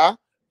back by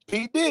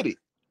P. Diddy.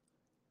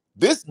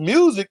 This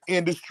music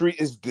industry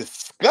is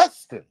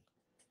disgusting.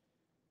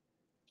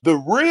 The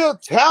real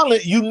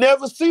talent, you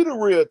never see the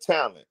real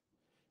talent.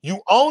 You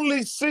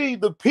only see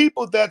the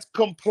people that's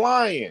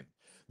complying,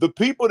 the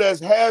people that's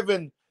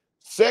having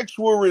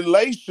sexual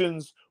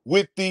relations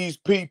with these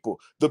people,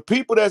 the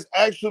people that's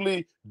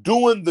actually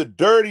doing the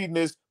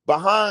dirtiness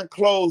behind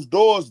closed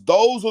doors.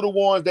 Those are the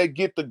ones that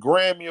get the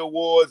Grammy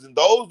Awards, and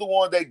those are the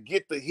ones that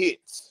get the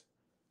hits.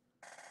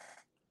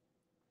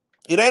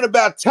 It ain't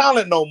about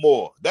talent no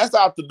more. That's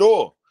out the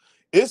door.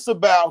 It's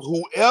about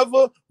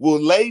whoever will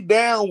lay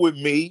down with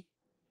me.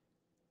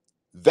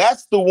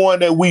 That's the one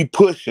that we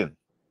pushing.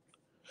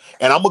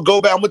 And I'm gonna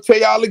go back. I'm gonna tell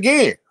y'all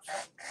again.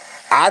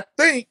 I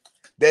think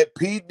that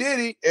P.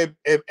 Diddy and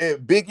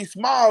Biggie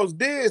Smalls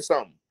did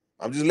something.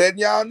 I'm just letting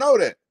y'all know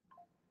that.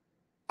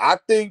 I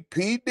think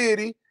P.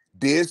 Diddy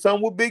did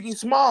something with Biggie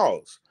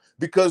Smalls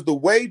because the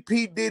way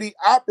P. Diddy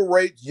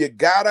operates, you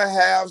gotta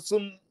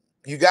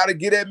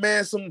get that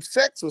man some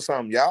sex or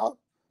something, y'all.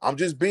 I'm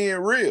just being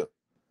real.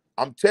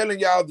 I'm telling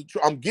y'all the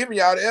truth. I'm giving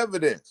y'all the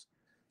evidence.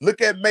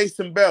 Look at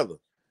Mason Bella.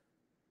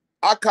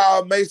 I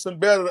called Mason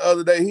Bella the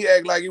other day. He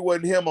acted like it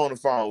wasn't him on the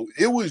phone.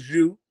 It was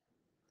you.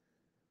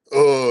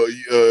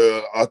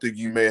 I think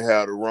you may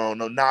have the wrong.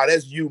 No, nah,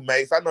 that's you,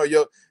 Mace. I know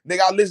your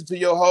nigga. I listened to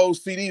your whole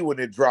CD when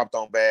it dropped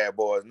on Bad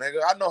Boys, nigga.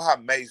 I know how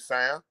Mace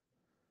sound.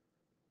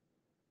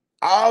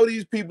 All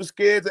these people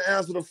scared to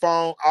answer the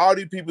phone. All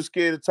these people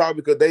scared to talk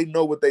because they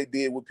know what they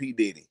did with P.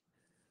 Diddy.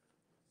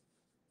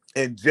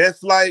 And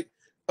just like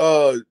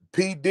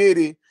P.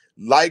 Diddy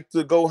liked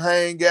to go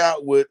hang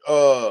out with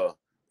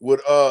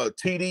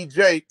TD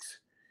Jakes,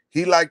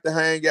 he liked to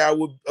hang out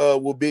with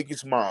Biggie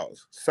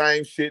Smalls.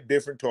 Same shit,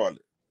 different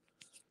toilet.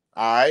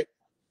 All right.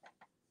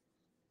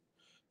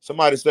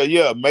 Somebody said,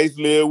 yeah, Mace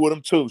lived with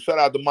him too. Shout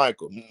out to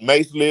Michael.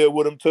 Mace lived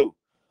with him too.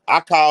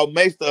 I called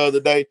Mace the other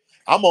day.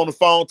 I'm on the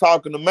phone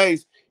talking to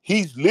Mace.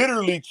 He's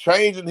literally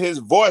changing his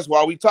voice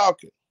while we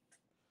talking.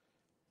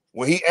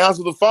 When he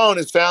answered the phone,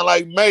 it sounded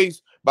like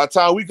Mace. By the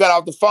time we got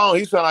off the phone,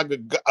 he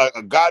sounded like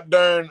a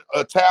goddamn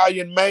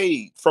Italian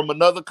maid from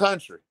another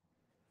country.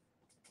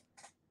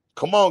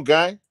 Come on,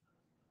 gang.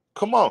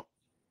 Come on.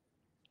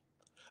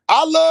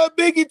 I love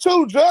Biggie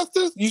too,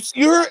 Justice.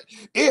 You heard?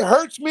 It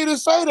hurts me to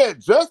say that,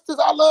 Justice.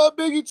 I love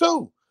Biggie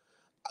too.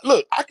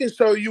 Look, I can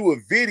show you a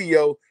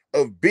video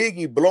of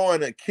Biggie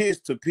blowing a kiss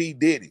to P.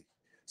 Diddy.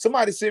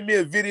 Somebody sent me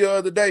a video the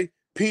other day.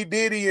 P.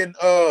 Diddy and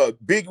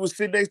Biggie was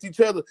sitting next to each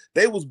other.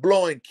 They was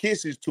blowing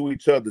kisses to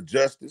each other,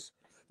 Justice.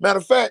 Matter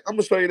of fact, I'm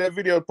gonna show you that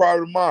video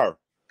probably tomorrow.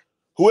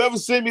 Whoever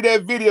sent me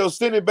that video,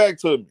 send it back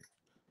to me.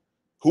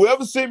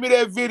 Whoever sent me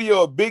that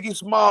video of Biggie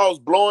Smalls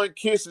blowing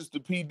kisses to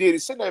P. Diddy,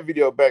 send that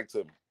video back to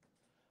me.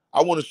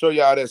 I want to show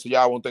y'all that so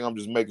y'all won't think I'm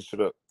just making shit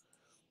up.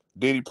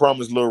 Diddy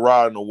promised Lil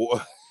Rod an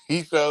award.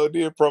 He sure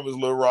did promise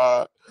Lil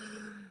Rod.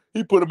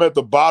 He put him at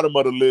the bottom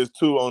of the list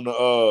too on the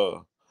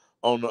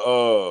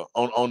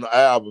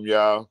album,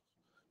 y'all.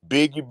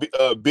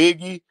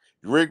 Biggie,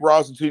 Rick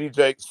Ross, and TD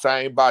Jakes,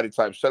 same body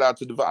type. Shout out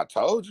to the. I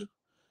told you.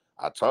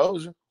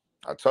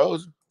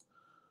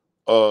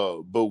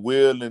 But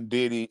Will and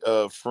Diddy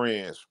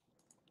friends.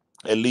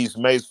 At least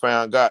Mace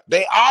found God.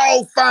 They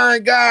all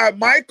find God,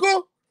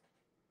 Michael.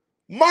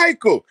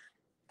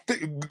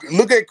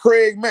 Look at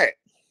Craig Mack.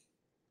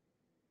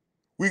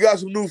 We got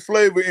some new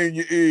flavor in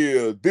your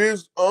ear.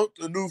 This a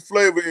new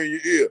flavor in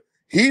your ear.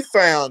 He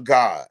found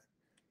God.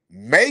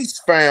 Mace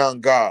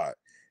found God.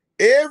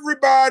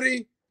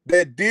 Everybody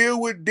that deal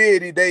with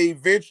Diddy, they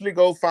eventually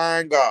go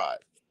find God.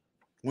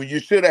 When you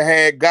should have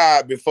had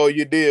God before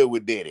you deal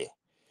with Diddy.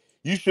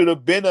 You should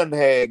have been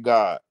had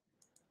God.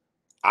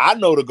 I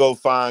know to go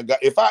find God.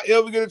 If I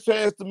ever get a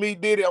chance to meet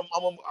Diddy,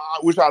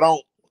 which I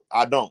don't.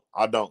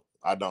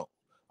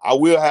 I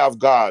will have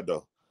God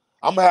though.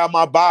 I'm gonna have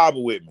my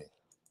Bible with me.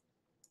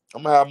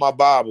 All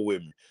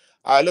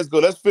right, let's go.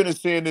 Let's finish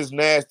seeing these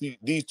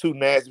two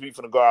nasty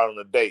people finna go out on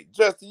a date.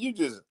 Justin,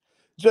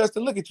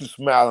 look at you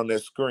smile on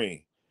that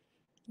screen.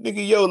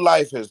 Nigga, your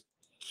life has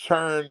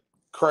turned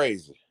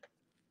crazy.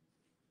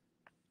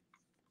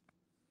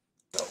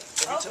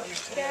 Every time you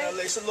come in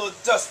LA, it's a little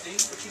dusty,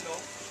 but you know,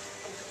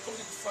 come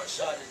get the front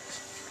shot of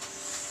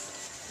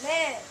this.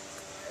 Man.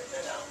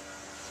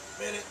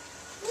 Minute.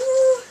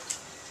 Woo.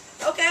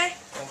 Okay.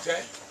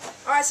 Okay.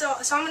 All right, so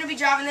I'm gonna be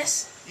driving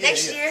this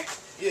next year.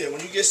 Yeah, when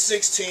you get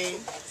 16, you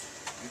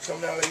come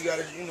down there, you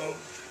gotta, you know,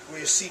 wear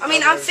your seat. I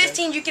mean, I'm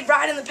 15. You could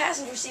ride in the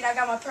passenger seat. I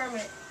got my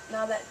permit.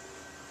 Not yet.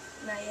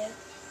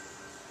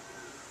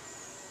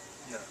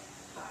 No.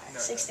 All right,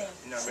 16.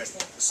 You're not ready.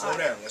 16. Let's slow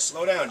down. Let's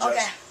slow down, Jess.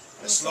 Okay.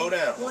 Let's slow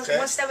down. Okay.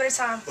 One step at a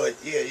time. But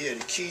yeah,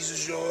 the keys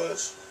is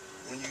yours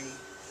when you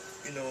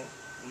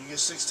get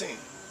 16.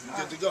 You're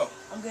good to go.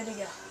 I'm good to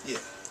go. Yeah.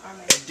 All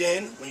right. And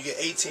then when you get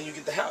 18, you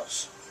get the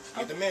house. You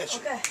get the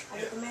mansion. Okay. I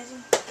get the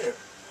mansion. Yeah.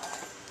 All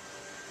right.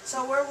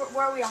 So where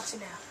are we off to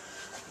now?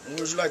 Where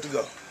would you like to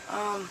go?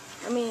 I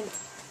mean,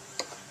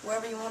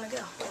 wherever you want to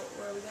go.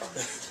 Where are we going?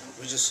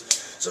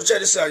 So check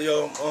this out,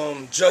 yo.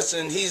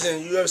 Justin,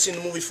 you ever seen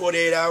the movie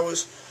 48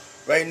 Hours?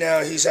 Right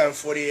now, he's having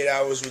 48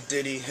 hours with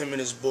Diddy, him and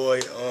his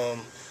boy.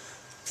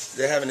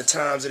 They're having the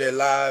times of their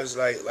lives,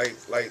 like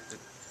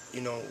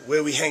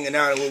where we hanging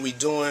out and what we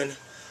doing.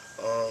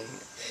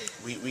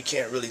 We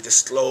can't really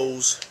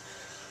disclose,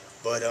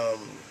 but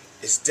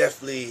it's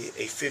definitely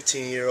a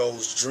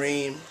 15-year-old's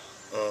dream.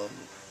 I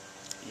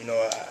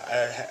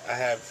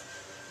have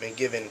been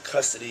given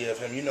custody of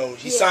him. You know,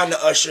 he signed to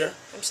Usher.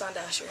 I'm signed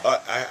to Usher.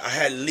 I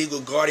had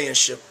legal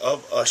guardianship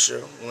of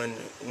Usher when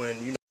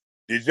you know.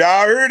 Did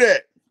y'all hear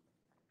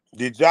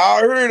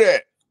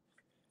that?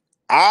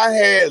 I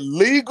had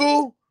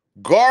legal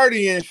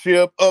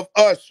guardianship of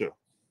Usher.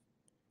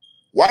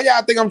 Why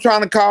y'all think I'm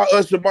trying to call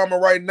Usher mama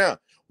right now?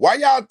 Why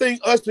y'all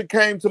think Usher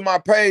came to my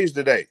page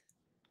today?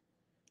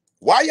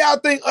 Why y'all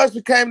think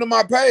Usher came to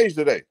my page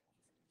today?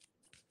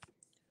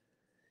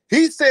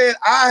 He said,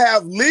 I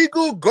have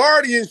legal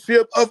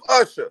guardianship of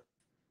Usher.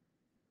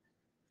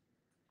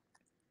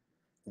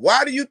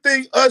 Why do you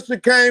think Usher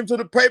came to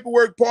the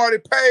paperwork party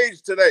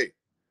page today?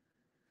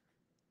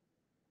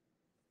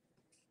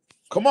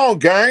 Come on,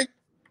 gang.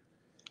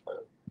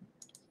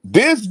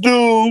 This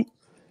dude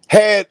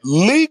had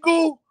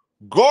legal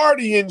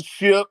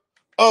guardianship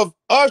of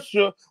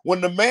Usher when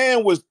the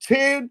man was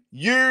 10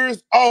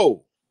 years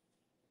old.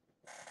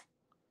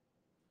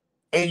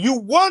 And you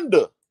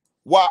wonder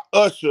why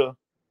Usher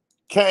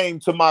came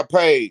to my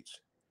page.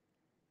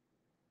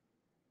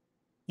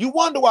 You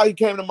wonder why he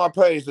came to my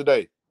page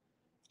today.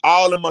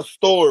 All in my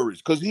stories,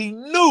 because he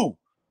knew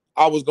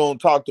I was going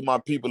to talk to my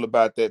people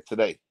about that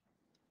today.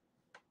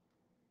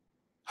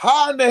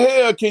 How in the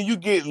hell can you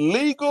get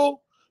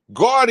legal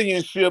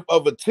guardianship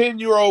of a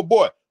 10-year-old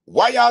boy?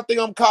 Why y'all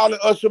think I'm calling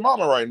Usher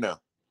mama right now?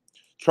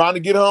 Trying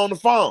to get her on the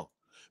phone.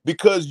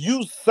 Because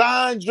you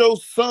signed your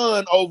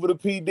son over to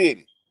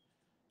PDiddy.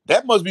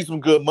 That must be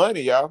some good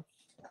money, y'all.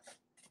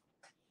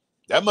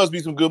 That must be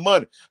some good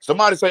money.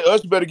 Somebody say,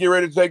 Usher better get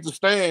ready to take the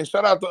stand.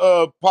 Shout out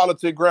to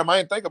Politic Graham. I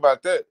didn't think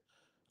about that.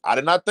 I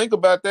did not think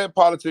about that,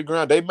 Politic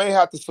Graham. They may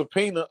have to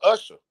subpoena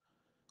Usher.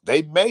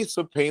 They may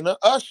subpoena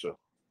Usher.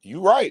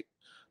 You right.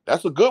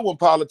 That's a good one,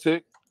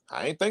 Politic.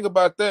 I ain't think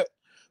about that.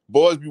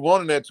 Boys be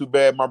wanting that too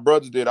bad. My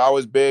brothers did. I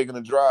always begging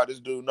to drive.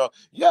 This dude, no.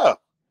 Yeah.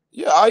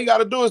 All you got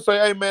to do is say,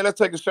 hey, man, let's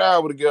take a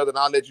shower together and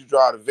I'll let you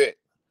drive the vet.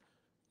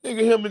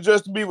 Nigga, him and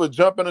Justin Bieber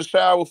jump in the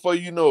shower before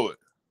you know it.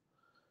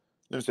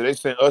 Let me say, they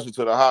sent Usher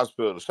to the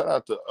hospital. Shout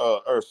out to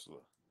Ursula.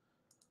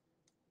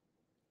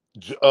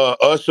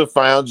 Usher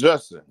found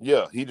Justin.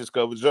 Yeah, he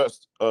discovered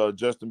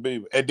Justin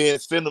Bieber. And then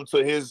sent him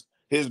to his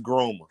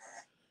groomer.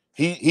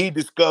 He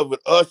discovered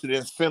Usher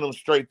and sent him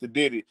straight to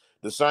Diddy,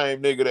 the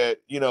same nigga that,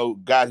 you know,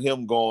 got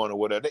him going or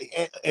whatever.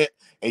 And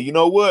you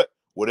know what?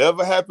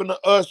 Whatever happened to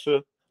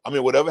Usher,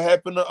 whatever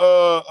happened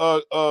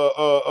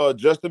to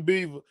Justin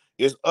Bieber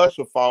is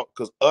Usher's fault,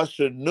 because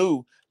Usher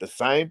knew the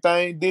same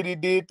thing Diddy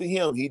did to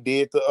him. He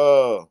did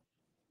to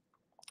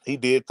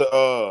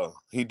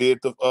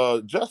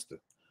Justin.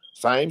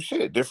 Same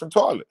shit, different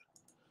toilet.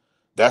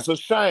 That's a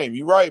shame.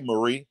 You right,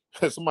 Marie.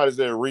 Somebody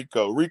said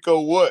Rico.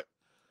 Rico what?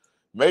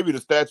 Maybe the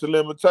statute of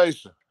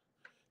limitation.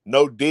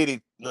 No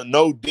Diddy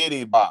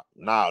bop.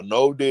 Nah,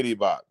 no Diddy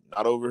bop.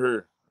 Not over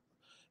here.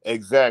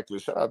 Exactly.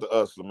 Shout out to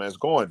Usher, man. It's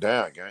going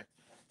down, gang.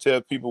 Tell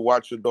people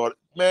watch your daughter.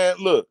 Man,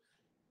 look,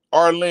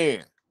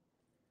 Arlene,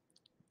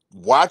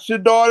 watch your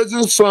daughters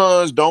and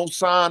sons. Don't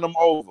sign them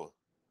over.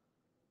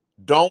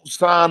 Don't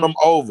sign them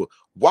over.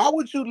 Why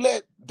would you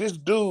let this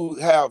dude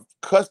have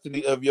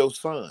custody of your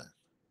son?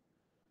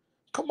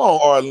 Come on,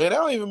 Arlene. That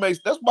don't even make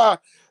sense. That's why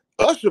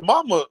Usher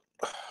mama,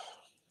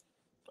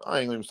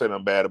 I ain't even say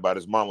nothing bad about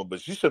his mama, but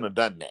she shouldn't have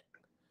done that.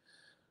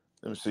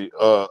 Let me see.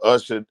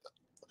 Usher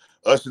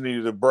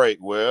needed a break.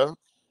 Well,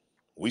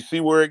 we see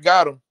where it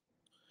got him.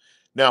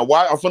 Now,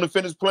 why I'm finna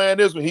finish playing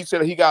this one. He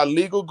said he got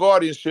legal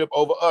guardianship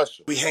over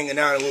Usher. We hanging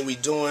out and what we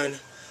doing.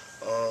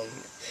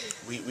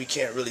 We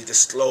can't really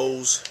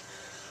disclose,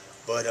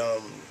 but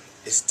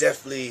it's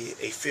definitely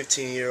a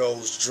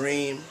 15-year-old's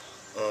dream.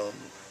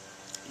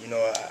 You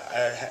know,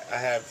 I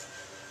have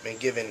been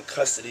given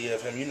custody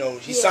of him. You know,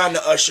 he signed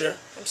to Usher.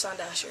 I'm signed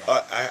to Usher.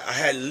 I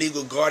had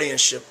legal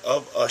guardianship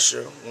of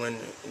Usher when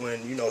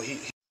you know, he...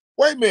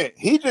 Wait a minute.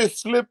 He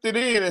just slipped it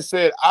in and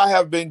said, I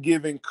have been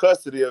given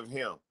custody of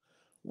him.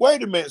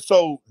 Wait a minute.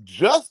 So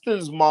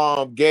Justin's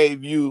mom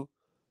gave you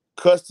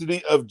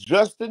custody of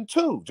Justin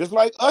too, just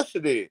like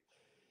Usher did.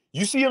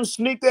 You see him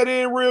sneak that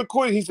in real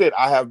quick. He said,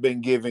 I have been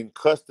given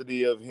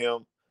custody of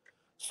him.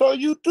 So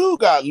you do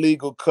got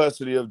legal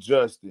custody of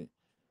Justin.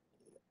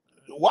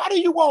 Why do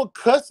you want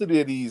custody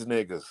of these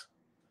niggas?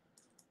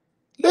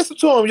 Listen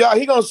to him, y'all.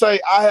 He gonna say,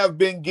 I have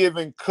been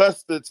given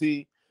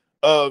custody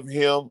of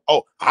him.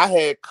 Oh, I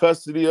had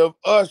custody of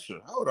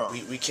Usher. Hold on.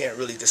 We can't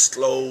really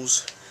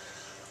disclose,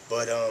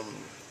 but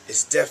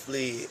it's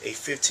definitely a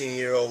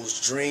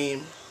 15-year-old's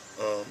dream.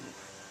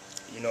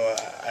 You know,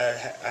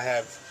 I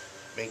have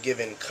been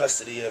given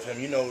custody of him.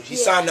 You know, he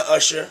signed to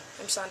Usher.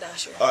 I'm signed to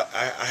Usher.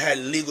 I had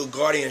legal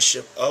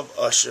guardianship of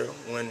Usher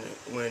when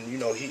you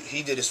know,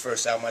 he did his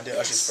first album. I did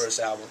Usher's first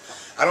album.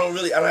 I don't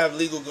have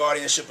legal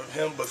guardianship of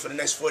him, but for the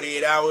next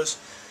 48 hours,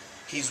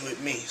 he's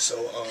with me.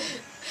 So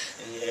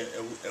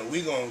and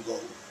we gonna go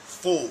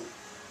full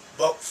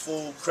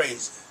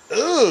crazy.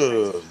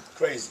 Ugh.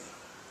 Crazy.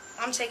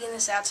 I'm taking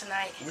this out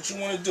tonight. What you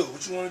want to do?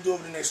 What you want to do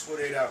over the next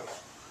 48 hours?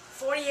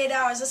 48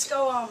 hours. Let's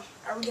go.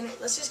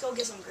 Let's just go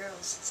get some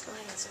girls. Let's go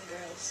hang with some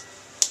girls.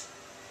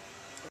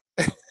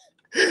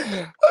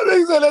 I think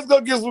he said, let's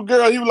go get some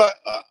girls. He was like,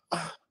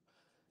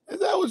 is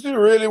that what you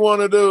really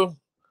want to do?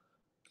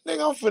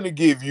 Nigga, I'm finna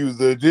give you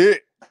the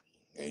dick.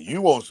 And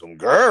you want some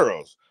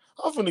girls.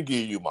 I'm finna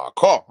give you my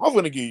car. I'm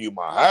finna give you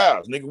my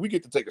house. Nigga, we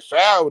get to take a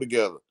shower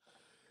together.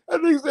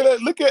 And nigga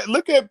said,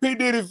 look at P.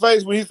 Diddy's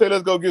face when he said,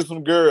 let's go get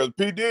some girls.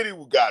 P. Diddy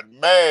got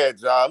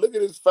mad, y'all. Look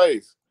at his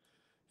face.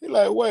 He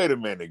like, wait a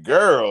minute,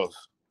 girls.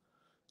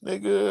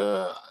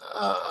 Nigga,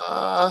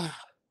 I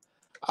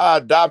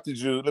adopted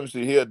you. Let me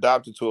see. He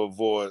adopted to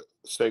avoid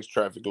sex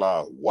traffic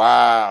law.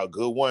 Wow,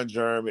 good one,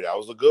 Jeremy. That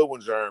was a good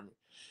one, Jeremy.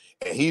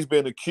 And he's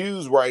been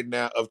accused right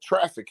now of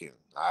trafficking.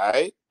 All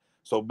right.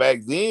 So back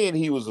then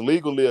he was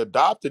legally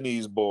adopting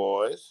these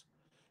boys.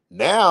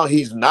 Now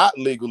he's not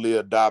legally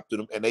adopting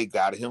them, and they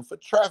got him for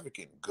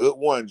trafficking. Good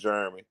one,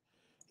 Jeremy.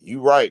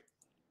 You right.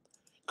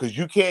 Because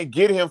you can't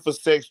get him for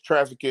sex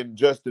trafficking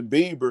Justin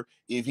Bieber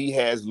if he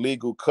has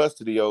legal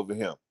custody over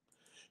him.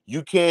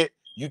 You can't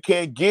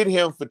get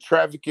him for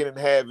trafficking and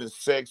having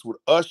sex with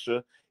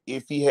Usher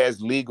if he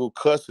has legal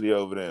custody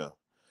over them.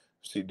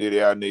 See,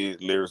 Diddy, I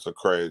need lyrics are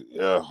crazy.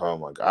 Oh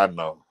my God,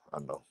 I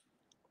know.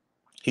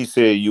 He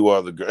said you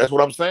are the girl. That's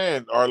what I'm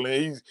saying,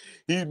 Arlene.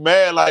 He's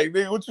mad like,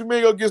 nigga, what you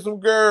mean go get some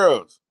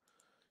girls?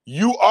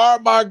 You are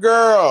my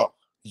girl.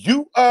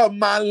 You are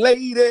my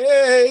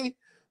lady,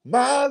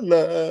 my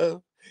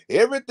love.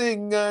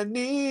 Everything I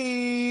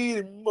need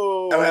and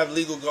more. I don't have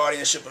legal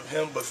guardianship of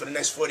him, but for the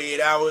next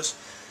 48 hours,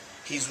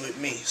 he's with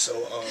me. So,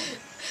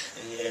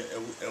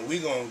 and we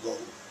gonna go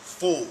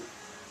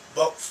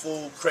buck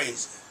full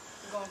crazy.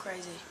 We're going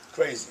crazy.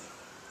 Crazy.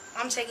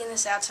 I'm taking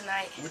this out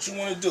tonight. What you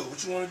wanna do?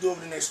 What you wanna do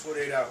over the next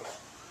 48 hours?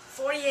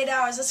 48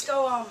 hours. Let's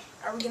go.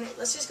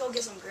 Let's just go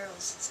get some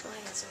girls. Let's go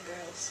hang with some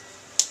girls.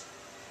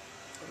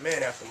 A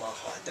man after my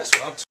heart. That's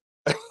what I'm talking.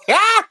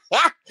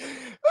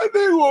 That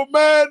nigga was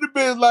mad to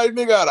bitch like,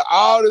 nigga, out of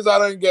all this I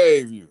done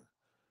gave you.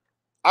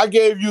 I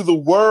gave you the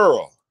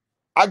world.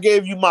 I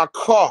gave you my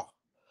car.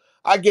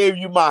 I gave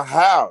you my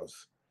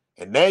house.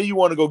 And now you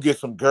want to go get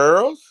some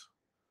girls?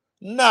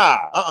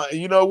 Nah.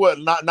 You know what?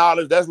 Not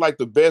knowledge. That's like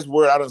the best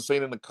word I done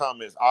seen in the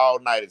comments all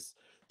night. It's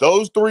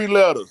those three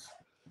letters.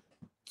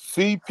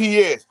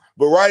 CPS.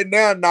 But right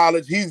now,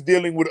 knowledge, he's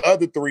dealing with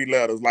other three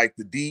letters like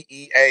the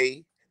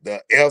DEA, the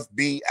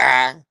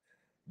FBI,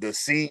 the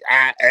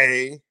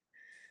CIA.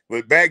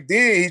 But back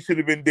then, he should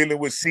have been dealing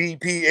with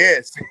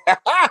CPS.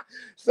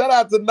 Shout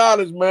out to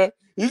Knowledge, man.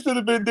 He should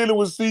have been dealing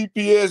with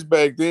CPS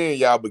back then,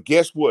 y'all. But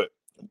guess what?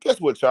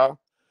 Guess what, y'all?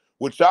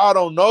 What y'all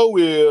don't know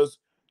is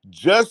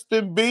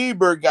Justin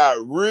Bieber got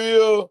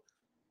real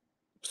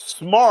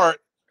smart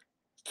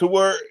to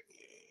where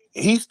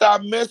he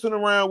stopped messing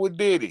around with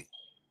Diddy.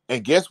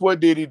 And guess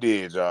what Diddy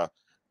did, y'all?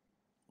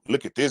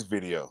 Look at this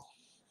video.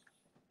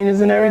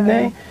 And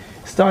everything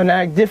starting to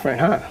act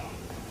different, huh?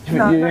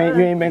 You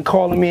ain't been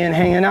calling me and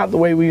hanging out the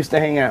way we used to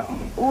hang out.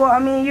 Well, I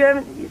mean,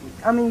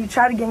 you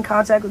try to get in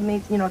contact with me,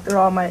 through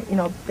all my,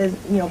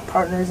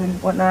 partners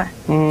and whatnot.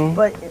 Mm-hmm.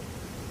 But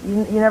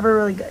you never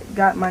really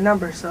got my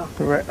number, so.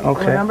 Right.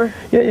 Okay. My number?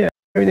 Yeah.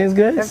 Everything's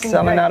good.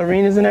 Selling out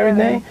arenas and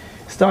everything.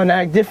 Starting to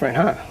act different,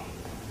 huh?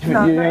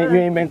 You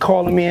ain't been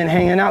calling me and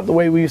hanging out the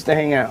way we used to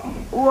hang out.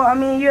 Well, I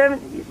mean,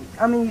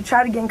 you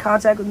try to get in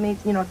contact with me,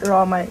 through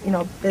all my,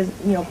 All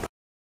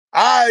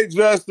right,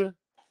 Justin.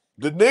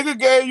 The nigga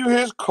gave you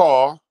his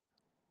car,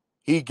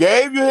 he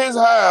gave you his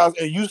house,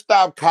 and you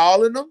stopped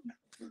calling him?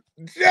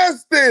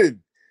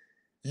 Justin,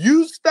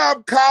 you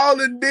stopped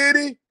calling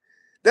Diddy?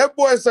 That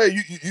boy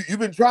say, you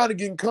been trying to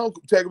get in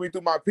contact with me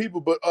through my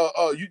people, but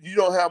you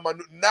don't have my...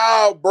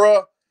 Nah,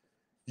 bruh.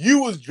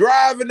 You was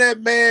driving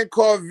that man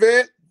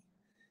Corvette,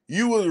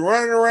 you was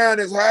running around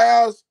his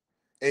house,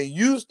 and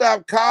you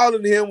stopped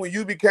calling him when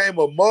you became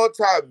a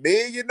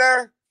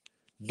multi-millionaire?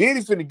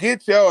 Diddy finna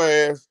get your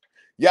ass.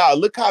 Y'all,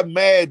 look how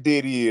mad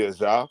Diddy is,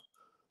 y'all.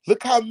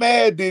 Look how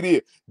mad Diddy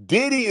is.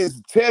 Diddy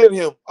is telling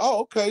him,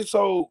 oh, okay,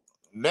 so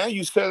now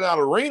you selling out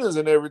arenas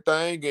and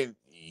everything, and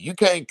you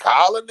can't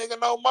call a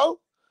nigga no more?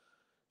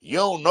 You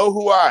don't know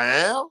who I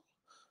am?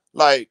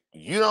 Like,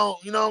 you know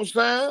what I'm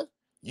saying?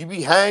 You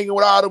be hanging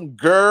with all them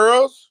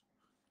girls.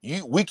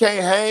 We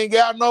can't hang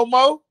out no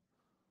more?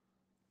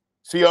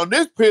 See, on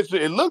this picture,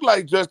 it looked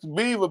like Justin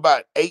Bieber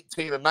about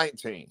 18 or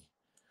 19.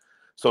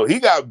 So he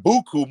got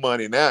buku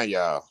money now,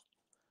 y'all.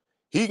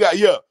 He got,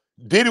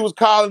 Diddy was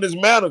calling his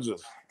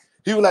managers.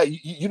 He was like,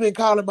 you been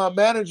calling my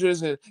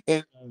managers and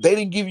they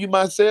didn't give you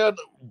my cell?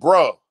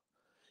 Bro,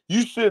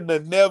 you shouldn't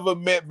have never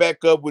met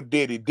back up with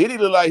Diddy. Diddy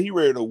look like he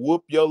ready to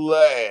whoop your little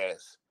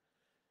ass.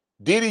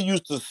 Diddy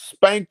used to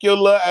spank your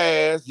little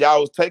ass.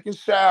 Y'all was taking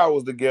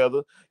showers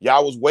together.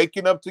 Y'all was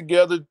waking up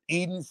together,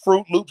 eating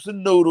Fruit Loops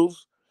and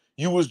noodles.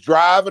 You was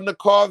driving the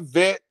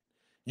Corvette.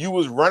 You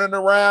was running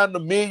around the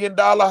 $1 million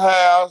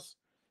house.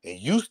 And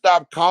you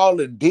stopped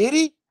calling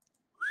Diddy?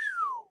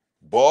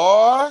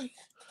 Boy,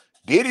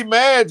 Diddy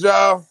mad,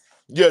 y'all.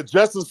 Yeah,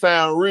 Justin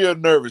sound real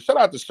nervous. Shout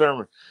out to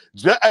Sherman.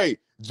 Hey,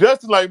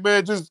 Justin like,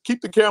 man, just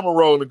keep the camera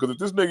rolling, because if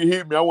this nigga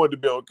hit me, I wanted to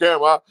be on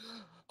camera.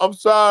 I'm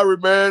sorry,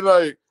 man.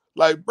 Like,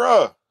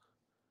 bruh,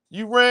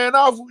 you ran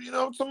off,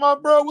 to my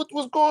bro,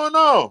 what's going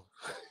on?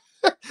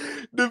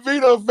 The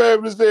Vito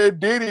family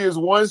said Diddy is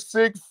one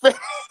sick fan.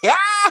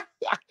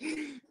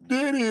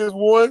 Diddy is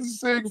one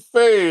sick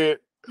fan.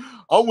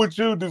 I'm with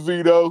you,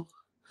 DeVito.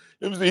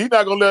 Let me see. He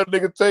not gonna let a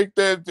nigga take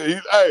that.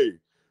 Hey,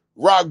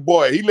 Rock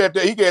Boy. He gave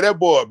that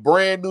boy a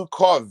brand new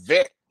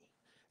Corvette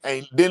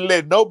and didn't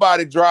let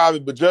nobody drive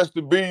it but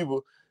Justin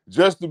Bieber.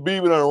 Justin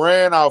Bieber done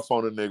ran off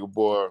on a nigga,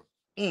 boy.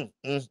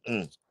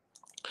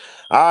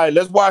 All right,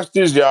 let's watch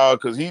this, y'all,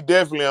 because he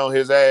definitely on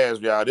his ass,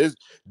 y'all. This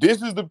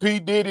is the P.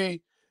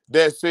 Diddy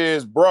that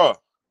says, bruh,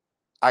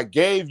 I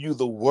gave you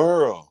the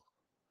world.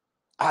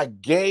 I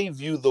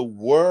gave you the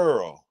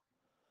world.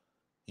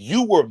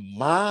 You were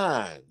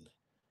mine.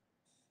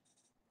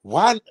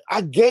 Why?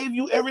 I gave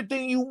you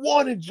everything you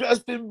wanted,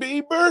 Justin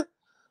Bieber.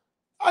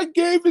 I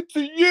gave it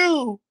to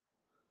you.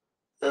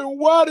 And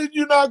why did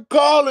you not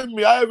calling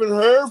me? I haven't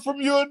heard from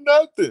you or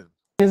nothing.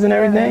 And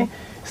everything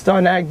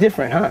starting to act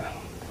different, huh?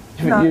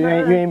 You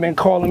ain't been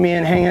calling me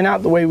and hanging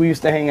out the way we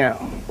used to hang out.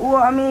 Well,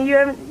 I mean,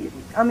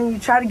 you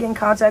try to get in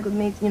contact with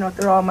me,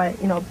 through all my,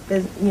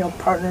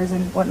 partners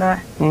and whatnot.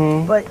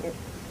 But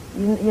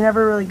you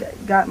never really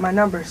got my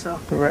number, so.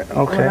 Right.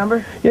 Okay. My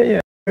number? Yeah.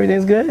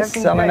 Everything's good.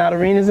 Everything's Selling great. out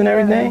arenas and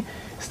everything.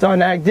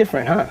 Starting to act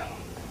different, huh?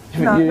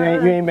 You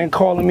ain't been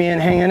calling me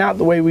and hanging out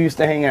the way we used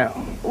to hang out.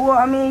 Well,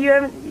 I mean,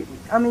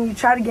 you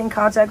try to get in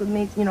contact with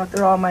me,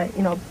 through all my,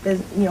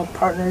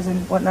 partners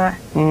and whatnot.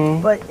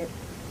 But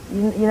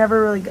you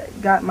never really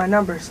got my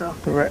number, so.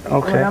 Right.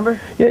 Okay. My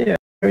number? Yeah.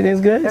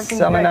 Everything's good. Everything's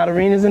Selling great. out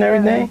arenas and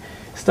everything.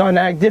 Starting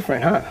to act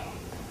different, huh?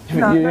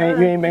 You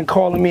ain't been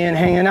calling me and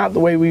hanging out the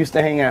way we used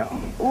to hang out.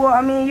 Well,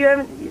 I mean,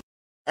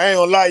 I ain't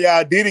gonna lie,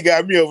 y'all. Diddy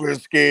got me over here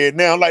scared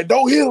now. I'm like,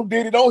 don't hit him,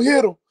 Diddy. Don't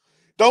hit him.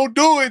 Don't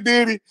do it,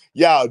 Diddy.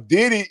 Y'all,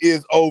 Diddy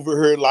is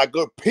over here like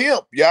a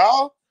pimp,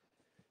 y'all.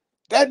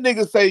 That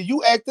nigga say,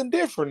 you acting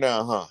different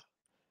now, huh?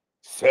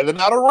 Selling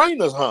out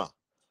arenas, huh?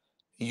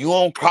 You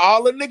don't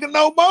call a nigga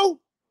no more?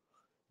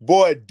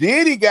 Boy,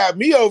 Diddy got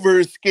me over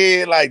here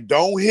scared like,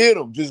 don't hit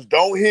him. Just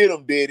don't hit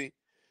him, Diddy.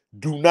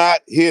 Do not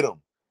hit him.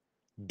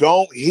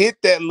 Don't hit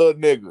that little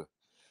nigga.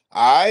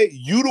 All right?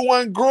 You the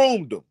one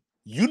groomed him.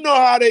 You know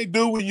how they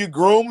do when you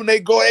groom and they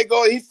go,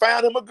 he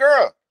found him a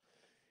girl.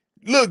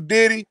 Look,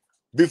 Diddy,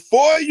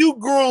 before you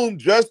groomed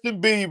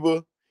Justin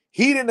Bieber,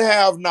 he didn't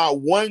have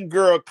not one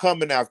girl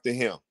coming after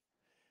him.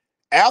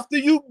 After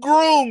you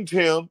groomed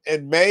him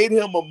and made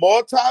him a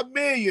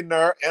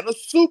multi-millionaire and a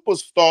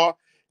superstar,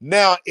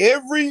 now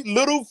every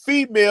little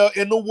female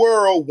in the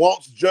world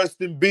wants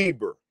Justin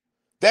Bieber.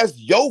 That's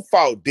your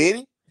fault,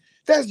 Diddy.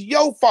 That's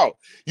your fault.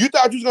 You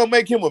thought you was going to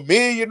make him a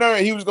millionaire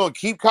and he was going to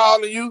keep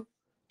calling you?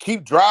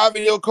 Keep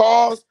driving your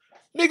cars?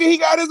 Nigga, he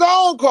got his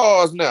own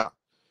cars now.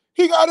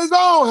 He got his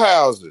own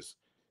houses.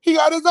 He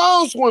got his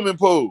own swimming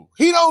pool.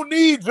 He don't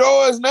need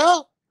yours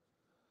now.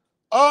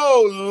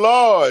 Oh,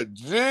 Lord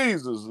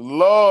Jesus,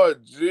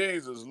 Lord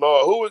Jesus,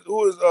 Lord.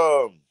 Who is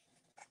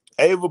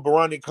Ava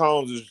Barani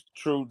Combs is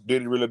true?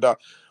 Did he really die?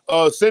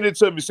 Send it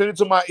to me. Send it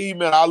to my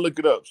email. I'll look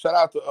it up. Shout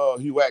out to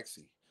Hugh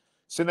Waxy.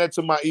 Send that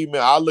to my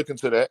email. I'll look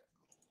into that.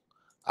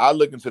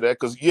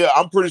 Because, yeah,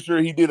 I'm pretty sure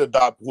he did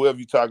adopt whoever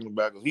you're talking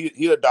about. Because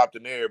he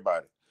adopted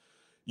everybody.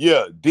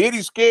 Yeah,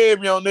 Diddy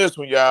scared me on this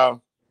one,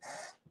 y'all.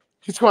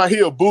 He's going to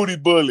hear a booty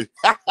bully.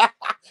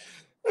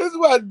 This is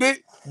why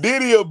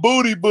Diddy a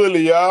booty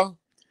bully, y'all.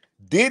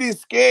 Diddy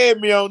scared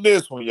me on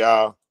this one,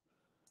 y'all.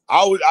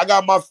 I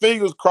got my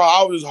fingers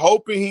crossed. I was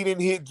hoping he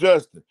didn't hit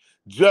Justin.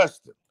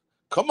 Justin.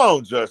 Come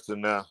on, Justin,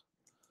 now.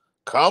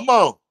 Come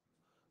on.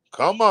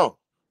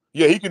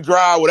 Yeah, he can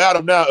drive without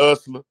him now,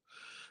 Ursula.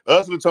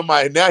 Ursula talking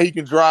about now he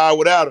can drive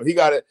without him. He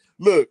got it.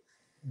 Look,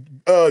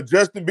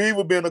 Justin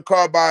Bieber be in the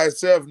car by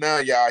himself now,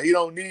 y'all. He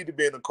don't need to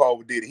be in the car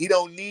with Diddy. He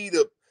don't need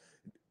a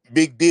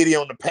big Diddy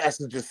on the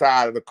passenger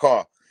side of the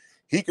car.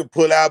 He can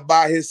pull out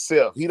by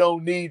himself. He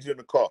don't need you in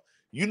the car.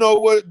 You know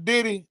what,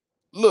 Diddy?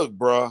 Look,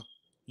 bro,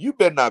 you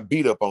better not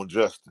beat up on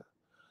Justin.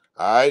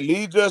 All right,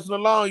 leave Justin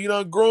alone. You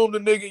done groomed the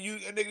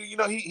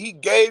nigga. He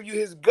gave you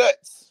his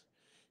guts.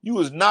 You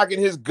was knocking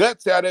his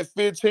guts out at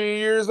 15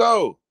 years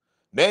old.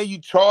 Now you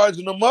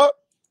charging him up.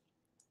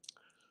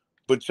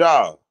 But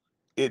y'all,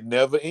 it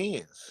never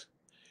ends.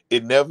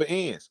 It never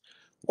ends.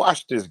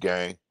 Watch this,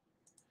 gang.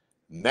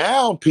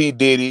 Now P.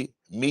 Diddy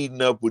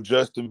meeting up with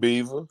Justin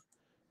Bieber,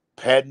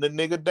 patting the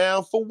nigga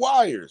down for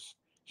wires.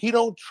 He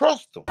don't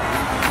trust him.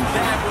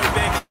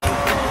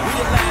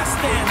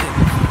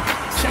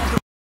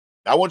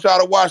 I want y'all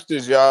to watch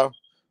this, y'all.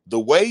 The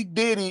way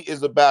Diddy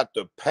is about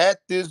to pat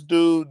this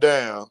dude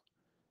down,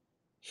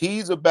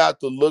 he's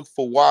about to look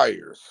for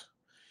wires.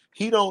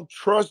 He don't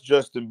trust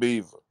Justin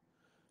Bieber.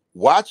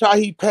 Watch how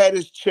he pat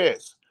his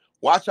chest.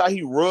 Watch how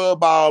he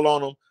rub all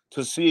on him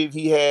to see if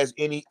he has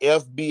any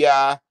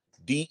FBI,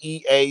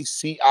 DEA,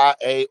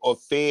 CIA, or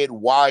Fed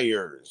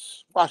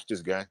wires. Watch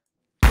this, guy.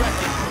 Check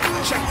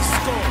the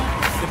score.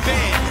 The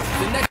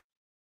band. The next.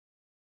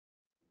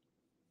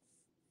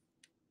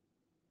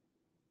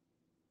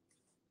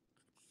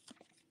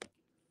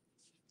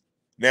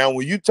 Now,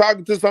 when you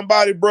talking to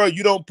somebody, bro,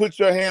 you don't put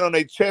your hand on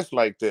their chest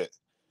like that.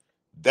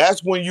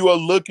 That's when you are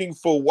looking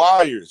for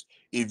wires.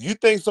 If you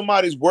think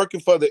somebody's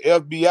working for the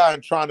FBI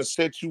and trying to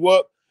set you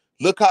up,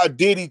 look how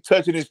Diddy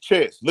touching his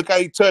chest. Look how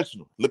he touching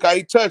him. Look how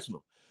he touching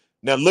him.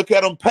 Now look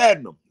at him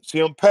patting him. See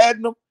him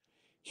patting him?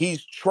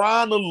 He's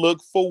trying to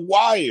look for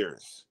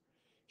wires.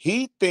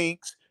 He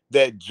thinks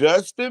that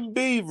Justin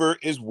Bieber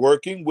is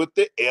working with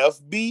the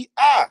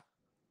FBI.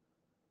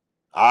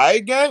 All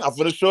right, gang, I'm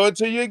finna show it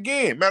to you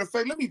again. Matter of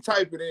fact, let me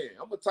type it in.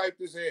 I'm gonna type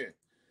this in.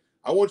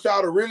 I want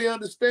y'all to really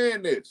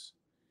understand this.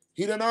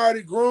 He done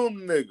already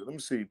groomed the nigga. Let me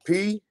see.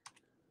 P.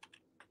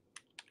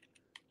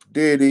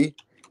 Diddy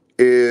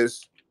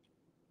is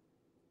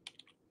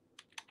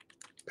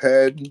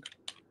padding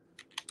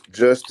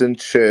Justin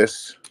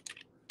chest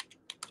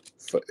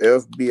for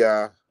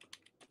FBI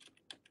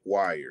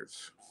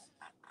wires.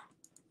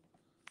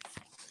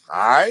 All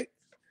right?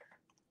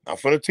 I'm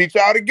finna teach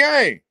y'all the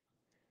game.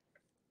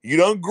 You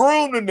done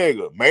groomed the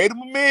nigga, made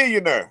him a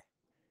millionaire.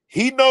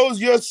 He knows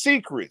your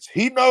secrets.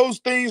 He knows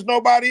things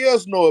nobody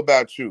else know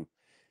about you.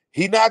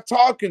 He not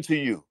talking to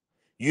you.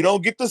 You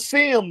don't get to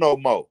see him no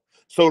more.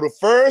 So the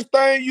first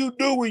thing you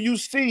do when you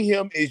see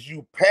him is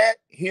you pat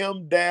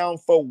him down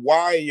for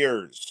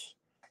wires.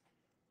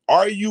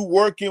 Are you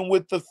working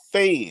with the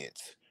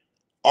feds?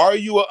 Are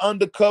you an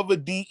undercover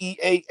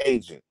DEA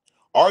agent?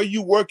 Are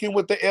you working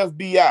with the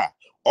FBI?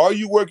 Are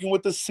you working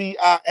with the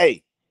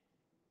CIA?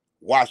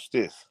 Watch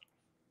this.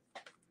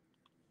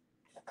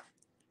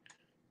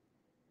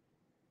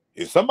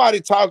 If somebody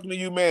talking to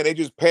you, man, they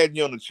just patting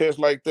you on the chest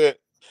like that.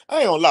 I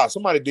ain't gonna lie,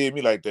 somebody did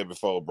me like that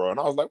before, bro. And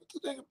I was like, what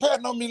the nigga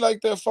patting on me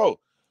like that for?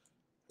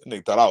 That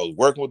nigga thought I was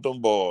working with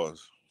them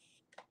boys.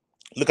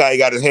 Look how he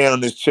got his hand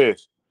on his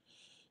chest.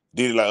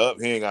 Did he like, up,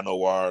 he ain't got no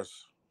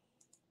wires.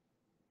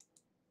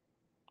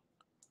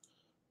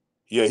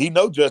 Yeah, he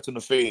know Justin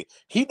the Fed.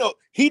 He know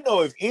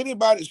if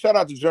anybody, shout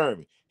out to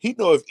Jeremy, he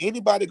know if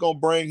anybody gonna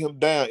bring him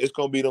down, it's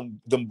gonna be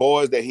them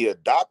boys that he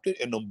adopted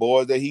and them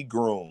boys that he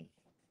groomed.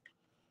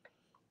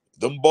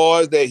 Them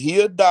boys that he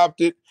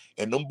adopted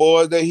and them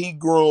boys that he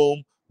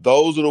groomed,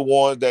 those are the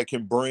ones that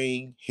can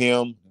bring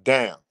him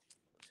down.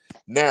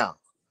 Now,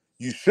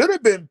 you should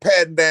have been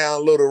patting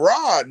down Little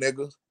Rod,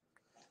 nigga.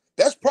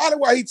 That's probably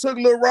why he took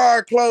Lil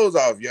Rod clothes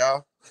off,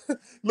 y'all.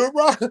 Lil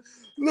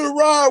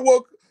Rod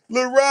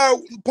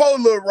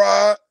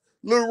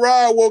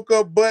woke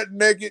up butt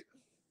naked.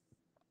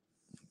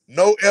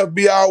 No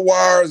FBI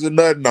wires or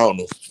nothing on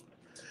him.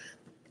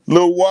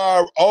 Lil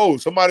wire. Oh,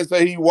 somebody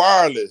say he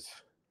wireless.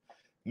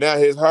 Now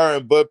his hair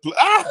and butt plug.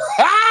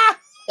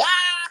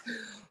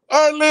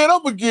 Arlene,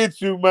 I'm gonna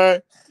get you,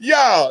 man.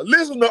 Y'all,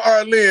 listen to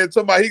Arlene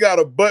talking about he got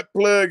a butt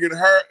plug and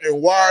hair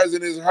and wires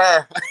in his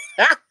hair.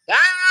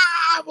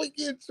 I'm gonna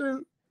get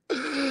you.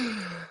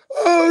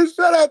 Oh,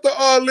 shout out to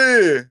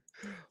Arlene.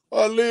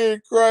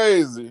 Arlene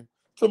crazy.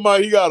 Talking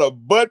about he got a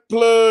butt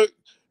plug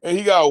and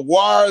he got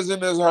wires in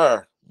his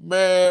hair.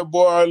 Man,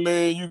 boy,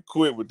 Arlene, you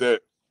quit with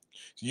that.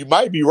 You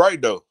might be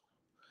right, though.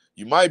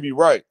 You might be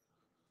right.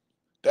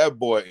 That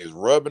boy is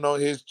rubbing on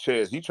his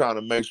chest. He trying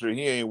to make sure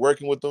he ain't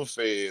working with them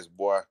feds,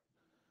 boy.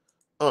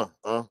 That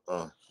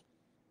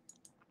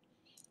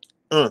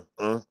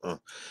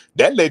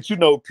lets you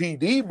know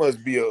PD must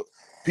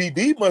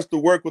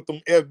have worked with them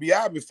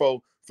FBI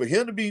before. For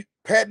him to be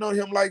patting on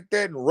him like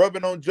that and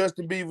rubbing on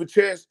Justin Bieber's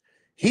chest,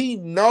 he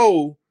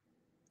know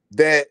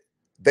that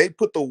they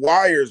put the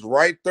wires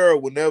right there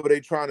whenever they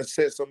trying to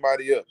set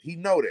somebody up. He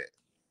know that.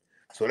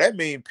 So that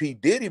means P.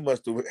 Diddy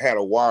must have had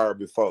a wire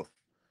before.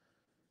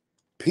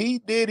 P.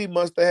 Diddy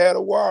must have had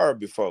a wire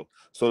before.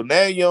 So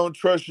now you don't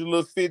trust your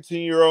little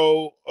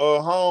 15-year-old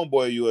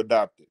homeboy you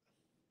adopted.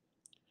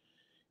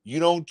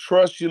 You don't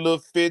trust your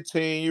little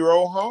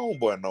 15-year-old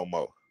homeboy no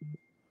more.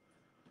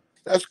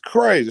 That's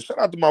crazy. Shout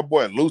out to my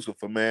boy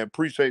Lucifer, man.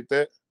 Appreciate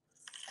that.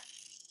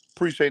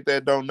 Appreciate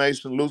that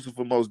donation.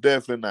 Lucifer most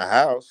definitely in the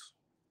house.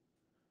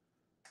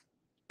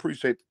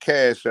 Appreciate the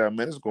cash out,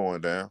 man. It's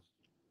going down.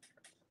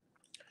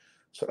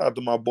 Shout out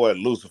to my boy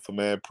Lucifer,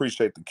 man.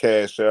 Appreciate the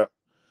cash out.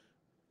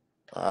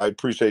 I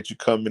appreciate you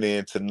coming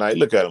in tonight.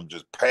 Look at him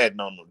just patting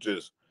on them.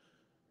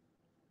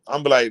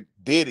 I'm be like,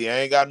 Diddy,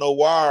 I ain't got no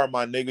wire,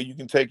 my nigga. You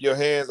can take your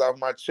hands off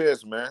my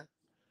chest, man.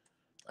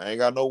 I ain't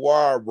got no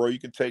wire, bro. You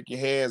can take your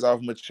hands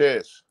off my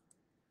chest.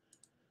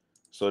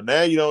 So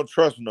now you don't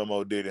trust him no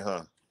more, Diddy,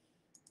 huh?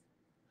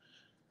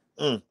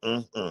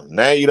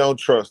 Now you don't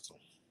trust him.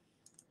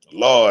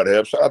 Lord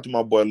help. Shout out to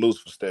my boy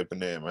Lucifer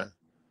stepping in, man.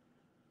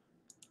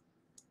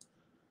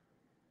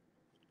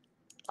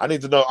 I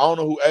need to know. I don't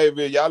know who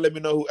Ave is. Y'all let me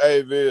know who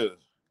Ave is.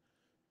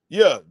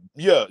 Yeah.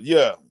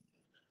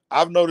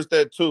 I've noticed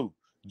that too.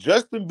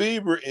 Justin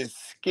Bieber is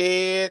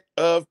scared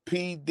of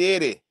P.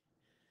 Diddy.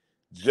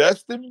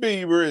 Justin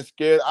Bieber is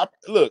scared.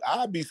 Look,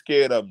 I'd be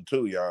scared of him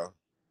too, y'all.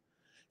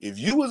 If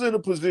you was in a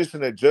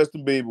position that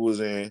Justin Bieber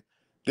was in,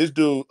 this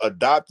dude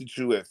adopted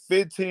you at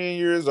 15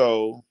 years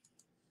old,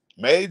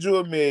 made you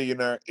a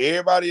millionaire.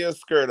 Everybody else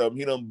scared of him.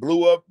 He done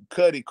blew up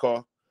Cuddy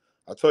car.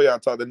 I told you I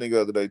talked to that nigga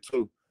the other day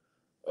too.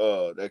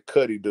 That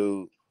Cuddy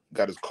dude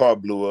got his car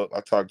blew up. I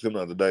talked to him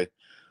the other day.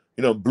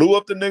 You know, blew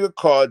up the nigga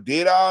car,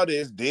 did all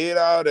this, did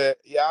all that.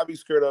 Yeah, I'll be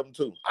scared of him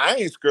too. I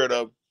ain't scared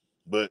of him,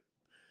 but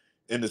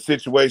in the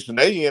situation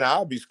they in,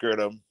 I'll be scared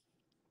of him.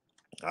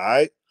 All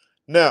right?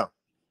 Now,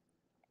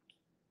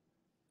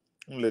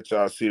 let me let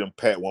y'all see them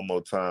pat one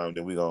more time,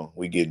 then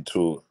we get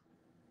into it.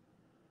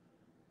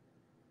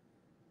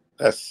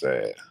 That's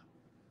sad.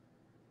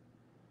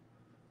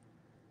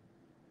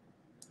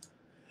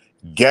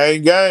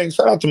 Gang, gang.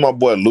 Shout out to my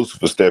boy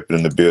Lucifer stepping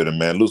in the building,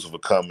 man. Lucifer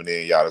coming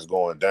in, y'all. It's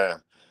going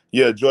down.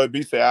 Yeah, Joy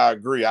B say, I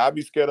agree. I'll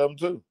be scared of him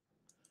too.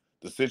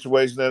 The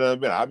situation that I've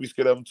been, I'll be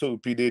scared of him too.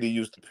 P. Diddy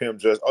used to pimp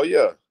just, oh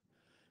yeah,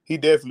 he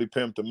definitely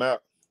pimped him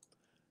out.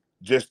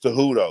 Just to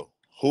who though?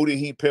 Who did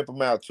he pimp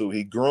him out to?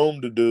 He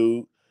groomed the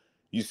dude,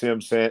 you see what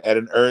I'm saying, at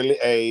an early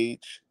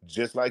age,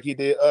 just like he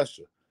did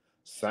Usher.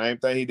 Same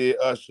thing he did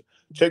Usher.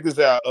 Check this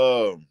out.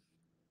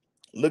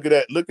 Look at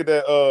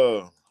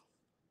that.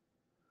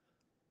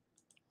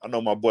 I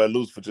know my boy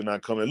Lucifer just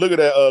not coming. Look at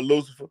that,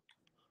 Lucifer.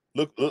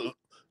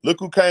 Look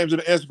who came to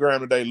the Instagram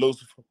today,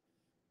 Lucifer.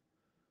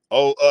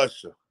 Oh,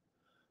 Usher.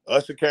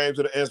 Usher came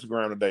to the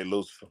Instagram today,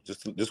 Lucifer.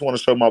 Just want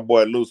to show my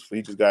boy Lucifer.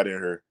 He just got in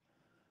here.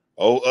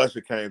 Oh,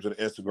 Usher came to the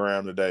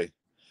Instagram today.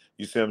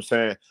 You see what I'm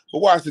saying? But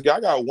watch this. I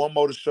got one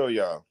more to show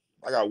y'all.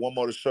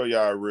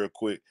 Real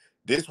quick.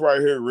 This right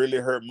here really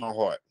hurt my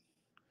heart.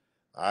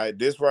 All right,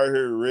 this right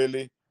here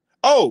really.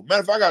 Oh,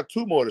 matter of fact, I got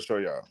two more to show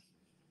y'all.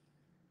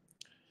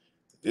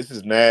 This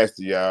is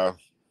nasty, y'all.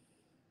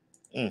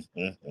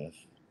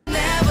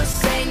 Never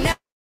say no.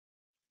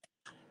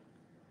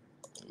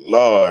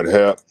 Lord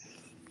help.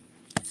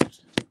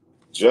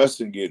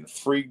 Justin getting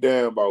freaked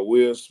down by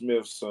Will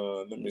Smith's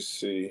son. Let me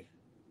see.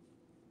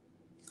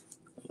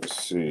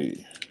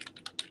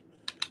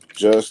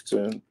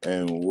 Justin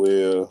and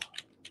Will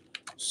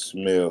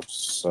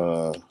Smith's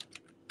son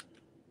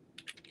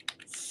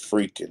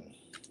freaking.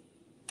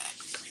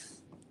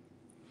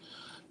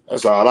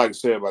 That's all I like to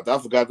say about that.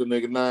 I forgot the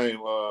nigga name.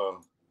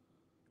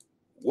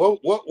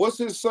 What's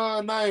his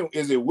son name?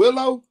 Is it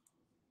Willow?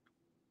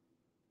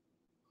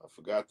 I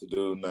forgot the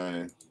dude's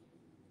name.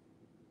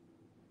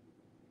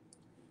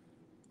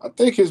 I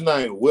think his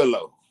name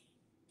Willow.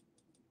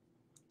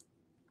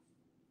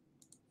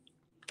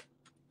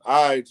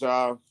 All right,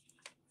 y'all.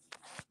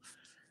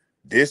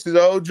 This is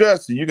old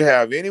Justin. You can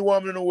have any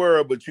woman in the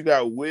world, but you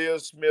got Will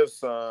Smith's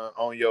son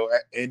on your,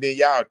 and then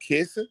y'all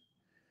kissing.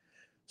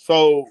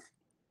 So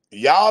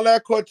y'all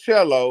at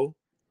Coachella,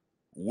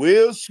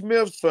 Will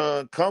Smith's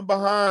son come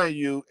behind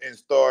you and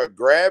start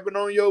grabbing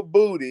on your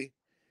booty,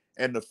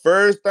 and the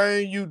first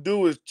thing you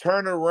do is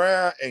turn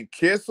around and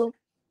kiss him.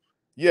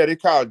 Yeah, they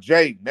call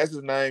Jaden. That's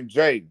his name,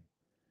 Jaden.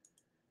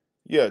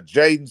 Yeah,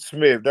 Jaden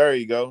Smith. There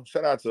you go.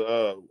 Shout out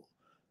to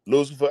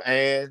Lucifer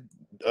and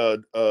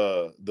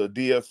the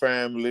Dia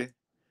family.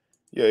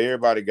 Yeah,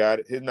 everybody got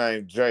it. His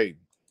name Jaden.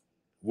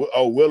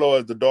 Oh, Willow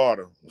is the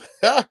daughter.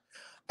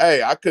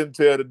 Hey, I couldn't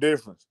tell the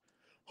difference.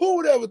 Who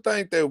would ever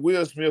think that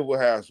Will Smith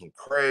would have some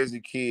crazy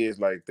kids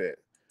like that?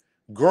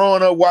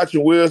 Growing up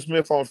watching Will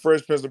Smith on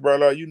Fresh Prince of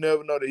Bel-Air, you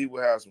never know that he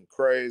would have some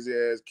crazy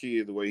ass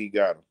kids the way he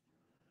got them.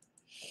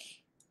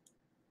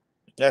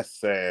 That's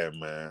sad,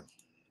 man.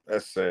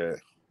 That's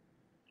sad.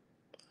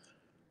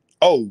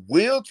 Oh,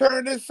 Will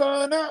turned his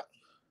son out?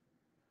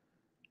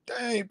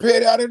 Dang,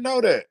 Petty, I didn't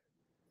know that.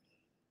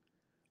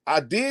 I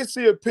did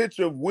see a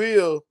picture of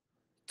Will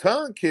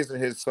tongue kissing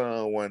his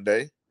son one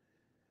day,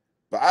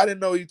 but I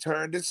didn't know he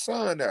turned his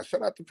son out.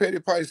 Shout out to Petty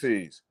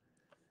Pisces.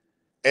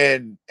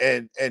 And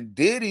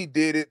Diddy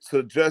did it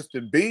to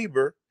Justin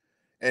Bieber.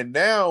 And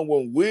now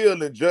when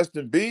Will and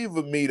Justin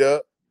Bieber meet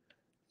up,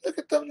 look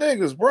at them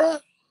niggas, bro.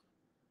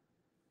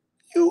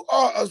 You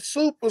are a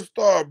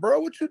superstar,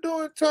 bro. What you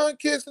doing tongue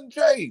kissing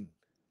Jaden?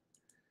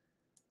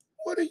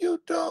 What are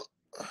you doing?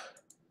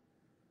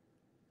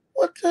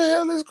 What the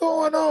hell is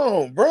going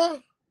on, bro?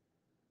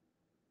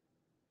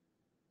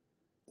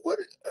 What?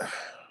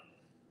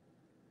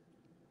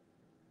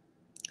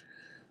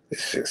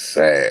 This shit's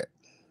sad.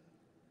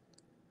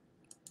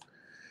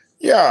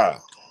 Yeah,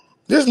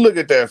 just look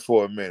at that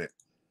for a minute.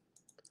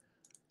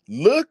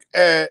 Look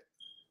at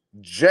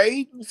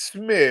Jaden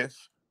Smith.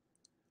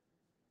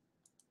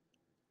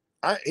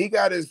 He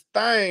got his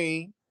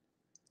thing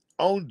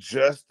on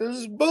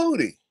Justin's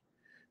booty.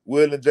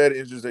 Will and Jada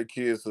introduced their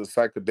kids to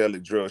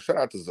psychedelic drugs. Shout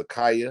out to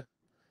Zakaya.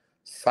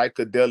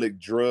 Psychedelic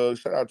drugs.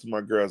 Shout out to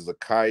my girl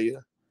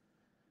Zakaya.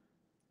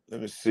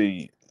 Let me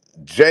see.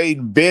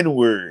 Jaden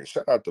Benward.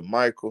 Shout out to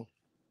Michael.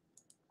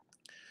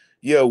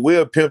 Yeah,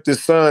 Will pimped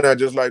his son out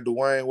just like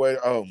Dwayne Wade.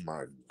 Oh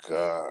my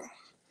God.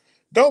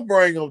 Don't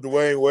bring him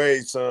Dwayne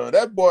Wade's son.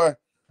 That boy,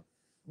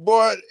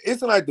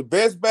 it's like the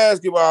best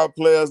basketball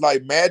players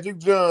like Magic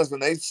Johnson,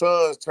 they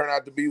sons turn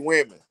out to be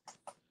women.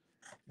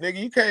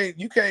 Nigga,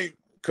 you can't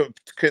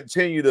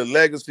continue the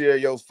legacy of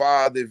your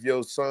father if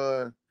your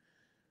son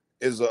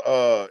is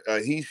a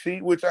he,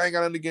 she, which I ain't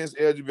got nothing against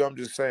LGBT. I'm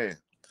just saying.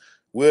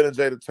 Will and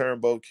Jada turned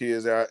both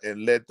kids out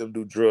and let them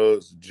do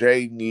drugs.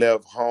 Jaden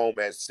left home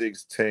at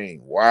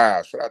 16.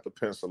 Wow. Shout out to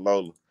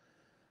Pensacola.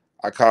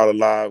 I called her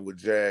live with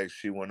Jag.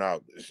 She went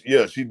out.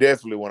 Yeah, she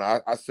definitely went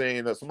out. I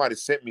seen her. Somebody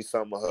sent me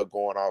some of her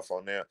going off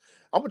on there.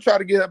 I'm gonna try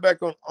to get her back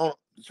on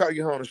try to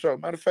get her on the show.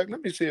 Matter of fact,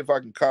 let me see if I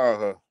can call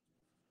her.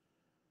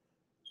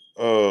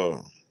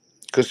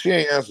 Cause she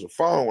ain't answer the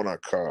phone when I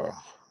call. Let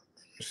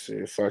me see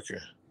if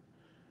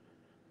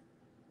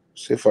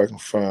I can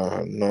find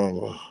her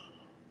number.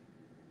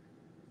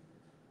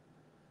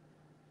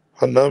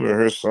 Her number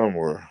here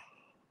somewhere.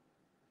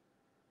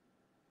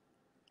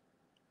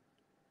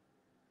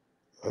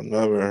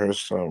 number in here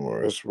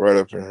somewhere. It's right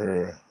up in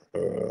here.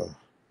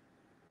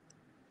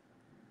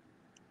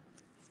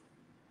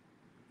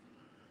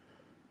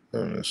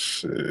 Let me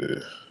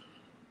see.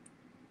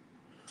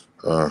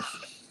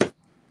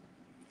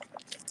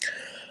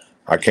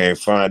 I can't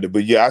find it,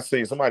 but yeah, I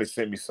seen somebody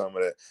sent me some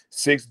of that.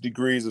 6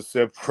 degrees of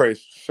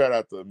separation. Shout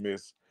out to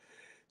Miss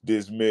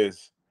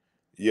Dismiss.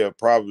 Yeah,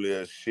 probably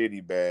a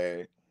shitty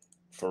bag.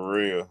 For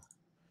real.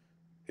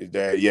 Is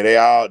that? Yeah, they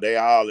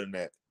all in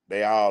that.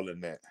 They all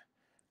in that.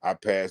 I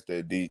passed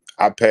that D.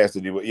 I passed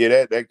the D.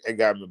 Yeah, that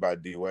got me by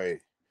D Wade.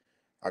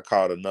 I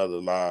caught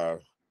another live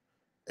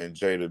and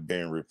Jada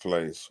being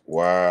replaced.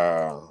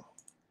 Wow.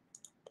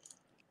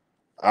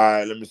 All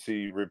right, let me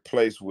see.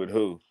 Replaced with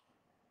who?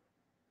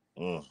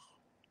 I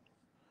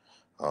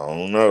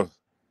don't know.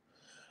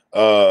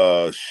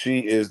 She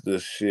is the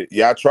shit.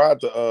 Yeah, I tried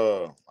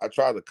to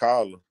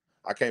call her.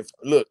 I can't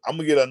look. I'm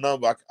gonna get her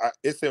number.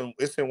 It's in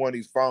one of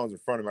these phones in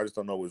front of me. I just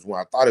don't know which one.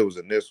 I thought it was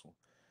in this one.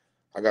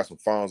 I got some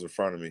phones in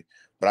front of me,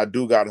 but I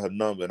do got her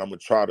number, and I'm gonna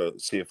try to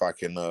see if I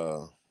can.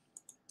 I'm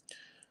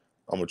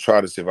gonna try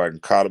to see if I can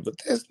call her. But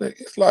this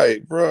nigga, it's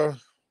like, bruh.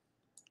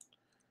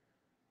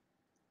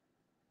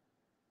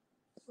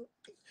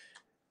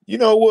 You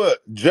know what?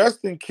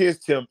 Justin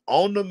kissed him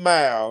on the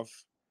mouth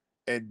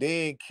and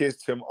then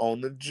kissed him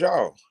on the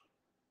jaw.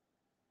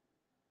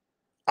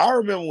 I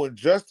remember when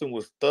Justin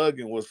was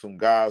thugging with some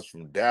guys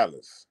from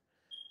Dallas.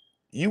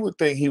 You would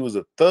think he was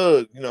a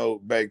thug,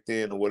 back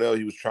then or whatever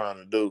he was trying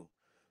to do.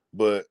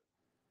 But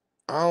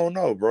I don't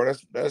know, bro.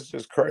 That's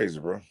just crazy,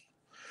 bro.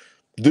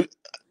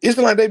 It's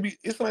like they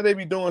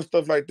be doing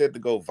stuff like that to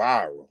go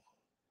viral.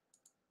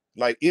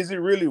 Like, is it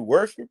really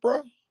worth it,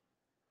 bro?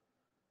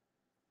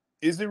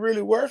 Is it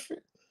really worth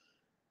it?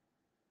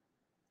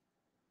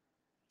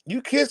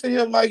 You kissing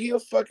him like he a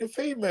fucking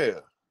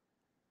female.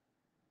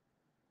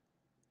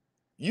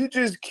 You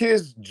just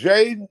kissed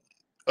Jaden,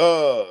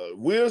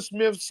 Will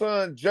Smith's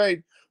son,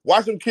 Jay.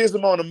 Watch him kiss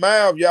him on the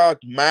mouth, y'all.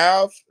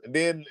 Mouth, and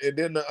then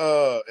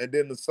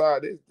the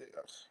side.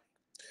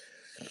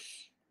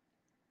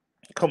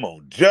 Come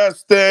on,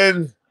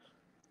 Justin.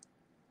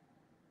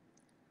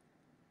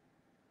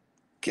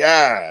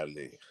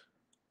 Golly.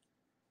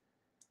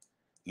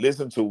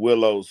 Listen to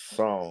Willow's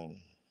song.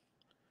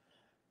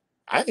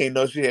 I didn't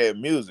know she had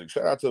music.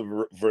 Shout out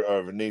to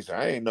Venetia.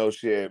 I didn't know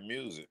she had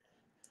music.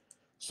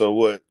 So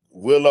what?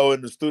 Willow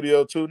in the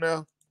studio too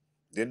now?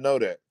 Didn't know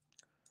that.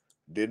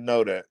 Didn't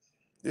know that.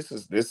 This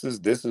is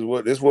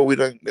what we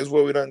done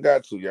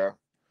got to, y'all.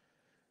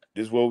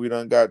 This is what we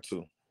done got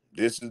to.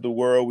 This is the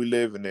world we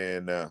living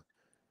in now.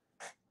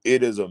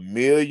 It is a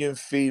million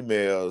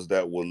females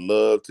that would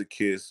love to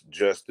kiss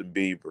Justin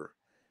Bieber,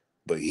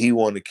 but he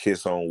want to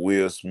kiss on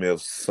Will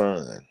Smith's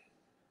son.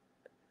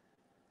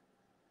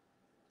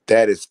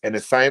 And the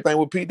same thing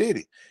with P.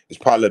 Diddy. It's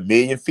probably a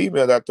million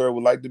females out there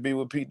would like to be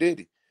with P.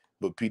 Diddy,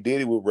 but P.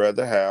 Diddy would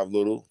rather have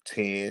little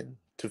 10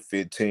 to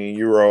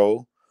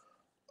 15-year-old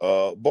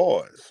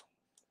boys.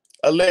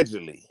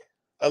 Allegedly.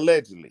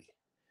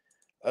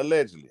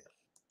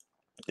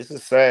 This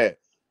is sad.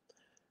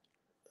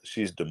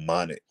 She's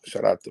demonic.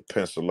 Shout out to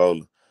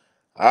Pensacola.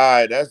 All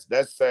right,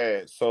 that's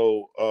sad.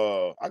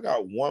 So I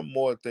got one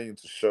more thing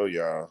to show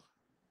y'all.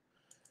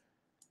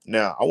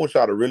 Now, I want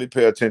y'all to really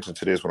pay attention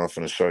to this when I'm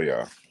finna show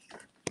y'all.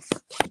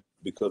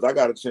 Because I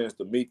got a chance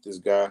to meet this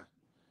guy.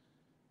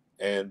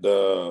 And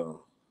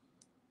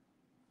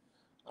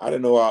I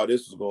didn't know all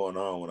this was going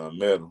on when I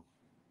met him.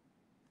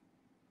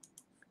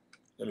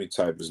 Let me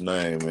type his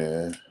name,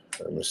 man.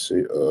 Let me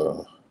see.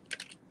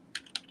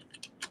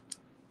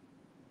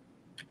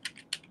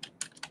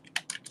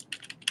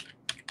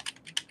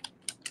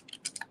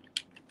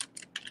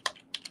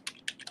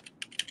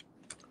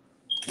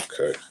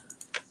 Okay.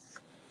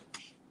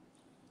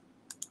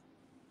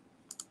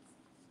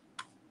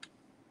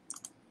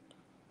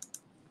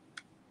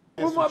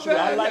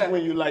 I like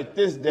when you like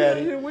this,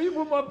 Daddy. Yeah, where you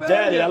put my bag?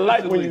 Daddy, I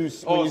like when you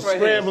right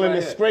scrambling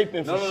here, and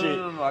scraping for shit.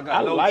 No. I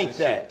got notes like and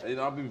that. Shit.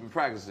 I'll be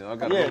practicing. I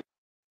got notes.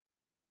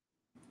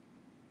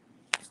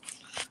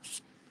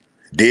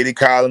 Diddy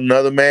call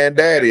another man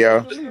daddy,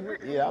 y'all.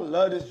 Yeah, I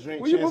love this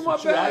drink. Where you put my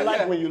bag? I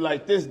like when you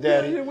like this,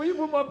 Daddy. Yeah, where you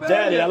put my bag?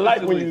 Daddy, I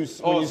like when you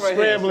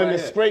scrambling and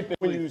scraping.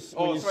 When you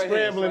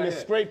scrambling and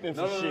scraping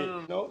for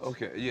shit. No.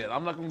 Okay, yeah,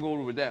 I'm not gonna go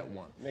over that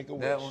one. Make a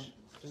wish. That one.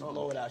 Just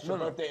blow it out. It's your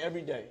birthday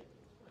every day.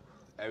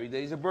 Every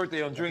day's your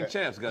birthday on Drink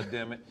Champs,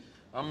 goddammit.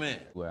 I'm in.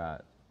 Where I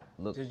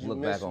look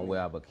back on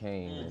where I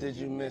became. Did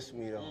you miss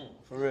me though?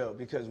 For real,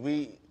 because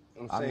I'm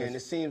saying it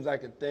seems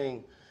like a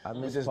thing. I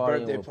miss this partying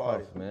birthday with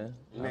party, Puff, man.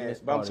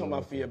 But I'm talking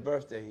about for your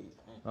birthday.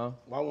 Huh?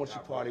 Why won't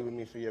you party with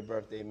me for your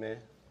birthday, man?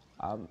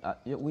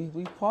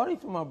 We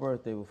partied for my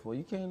birthday before.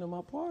 You came to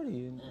my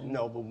party.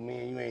 No, but me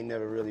and you ain't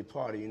never really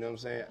party. You know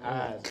what I'm saying?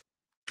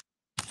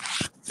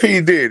 P.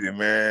 Diddy,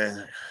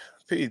 man.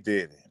 P.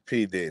 Diddy.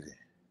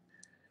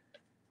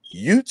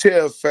 You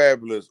tell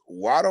Fabulous,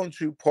 why don't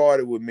you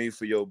party with me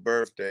for your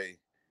birthday?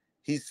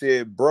 He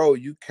said, bro,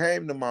 you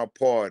came to my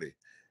party.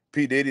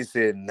 P. Diddy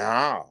said,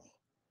 nah,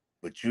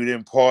 but you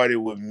didn't party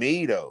with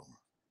me, though.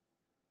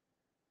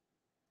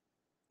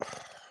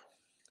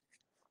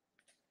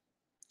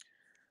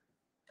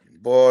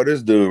 Boy,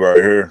 this dude right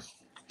here.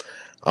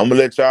 I'm gonna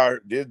let y'all.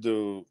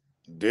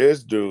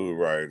 This dude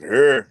right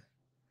here.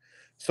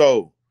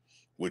 So,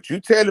 what you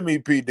telling me,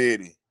 P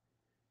Diddy,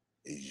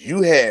 is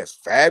you had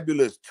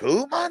Fabulous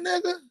too, my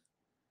nigga?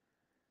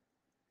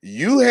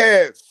 You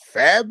had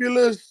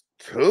Fabulous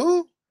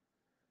too?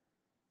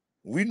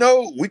 We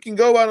know we can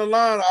go on the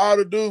line of all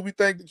the dudes we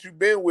think that you've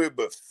been with,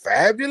 but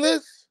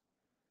Fabulous?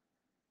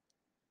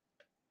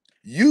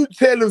 You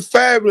telling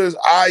Fabulous,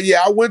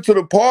 yeah, I went to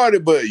the party,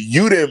 but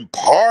you didn't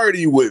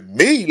party with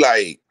me.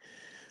 Like,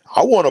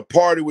 I want to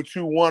party with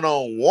you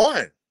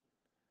one-on-one.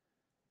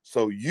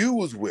 So you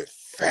was with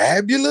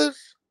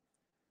Fabulous?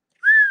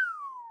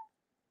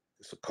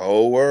 It's a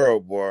cold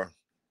world, boy.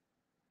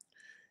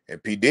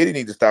 And P. Diddy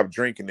need to stop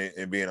drinking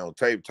and being on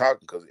tape talking,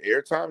 because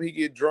every time he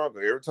get drunk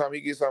or every time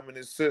he gets something in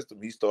his system,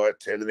 he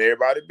start telling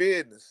everybody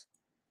business.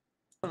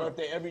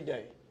 Birthday every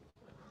day.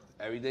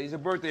 Every day's a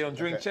birthday on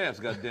Drink Champs,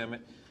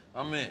 goddammit.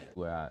 I'm in.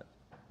 Where I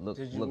look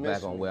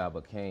back on where I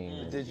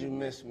became. Did you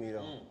miss me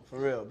though? For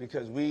real,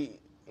 because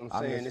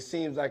it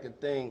seems like a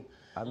thing.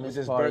 I miss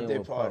this partying birthday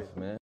with party, Puff,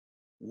 man.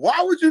 Why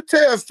would you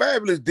tell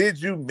Fabulous,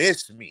 did you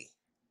miss me?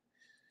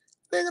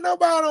 Nigga,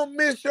 nobody don't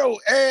miss your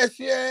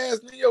ashy ass,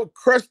 your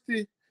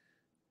crusty.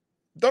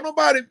 Don't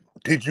nobody,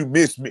 did you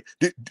miss me?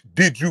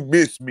 Did you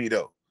miss me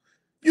though?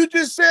 You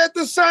just said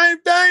the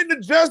same thing to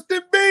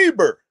Justin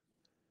Bieber.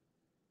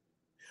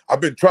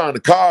 I've been trying to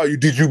call you.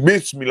 Did you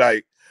miss me?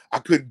 Like, I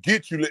couldn't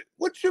get you.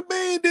 What you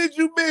mean, did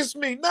you miss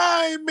me? Nah,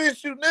 I ain't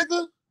miss you,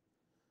 nigga.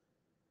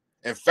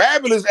 And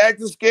Fabulous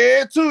acting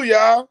scared too,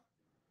 y'all.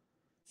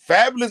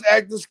 Fabulous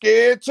acting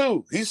scared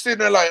too. He's sitting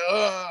there like,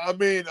 I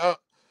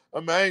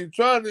ain't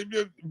trying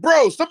to.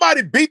 Bro,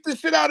 somebody beat the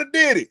shit out of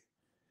Diddy.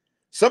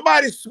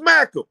 Somebody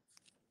smack him.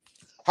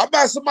 How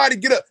about somebody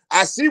get up?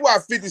 I see why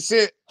 50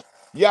 Cent,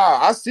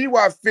 I see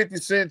why 50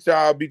 Cent,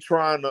 y'all, be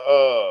trying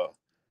to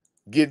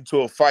get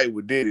into a fight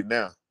with Diddy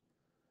now.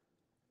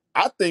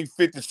 I think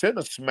 50 Cent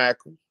will smack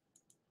him.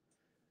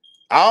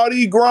 All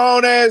these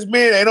grown-ass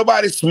men, ain't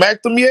nobody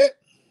smacked them yet?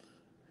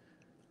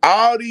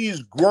 All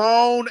these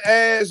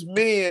grown-ass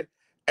men,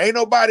 ain't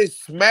nobody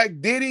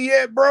smacked Diddy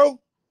yet, bro?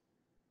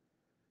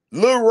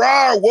 Lil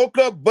Rod woke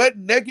up butt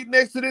naked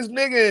next to this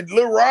nigga and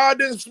Lil Rod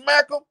didn't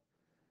smack him?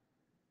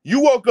 You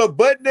woke up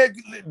butt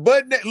naked,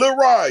 Lil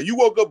Rod, you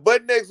woke up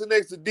butt next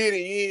to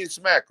Diddy and you didn't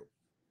smack him.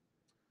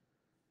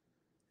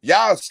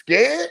 Y'all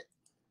scared?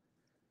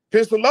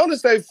 Pistol Loaded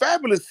say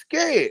Fabulous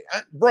scared.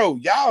 Bro,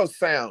 y'all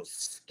sound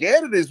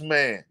scared of this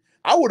man.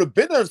 I would have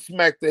been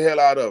unsmacked the hell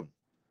out of him.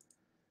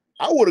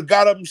 I would have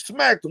got up and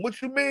smacked him.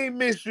 What you mean,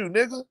 miss you,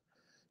 nigga?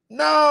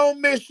 No, I don't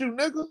miss you,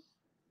 nigga.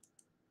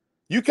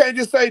 You can't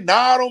just say, nah,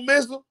 I don't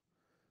miss him.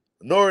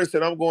 Norris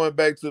said, I'm going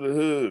back to the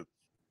hood.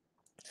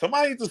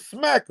 Somebody needs to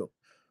smack him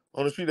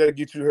on the street that'll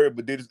get you hurt.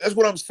 But that's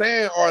what I'm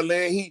saying,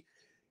 Arlen.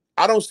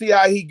 I don't see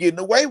how he getting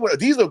away with it.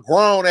 These are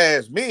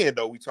grown-ass men,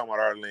 though, we talking about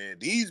Arlen.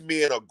 These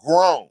men are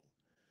grown.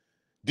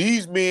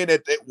 These men,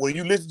 when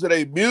you listen to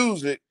their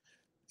music,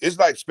 it's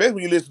like, especially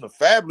when you listen to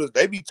Fabulous,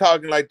 they be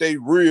talking like they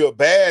real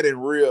bad in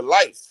real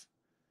life.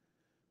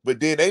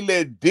 But then they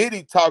let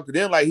Diddy talk to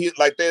them like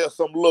they're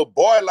some little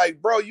boy. Like,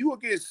 bro, you will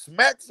get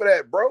smacked for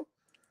that, bro.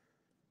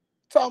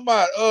 Talking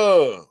about,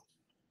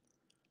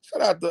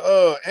 shout out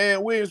to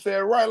Ann Williams said,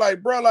 right,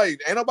 like, bro, like,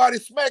 ain't nobody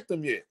smacked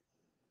them yet.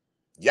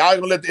 Y'all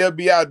gonna let the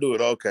FBI do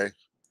it, okay.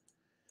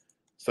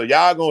 So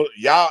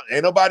y'all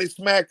ain't nobody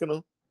smacking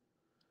him.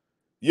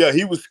 Yeah,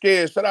 he was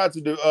scared. Shout out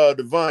to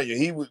Devanya.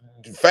 He was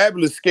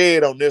Fabulous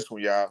scared on this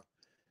one, y'all.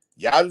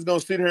 Y'all just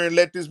gonna sit here and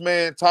let this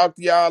man talk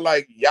to y'all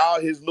like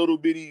y'all his little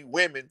bitty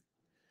women.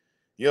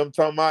 You know what I'm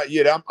talking about?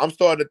 Yeah, I'm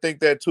starting to think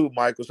that too,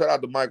 Michael. Shout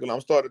out to Michael.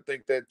 I'm starting to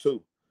think that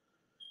too.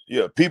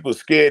 Yeah, people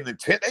scared and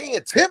they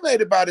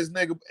intimidated by this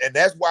nigga. And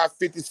that's why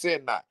 50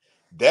 Cent not.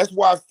 That's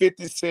why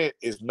 50 Cent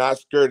is not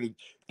scared.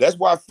 That's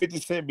why 50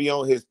 Cent be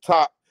on his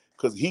top,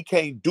 because he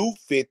can't do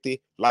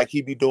 50 like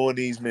he be doing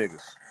these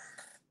niggas.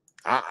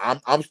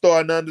 I'm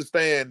starting to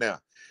understand now.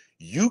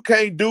 You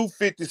can't do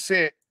 50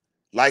 Cent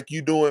like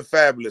you doing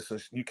Fabulous.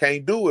 You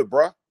can't do it,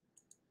 bro.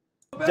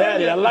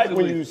 Daddy, I like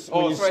when you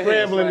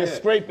scrambling and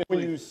scraping.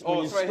 When you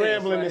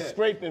scrambling and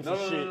scraping for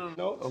shit.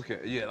 No? Okay,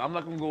 yeah, I'm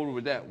not gonna go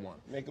over that one.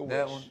 Make a wish.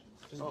 That one.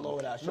 Just blow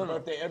it out. It's your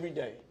birthday every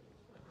day.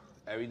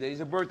 Every day's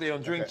a birthday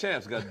on Drink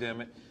Champs,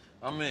 goddammit.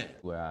 I'm in.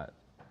 Where I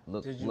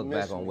look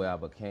back on where I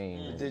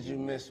became. Did you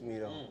miss me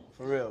though?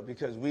 For real,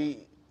 because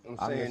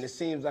it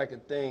seems like a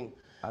thing.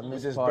 I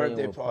miss this partying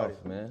birthday with party,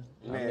 Puff, man.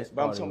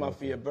 But I'm talking about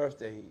for your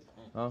birthday.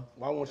 Huh?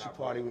 Why won't you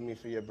party with me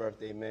for your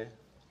birthday, man?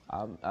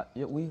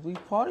 We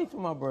partied for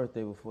my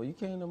birthday before. You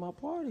came to my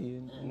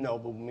party. No,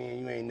 but me and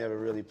you ain't never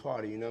really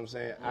party. You know what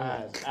I'm saying?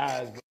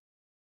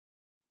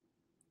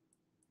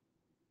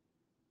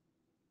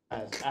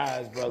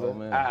 Eyes, brother.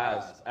 Oh,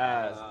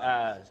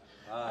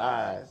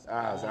 Eyes.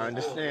 I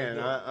understand.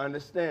 You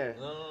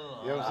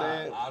know what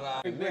I'm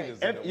saying?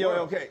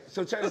 Okay.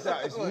 So check this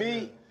out. It's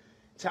me,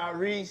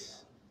 Tyrese,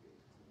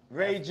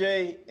 Ray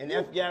J, and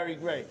F. Gary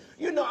Gray.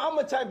 You know, I'm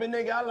a type of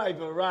nigga, I like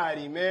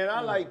variety, man. I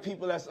like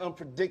people that's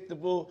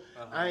unpredictable.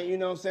 You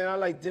know what I'm saying? I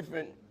like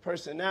different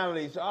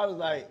personality. So I was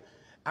like,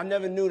 I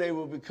never knew they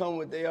would become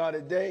what they are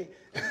today.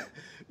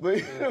 But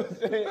you know what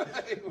I'm saying?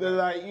 But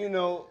like, you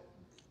know,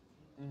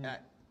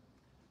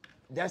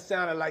 that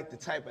sounded like the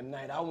type of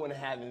night I want to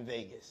have in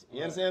Vegas.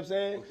 You understand what I'm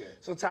saying? Okay.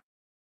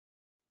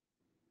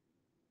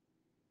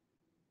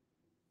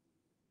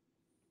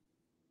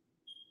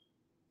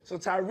 So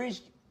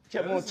Tyrese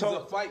kept on talking. This is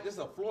a fight. This is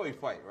a Floyd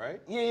fight,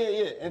 right?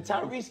 Yeah. And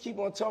Tyrese keep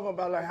on talking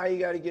about like how you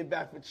got to get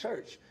back for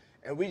church.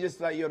 And we just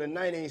like, yo, the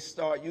night ain't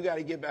start. You got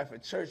to get back for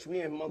church.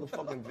 We in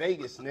motherfucking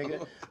Vegas,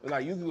 nigga. But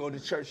like, you can go to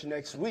church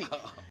next week.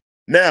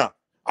 Now,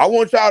 I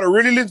want y'all to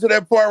really listen to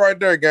that part right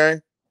there,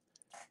 gang.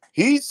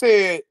 He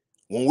said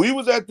when we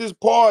was at this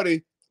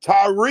party,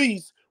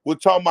 Tyrese was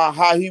talking about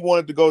how he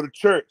wanted to go to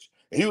church.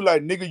 And he was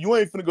like, nigga, you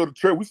ain't finna go to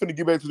church. We finna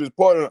get back to this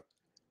party.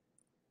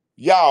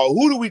 Y'all,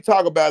 who did we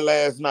talk about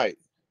last night?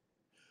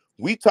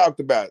 We talked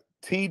about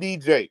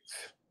TD Jakes.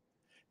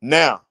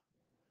 Now,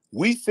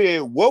 we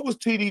said, what was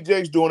TD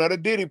Jakes doing at a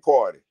Diddy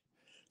party?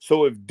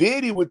 So if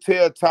Diddy would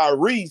tell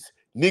Tyrese,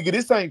 nigga,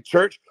 this ain't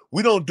church.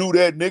 We don't do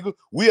that, nigga.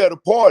 We at a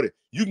party.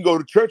 You can go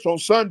to church on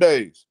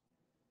Sundays.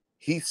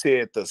 He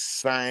said the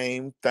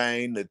same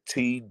thing to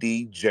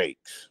TD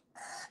Jakes.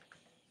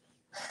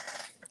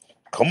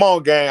 Come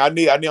on, gang.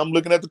 I'm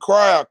looking at the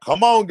crowd.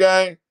 Come on,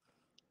 gang.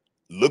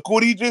 Look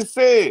what he just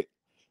said.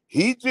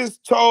 He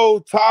just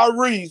told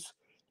Tyrese,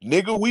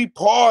 nigga, we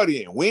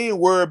partying. We ain't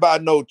worried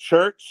about no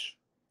church.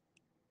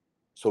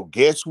 So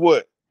guess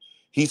what?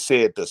 He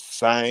said the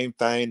same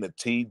thing to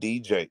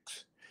TD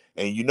Jakes.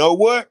 And you know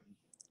what?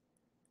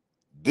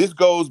 This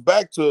goes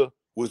back to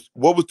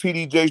what was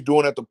TD Jakes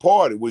doing at the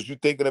party? Was you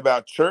thinking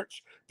about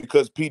church?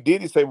 Because P.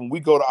 Diddy said when we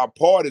go to our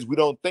parties, we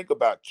don't think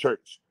about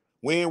church.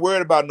 We ain't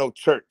worried about no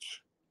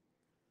church.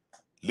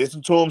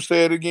 Listen to him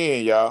say it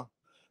again, y'all.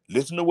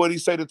 Listen to what he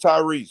said to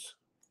Tyrese.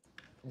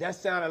 That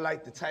sounded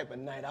like the type of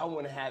night I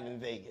want to have in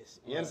Vegas.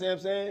 You understand what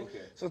I'm saying?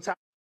 Okay.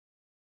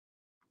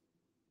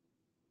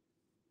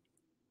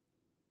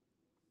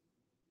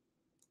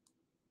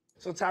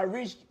 So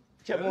Tyrese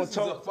kept on This is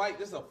talking. a fight.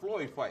 This is a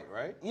Floyd fight,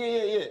 right?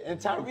 Yeah. And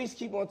Tyrese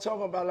keep on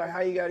talking about like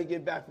how you got to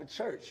get back for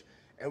church.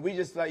 And we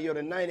just like, yo,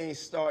 the night ain't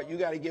start. You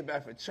got to get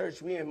back for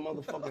church. We in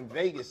motherfucking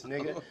Vegas,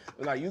 nigga.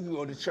 But like, you can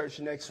go to church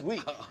next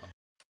week.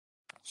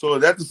 So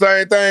is that the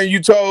same thing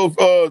you told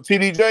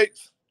TD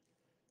Jakes?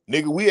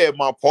 Nigga, we at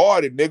my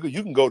party, nigga.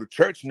 You can go to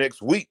church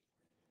next week.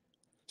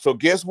 So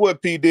guess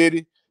what, P.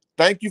 Diddy?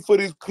 Thank you for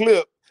this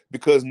clip,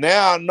 because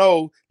now I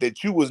know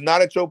that you was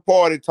not at your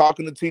party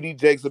talking to TD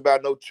Jakes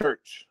about no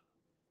church.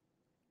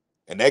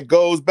 And that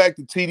goes back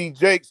to TD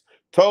Jakes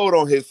told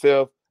on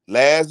himself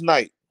last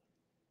night.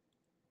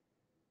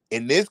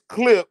 In this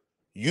clip,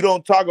 you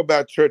don't talk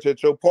about church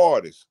at your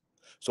parties.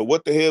 So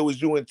what the hell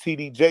was you and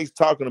TD Jakes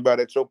talking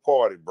about at your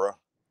party, bro?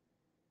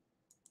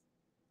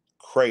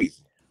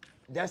 Crazy.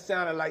 That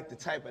sounded like the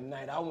type of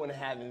night I want to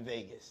have in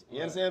Vegas.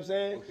 You understand what I'm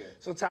saying? Okay.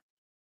 So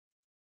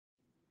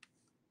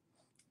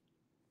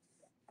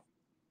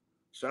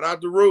Shout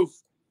out to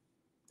Ruth.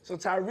 So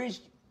Tyrese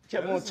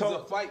kept on This is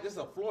talking. a fight. This is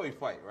a Floyd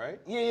fight, right?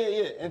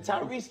 Yeah. And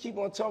Tyrese keep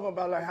on talking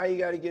about like how you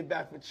got to get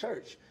back for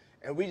church.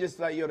 And we just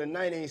like, yo, the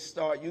night ain't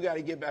start. You got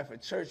to get back for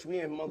church.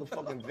 We in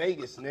motherfucking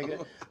Vegas,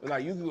 nigga. But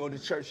like, you can go to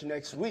church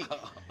next week.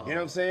 You know what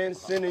I'm saying?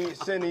 Sending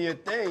your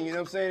thing. You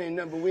know what I'm saying? Ain't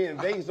nothing but we in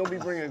Vegas. Don't be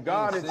bringing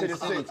God into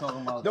this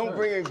situation. Don't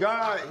bring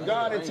God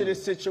into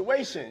this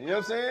situation. You know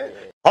what I'm saying?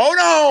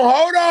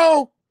 Hold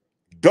on.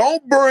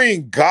 Don't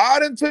bring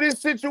God into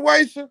this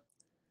situation.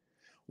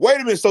 Wait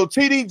a minute. So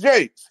TD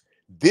Jakes,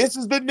 this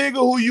is the nigga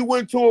who you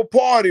went to a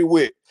party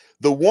with.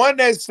 The one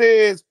that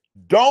says,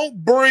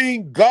 don't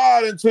bring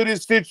God into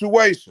this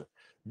situation.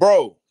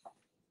 Bro.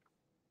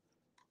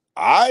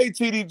 All right,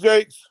 TD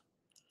Jakes.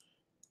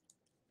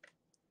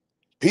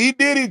 P.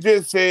 Diddy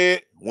just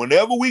said,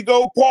 whenever we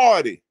go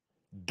party,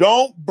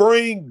 don't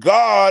bring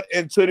God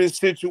into this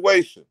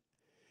situation.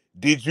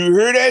 Did you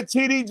hear that,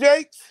 TD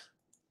Jakes?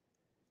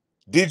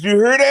 Did you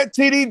hear that,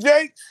 TD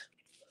Jakes?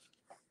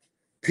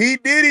 P.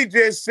 Diddy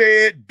just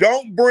said,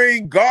 don't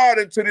bring God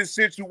into this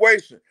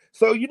situation.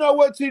 So you know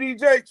what, TD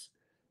Jakes?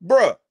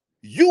 Bruh,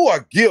 you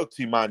are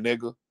guilty, my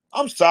nigga.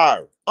 I'm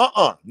sorry.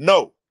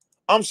 No.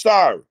 I'm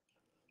sorry.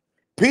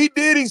 P.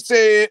 Diddy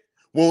said,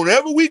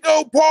 whenever we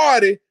go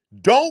party,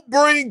 don't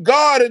bring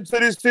God into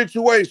this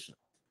situation.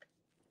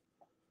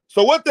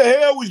 So what the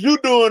hell was you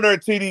doing there,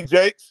 TD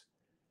Jakes?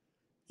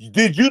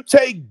 Did you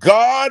take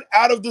God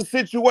out of the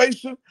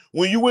situation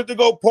when you went to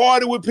go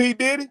party with P.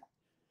 Diddy?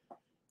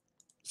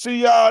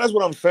 See, y'all, that's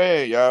what I'm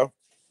saying, y'all.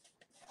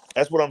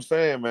 That's what I'm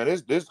saying, man.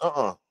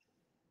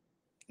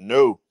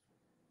 No.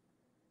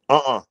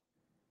 Huh.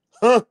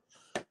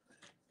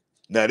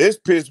 Now, this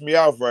pissed me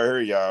off right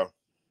here, y'all.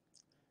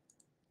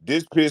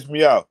 This pissed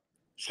me off.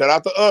 Shout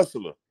out to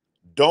Ursula.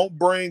 Don't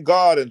bring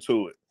God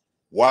into it.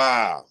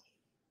 Wow.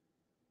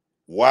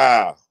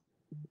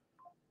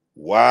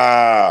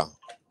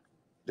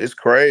 This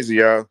crazy,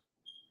 y'all.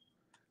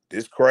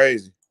 This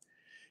crazy.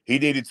 He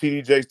needed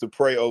TD Jakes to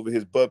pray over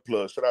his butt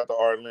plug. Shout out to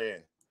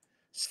Arlen.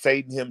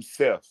 Satan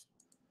himself.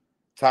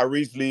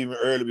 Tyrese leaving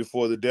early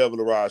before the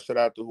devil arrives. Shout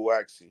out to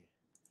Huaxi.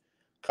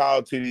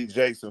 Call TD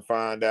Jakes and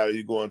find out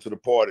he's going to the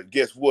party.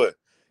 Guess what?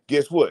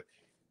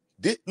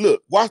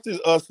 Look, watch this,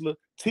 Hustler.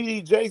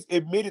 TD Jakes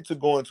admitted to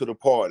going to the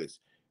parties.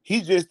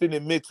 He just didn't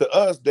admit to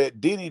us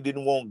that Diddy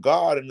didn't want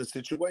God in the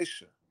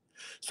situation.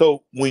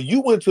 So when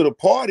you went to the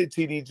party,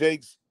 TD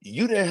Jakes,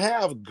 you didn't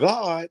have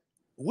God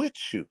with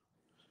you.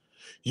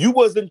 You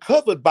wasn't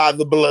covered by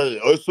the blood.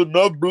 It's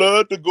enough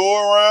blood to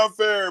go around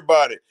for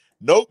everybody.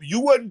 Nope, you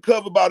wasn't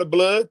covered by the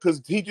blood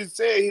because he just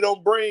said he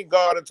don't bring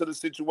God into the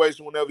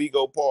situation whenever he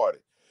go party.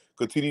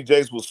 Because TD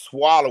Jakes was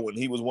swallowing.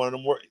 He was one of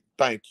them.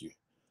 Thank you.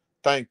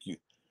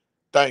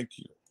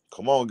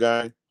 Come on,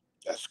 gang.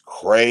 That's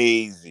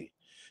crazy.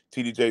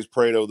 TD Jakes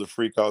prayed over the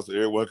freak house so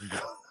everyone could go.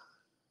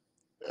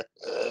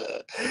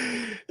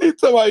 He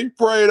talking about he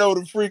prayed over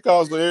the freak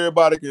house so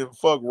everybody can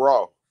fuck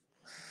raw.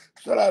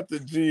 Shout out to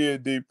G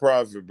and D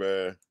Prophet,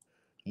 man.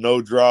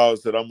 No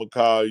draws said I'm gonna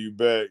call you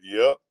back.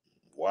 Yep.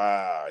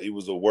 Wow. He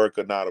was a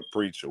worker, not a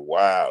preacher.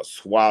 Wow.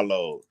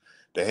 Swallowed.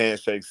 The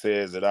handshake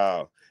says it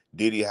all.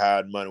 Diddy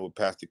hide money with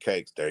Pastor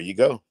Cakes. There you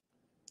go.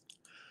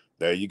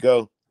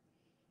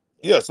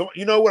 Yeah, so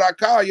you know what I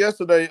called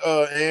yesterday,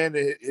 and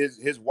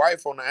his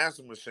wife on the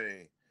answering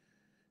machine.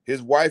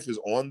 His wife is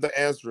on the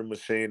answering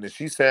machine, and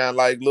she sound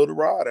like Little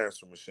Rod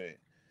answering machine.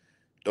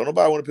 Don't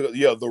nobody want to pick up.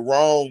 Yeah, the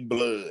wrong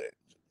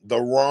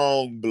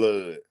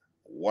blood.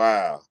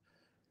 Wow.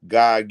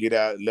 God get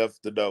out,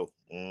 left the door.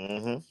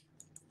 Let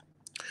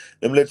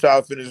me let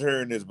y'all finish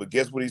hearing this, but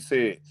guess what he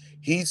said?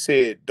 He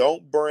said,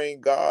 don't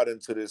bring God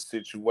into this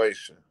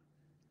situation.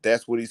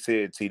 That's what he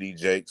said, TD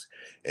Jakes.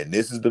 And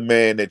this is the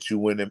man that you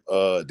went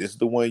this is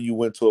the one you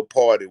went to a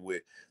party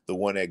with. The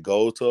one that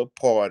goes to a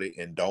party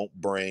and don't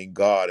bring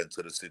God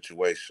into the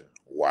situation.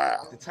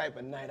 Wow. The type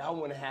of night I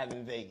want to have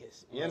in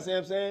Vegas. You understand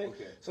what I'm saying?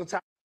 Okay.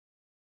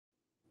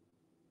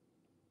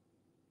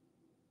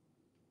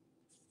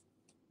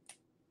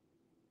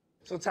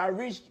 So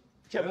Tyrese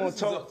kept on talking.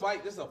 This is a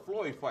fight. This is a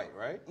Floyd fight,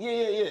 right?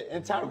 Yeah.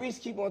 And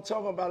Tyrese keep on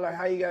talking about like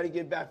how you got to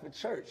get back for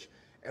church.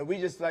 And we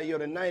just like, yo,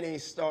 the night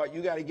ain't start.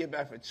 You got to get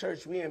back for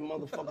church. We in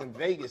motherfucking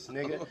Vegas,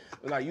 nigga.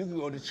 Like, you can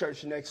go to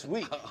church next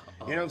week.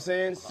 You know what I'm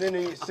saying?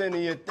 Sending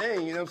your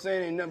thing. You know what I'm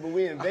saying? Ain't nothing but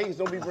we in Vegas.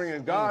 Don't be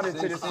bringing God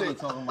into this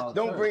situation.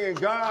 Don't bring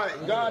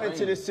God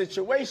into this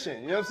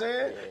situation. You know what I'm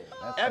saying?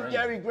 F.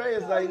 Gary Gray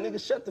is like, nigga,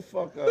 shut the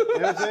fuck up. You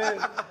know what I'm saying?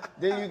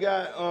 Then you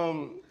got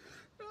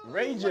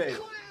Ray J.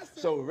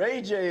 So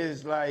Ray J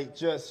is like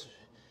just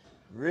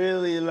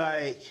really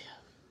like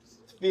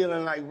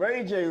feeling like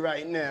Ray J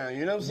right now.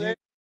 You know what I'm saying?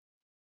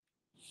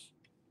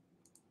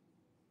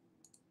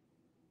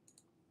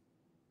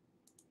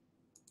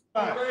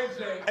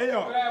 Hey, yo,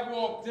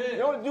 walked in.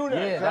 Don't do that.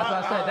 Yeah, that's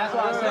what I said. That's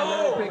why I said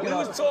let me pick it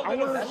up. That's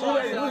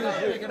why I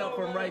gotta pick it up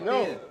from right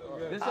there.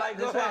 This why I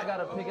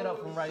gotta pick it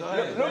up from right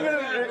there. Look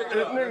at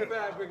this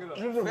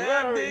nigga.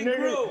 Fab Big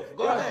Groom.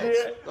 Go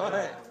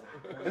ahead.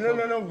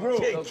 No,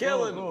 Groom.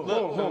 Killing him.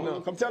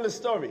 Look, come tell the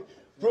story.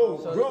 Groom,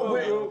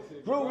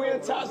 we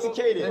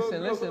intoxicated.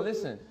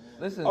 Listen.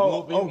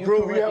 Groom,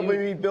 you helping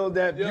me build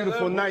that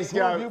beautiful, nice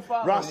guy,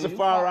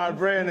 Rastafari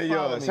brand of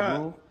yours,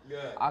 huh?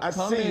 I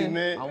see you,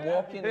 man. I'm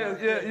walking.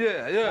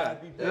 Yeah.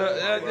 Happy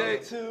birthday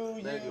to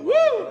you.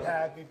 Woo!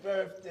 Happy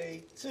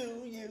birthday to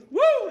you.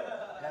 Woo!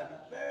 Happy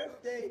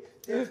birthday,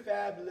 they're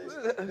fabulous.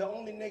 The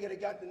only nigga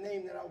that got the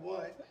name that I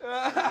want.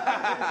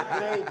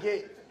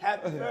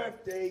 Happy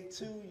birthday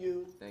to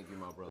you. Thank you,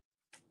 my brother.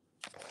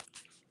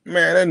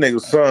 Man, that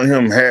nigga sung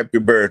him happy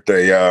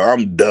birthday, y'all.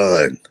 I'm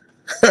done.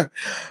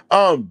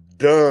 I'm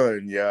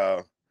done,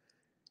 y'all.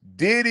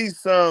 Diddy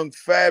sung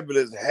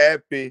Fabulous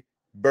happy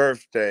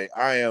birthday.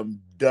 I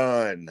am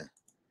done.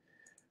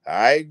 All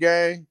right,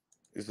 gang?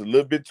 It's a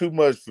little bit too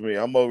much for me.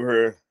 I'm over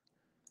here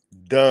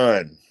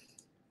done.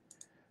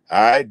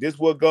 All right, this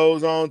what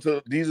goes on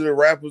to, these are the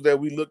rappers that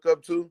we look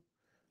up to.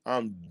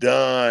 I'm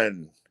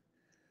done.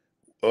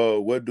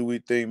 What do we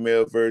think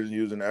male version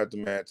using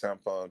aftermath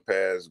tampon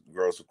pads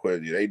gross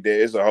equity? They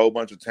did. It's a whole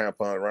bunch of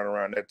tampons running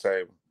around that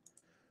table.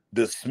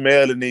 The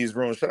smell in these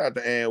rooms. Shout out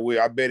to Ann Will.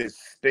 I bet it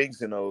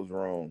stinks in those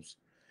rooms.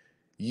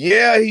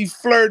 Yeah, he's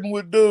flirting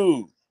with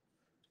dude.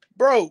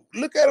 Bro,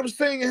 look at him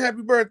singing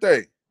happy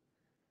birthday.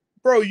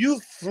 Bro,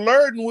 you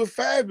flirting with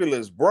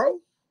Fabulous, bro.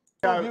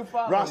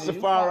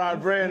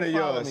 Rastafari brand of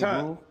yours,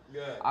 huh?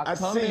 I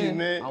see you,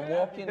 man. I'm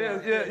walking.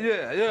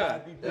 Yeah.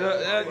 Happy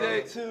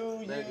birthday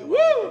to you.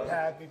 Woo!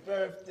 Happy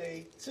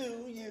birthday to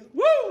you.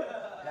 Woo!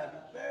 Happy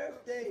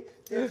birthday,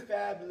 dear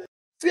Fabulous.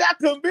 See, I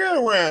couldn't be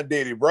around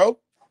Diddy, bro.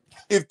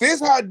 If this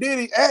how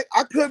Diddy act,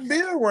 I couldn't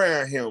be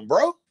around him,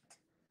 bro.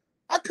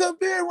 I couldn't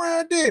be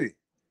around Diddy.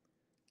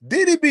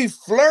 Diddy be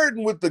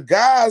flirting with the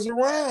guys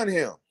around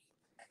him.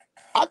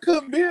 I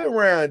couldn't be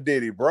around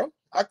Diddy, bro.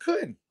 I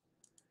couldn't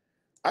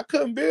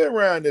be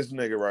around this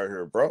nigga right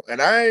here, bro.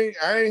 And I ain't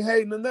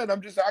hating on nothing.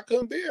 I'm just, I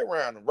couldn't be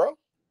around him, bro.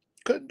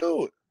 Couldn't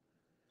do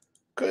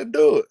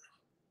it.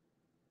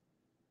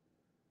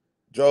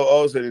 Joe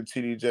O said in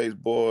TDJ's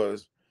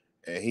boys,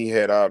 and he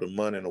had all the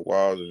money in the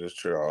walls of this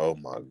chair. Oh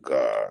my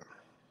God.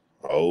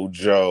 Oh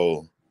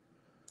Joe.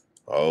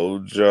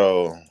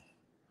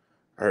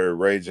 I heard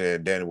Ray J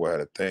and Danny Boy had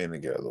a thing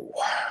together.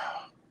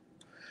 Wow.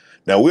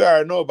 Now we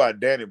already know about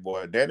Danny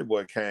Boy. Danny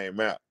Boy came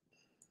out.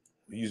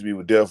 He used to be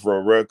with Death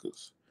Row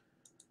Records.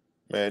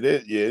 Man,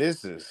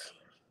 this is.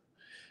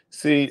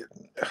 See,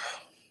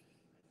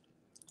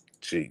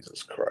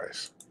 Jesus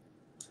Christ.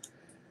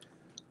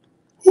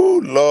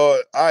 Oh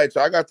Lord! All right,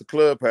 so I got the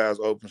Clubhouse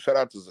open. Shout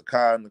out to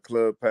Zakai in the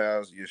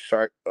Clubhouse.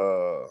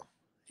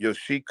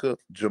 Yoshika,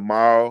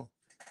 Jamal,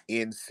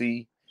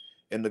 NC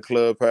in the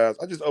Clubhouse.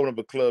 I just opened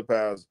up a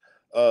Clubhouse.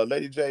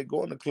 Lady J,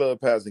 go in the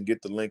Clubhouse and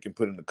get the link and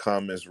put it in the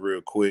comments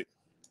real quick.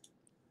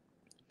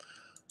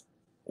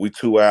 We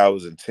 2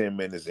 hours and 10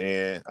 minutes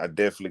in. I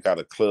definitely got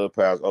a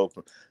Clubhouse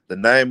open. The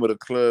name of the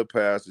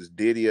Clubhouse is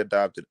Diddy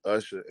adopted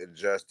Usher and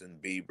Justin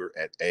Bieber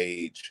at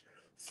age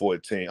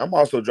 14. I'm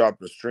also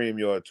dropping a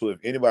StreamYard too. If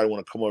anybody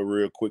want to come up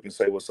real quick and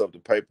say what's up to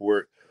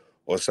paperwork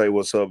or say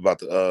what's up about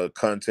the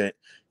content,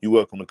 you're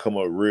welcome to come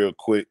up real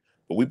quick.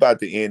 But we about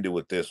to end it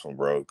with this one,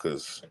 bro,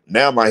 because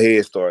now my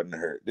head's starting to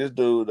hurt. This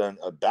dude done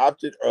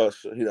adopted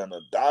Usher. He done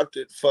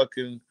adopted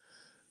fucking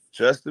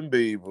Justin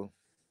Bieber.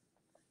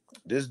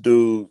 This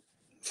dude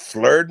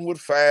flirting with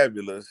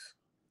Fabulous.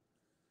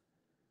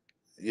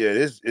 Yeah,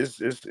 it's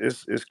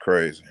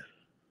crazy.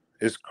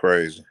 It's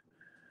crazy.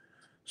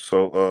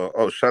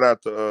 So shout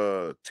out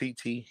to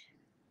TT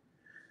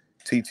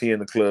in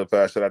the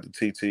Clubhouse. Shout out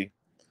to TT.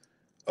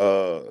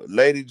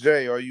 Lady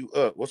J, are you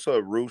up? What's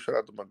up, Ruth? Shout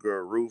out to my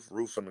girl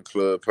Ruth in the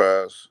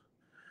Clubhouse.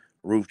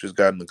 Ruth just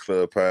got in the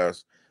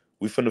Clubhouse.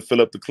 We finna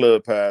fill up the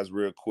Clubhouse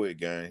real quick,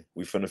 gang.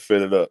 We finna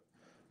fill it up.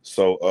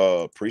 So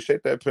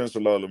appreciate that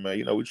Pencilola, man.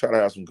 You know, we try to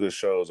have some good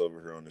shows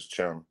over here on this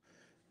channel.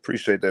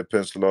 Appreciate that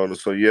Pencilola.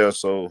 So yeah,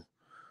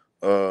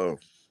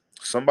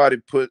 somebody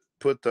put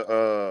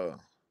the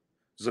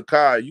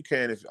Zakai, you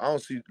can, if I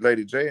don't see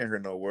Lady J in here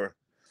nowhere.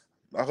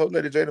 I hope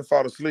Lady J didn't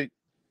fall asleep.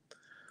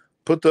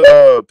 Put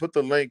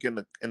the link in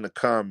the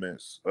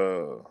comments.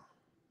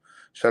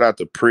 Shout out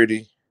to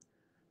Pretty.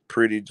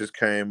 Pretty just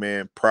came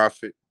in.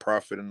 Prophet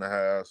in the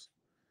house.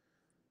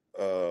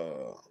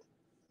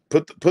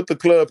 Put the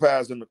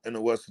Clubhouse in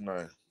the what's the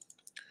name?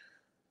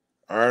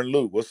 Iron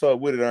Luke. What's up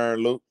with it,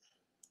 Iron Luke?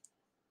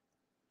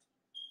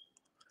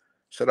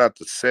 Shout out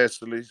to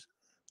Cecily.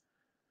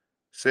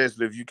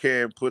 Cecily, if you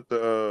can put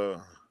in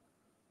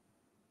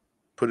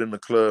the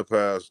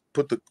Clubhouse,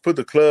 put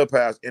the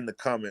Clubhouse in the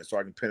comments so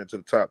I can pin it to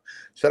the top.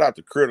 Shout out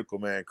to Critical,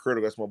 man.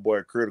 Critical, that's my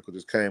boy Critical,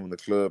 just came in the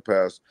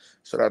Clubhouse.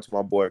 Shout out to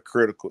my boy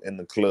Critical in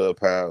the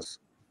Clubhouse.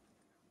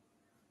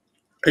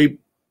 Hey,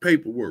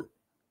 paperwork.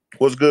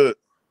 What's good?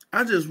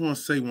 I just want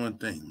to say one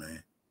thing,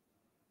 man.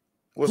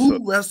 What's Who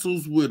up?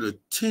 wrestles with a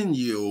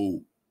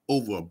 10-year-old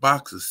over a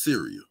box of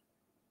cereal?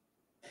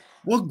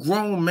 What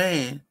grown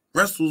man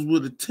wrestles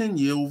with a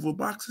 10-year-old over a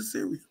box of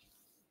cereal?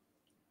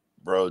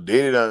 Bro,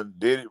 did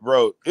it,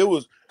 bro. It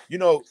was,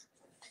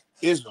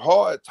 it's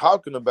hard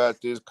talking about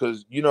this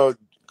because you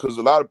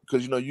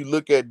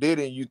look at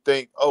Diddy and you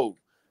think, oh,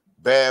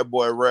 Bad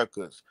Boy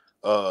Records,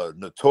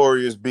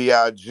 Notorious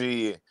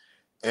B.I.G.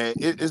 and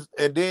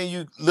and then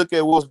you look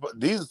at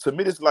these, to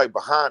me, this is like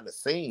behind the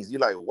scenes.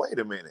 You're like, wait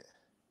a minute,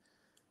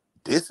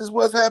 this is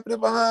what's happening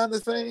behind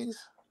the scenes.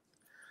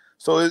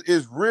 So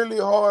it's really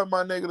hard,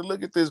 my nigga, to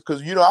look at this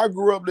because I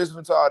grew up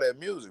listening to all that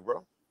music,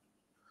 bro.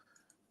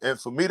 And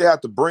for me to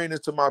have to bring this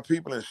to my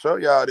people and show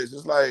y'all this,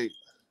 it's like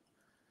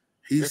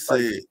he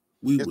said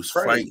we was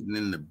crazy. Fighting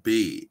in the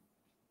bed.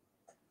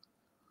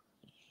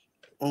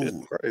 Oh,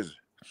 it's crazy.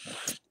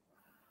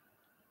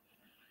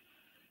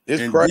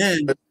 It's and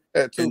crazy.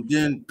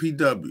 Then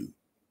PW,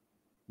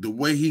 the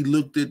way he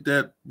looked at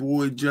that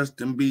boy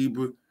Justin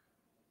Bieber,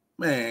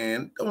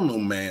 man, don't no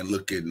man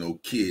look at no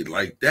kid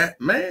like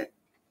that, man.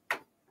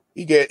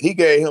 He gave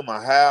him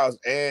a house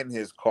and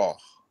his car.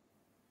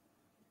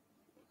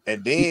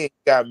 And then he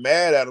got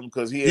mad at him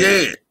because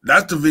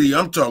that's the video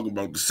I'm talking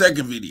about, the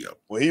second video.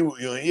 Well, he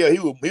was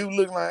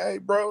looking like, hey,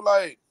 bro,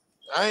 like,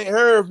 I ain't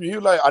heard from you. He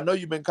was like, I know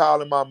you've been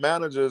calling my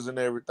managers and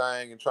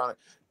everything and trying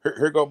to,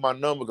 here go my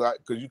number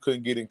because you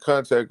couldn't get in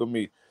contact with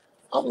me.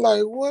 I'm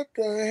like, what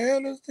the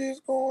hell is this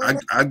going on?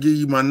 I give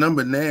you my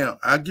number now.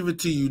 I give it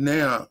to you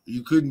now.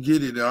 You couldn't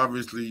get it,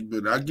 obviously,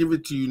 but I give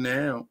it to you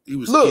now. He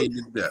was scared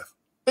to death.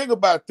 Think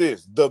about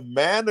this. The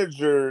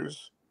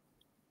managers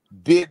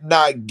did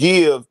not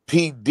give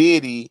P.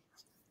 Diddy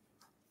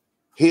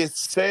his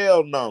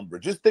cell number.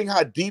 Just think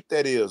how deep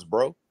that is,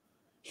 bro.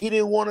 He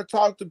didn't want to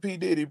talk to P.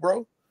 Diddy,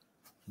 bro.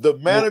 The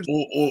manager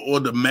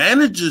or the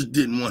managers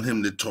didn't want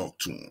him to talk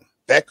to him.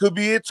 That could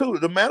be it too.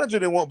 The manager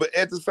didn't want, but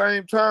at the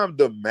same time,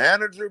 the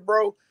managers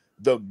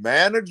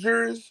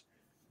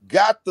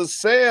got the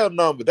cell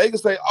number. They can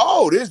say,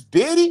 oh, this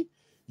Diddy,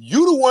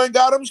 you the one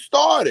got him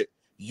started.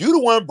 You the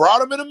one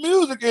brought him in the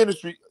music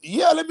industry.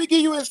 Yeah, let me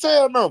give you his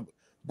cell number.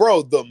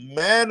 Bro, the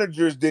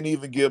managers didn't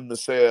even give him the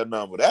cell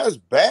number. That's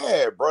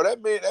bad, bro.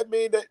 That mean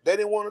that they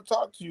didn't want to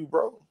talk to you,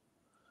 bro.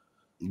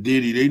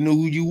 Diddy, they knew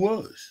who you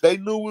was. They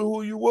knew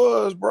who you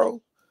was,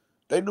 bro.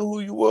 They knew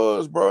who you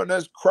was, bro. And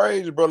that's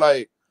crazy, bro.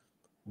 Like,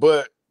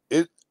 but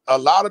a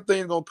lot of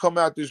things gonna come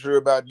out this year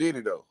about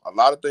Diddy, though. A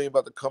lot of things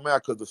about to come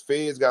out because the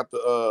feds got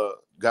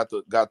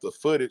the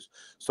footage.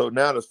 So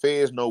now the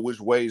feds know which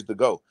ways to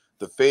go.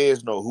 the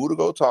feds know who to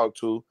go talk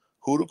to,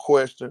 who to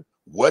question,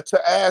 what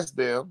to ask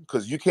them,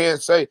 because you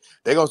can't say,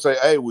 they're going to say,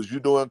 hey, was you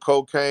doing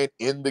cocaine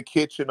in the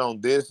kitchen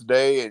on this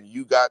day and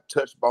you got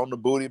touched on the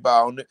booty by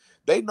on it?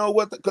 They know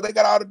what, because they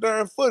got all the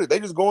darn footage. They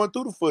just going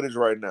through the footage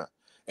right now.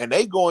 And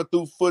they going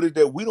through footage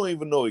that we don't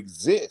even know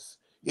exists.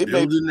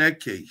 Building that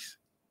case.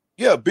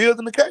 Yeah,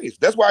 building the case.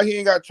 That's why he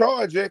ain't got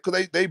charged yet,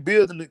 because they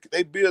building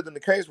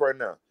the case right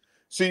now.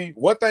 See,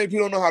 one thing if you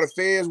don't know how the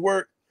feds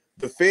work,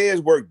 the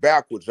feds work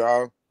backwards,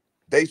 y'all.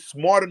 They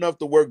smart enough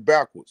to work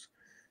backwards.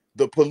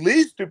 The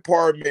police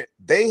department,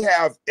 they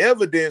have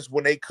evidence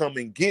when they come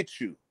and get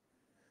you.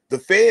 The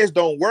feds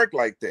don't work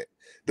like that.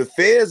 The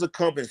feds will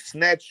come and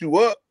snatch you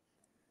up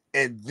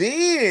and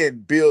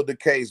then build the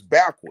case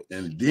backwards.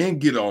 And then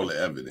get all the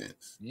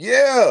evidence.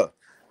 Yeah.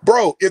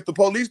 Bro, if the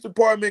police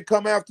department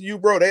come after you,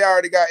 bro, they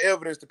already got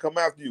evidence to come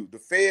after you. The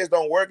feds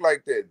don't work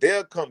like that.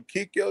 They'll come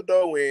kick your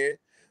dough in.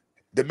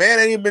 The man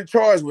ain't even been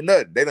charged with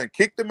nothing. They done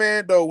kicked the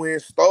man dough in,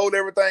 stole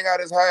everything out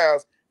of his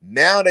house.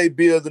 Now they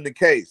building the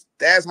case.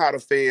 That's how the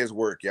feds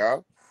work,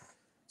 y'all.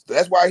 So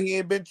that's why he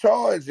ain't been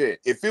charged yet.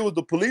 If it was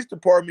the police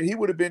department, he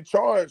would have been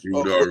charged. He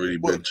would already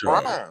been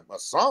charged. Crime or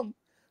something.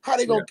 How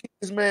they gonna kick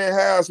this man's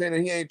house in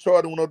and he ain't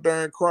charged with no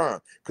darn crime?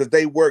 Because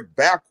they work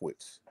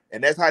backwards.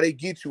 And that's how they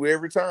get you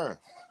every time.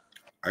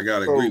 I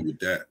gotta agree with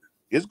that.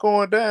 It's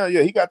going down.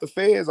 Yeah, he got the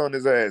feds on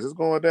his ass. It's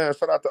going down.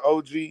 Shout out to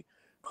OG,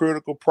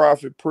 Critical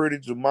Prophet, Pretty,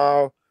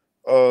 Jamal,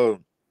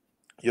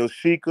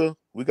 Yoshika.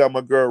 We got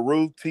my girl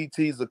Ruth,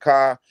 TT,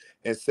 Zakai,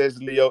 and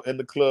Cez Leo in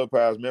the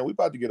clubhouse, man. We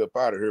about to get up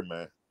out of here,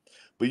 man.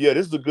 But yeah,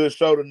 this is a good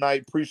show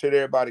tonight. Appreciate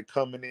everybody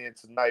coming in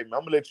tonight, man.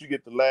 I'm gonna let you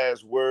get the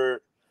last word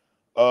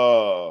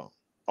on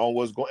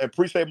what's going.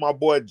 Appreciate my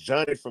boy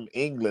Johnny from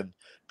England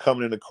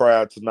coming in the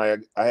crowd tonight.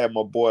 I had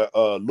my boy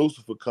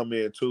Lucifer come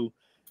in too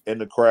in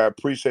the crowd.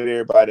 Appreciate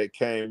everybody that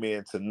came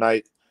in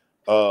tonight.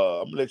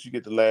 I'm gonna let you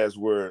get the last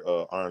word,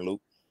 Iron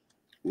Luke.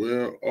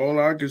 Well, all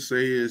I can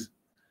say is,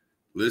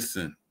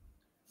 listen,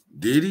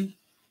 Diddy,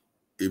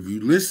 if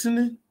you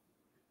listening,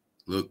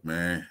 look,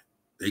 man,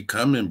 they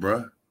coming,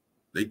 bro.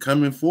 They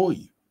coming for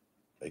you.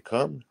 They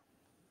coming.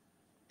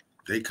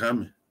 They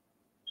coming.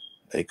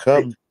 They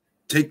coming.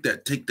 Take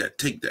that, take that,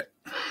 take that.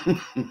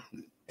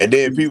 And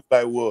then people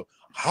like, well,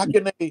 how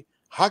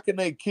can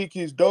they kick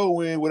his dough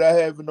in without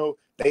having no?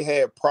 They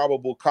had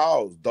probable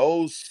cause.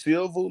 Those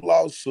civil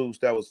lawsuits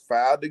that was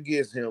filed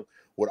against him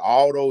with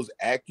all those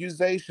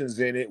accusations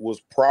in it was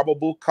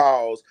probable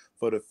cause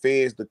for the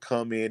feds to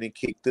come in and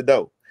kick the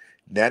dough.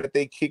 Now that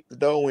they kicked the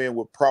dough in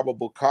with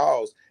probable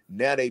cause,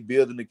 now they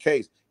building the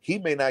case. He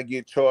may not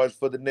get charged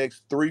for the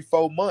next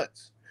 3-4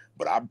 months.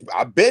 But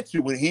I bet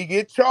you when he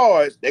get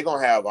charged, they're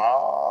going to have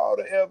all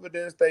the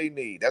evidence they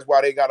need. That's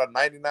why they got a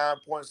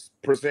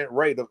 99%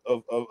 rate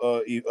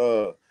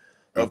of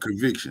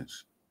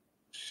convictions.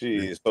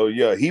 Shit. So,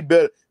 yeah, he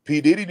better. P.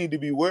 Diddy need to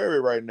be worried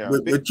right now.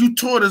 But you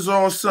taught us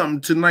all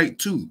something tonight,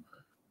 too.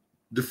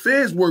 The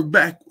feds work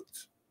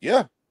backwards.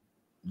 Yeah.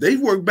 They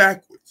work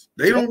backwards.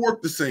 They don't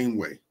work the same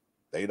way.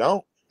 They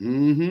don't.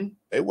 Mm-hmm.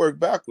 They work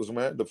backwards,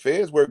 man. The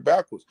feds work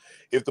backwards.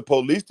 If the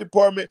police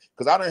department,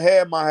 because I done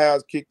had my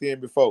house kicked in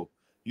before.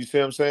 You see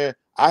what I'm saying?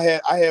 I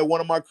had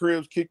one of my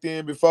cribs kicked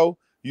in before.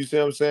 You see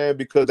what I'm saying?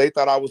 Because they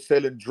thought I was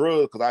selling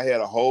drugs, because I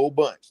had a whole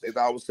bunch. They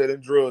thought I was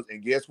selling drugs.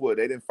 And guess what?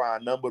 They didn't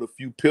find none but a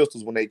few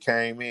pistols when they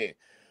came in.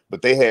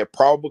 But they had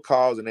probable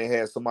cause, and they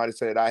had somebody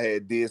say that I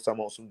had did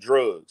something on some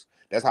drugs.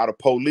 That's how the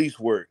police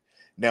work.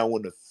 Now,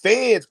 when the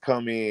feds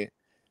come in,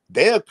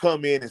 they'll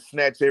come in and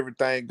snatch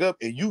everything up,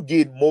 and you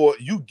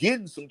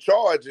getting some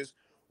charges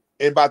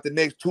in about the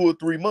next 2 or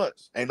 3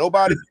 months. Ain't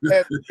nobody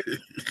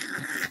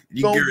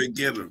you gonna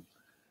get them.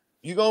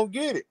 You gonna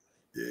get it.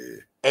 Yeah.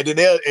 And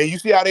then you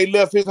see how they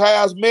left his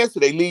house messy?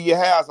 They leave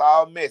your house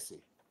all messy.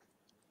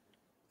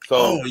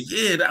 So,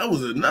 yeah, that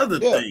was another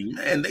thing,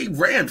 man. They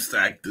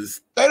ransacked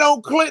this. They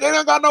don't clean. They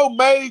don't got no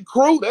maid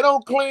crew. They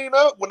don't clean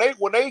up when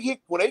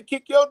they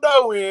kick your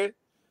dough in.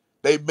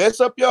 They mess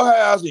up your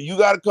house, and you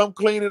got to come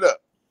clean it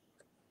up.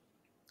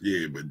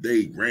 Yeah, but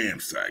they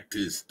ransacked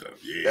his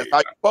stuff. Yeah, that's how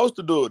you supposed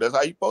to do it. That's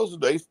how you supposed to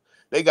do it.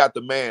 They got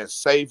the man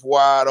safe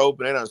wide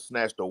open. They done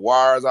snatched the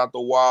wires out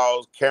the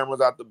walls,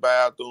 cameras out the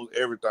bathrooms,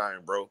 everything,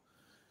 bro.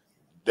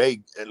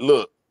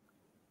 Look,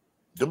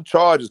 them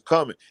charges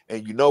coming.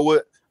 And you know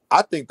what?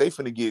 I think they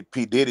finna get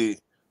P. Diddy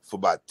for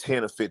about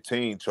 10 or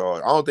 15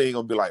 charges. I don't think he's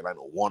gonna be like a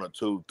 1 or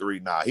 2, 3.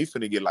 Nah, he's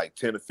finna get like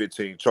 10 or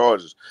 15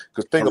 charges.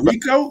 Because think about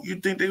RICO? You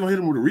think they gonna hit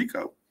him with a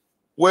RICO?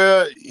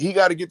 Well, he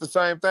got to get the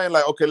same thing.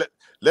 Like, okay,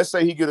 let's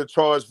say he get a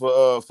charge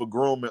for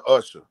Groom and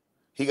Usher.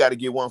 He got to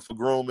get one for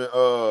Groom and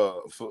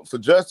for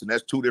Justin.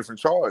 That's 2 different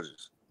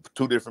charges,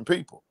 2 different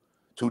people,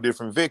 2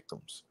 different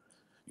victims.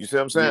 You see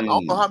what I'm saying? I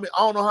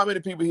don't know how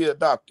many people he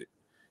adopted.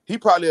 He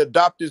probably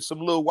adopted some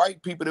little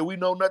white people that we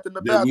know nothing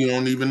about. That we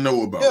don't even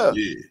know about.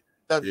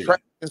 Trafficking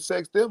and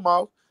sex them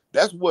off.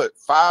 That's what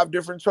 5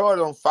 different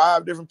charges on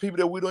 5 different people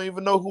that we don't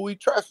even know who he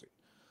trafficked.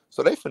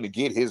 So they finna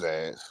get his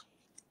ass.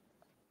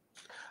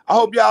 I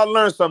hope y'all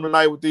learned something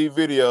tonight with these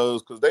videos,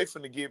 because they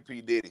finna get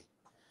P. Diddy.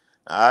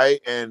 All right.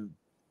 And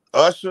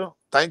Usher,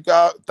 thank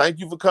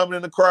you for coming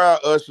in the crowd,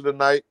 Usher,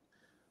 tonight.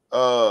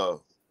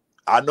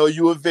 I know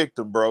you a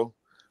victim, bro,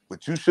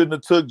 but you shouldn't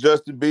have took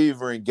Justin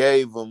Bieber and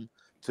gave him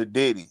to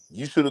Diddy.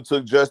 You should have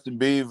took Justin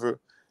Bieber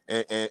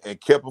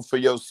and kept him for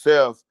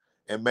yourself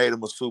and made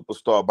him a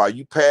superstar. By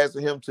you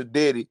passing him to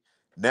Diddy,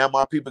 now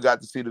my people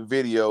got to see the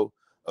video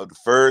of the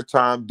first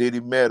time Diddy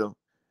met him,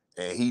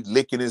 and he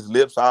licking his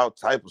lips, all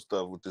type of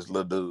stuff with this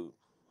little dude.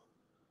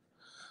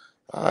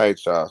 All right,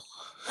 y'all.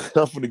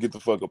 I'm finna get the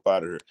fuck up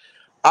out of here.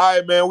 All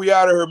right, man, we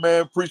out of here,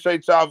 man.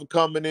 Appreciate y'all for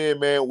coming in,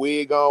 man.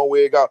 Wig on,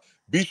 wig out.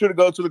 Be sure to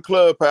go to the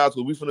clubhouse,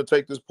 because we finna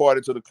take this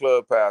party to the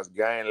clubhouse.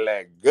 Gang,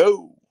 let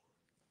go.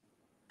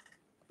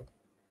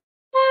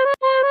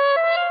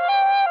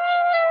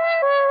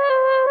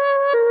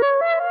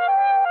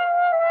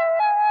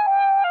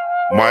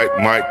 Mic,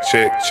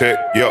 check,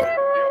 yo.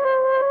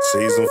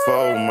 Season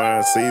 4,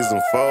 man.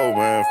 Season 4,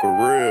 man, for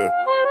real.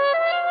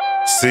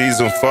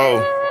 Season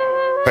 4,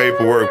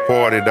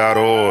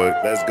 paperworkparty.org.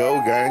 Let's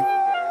go, gang.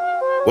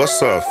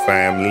 What's up,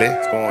 family?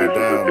 What's going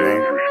down,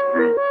 man?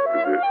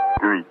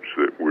 Groups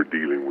that we're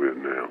dealing with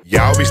now.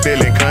 Y'all be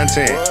stealing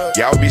content.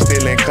 Y'all be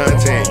stealing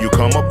content. You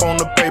come up on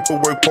the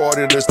paperwork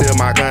party to steal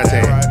my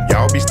content.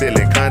 Y'all be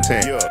stealing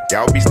content.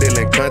 Y'all be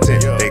stealing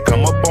content. They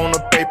come up on the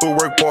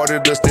paperwork party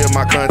to steal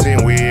my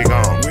content. Wig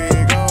on.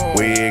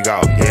 Wig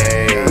off.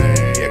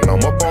 Yeah.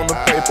 Come up on the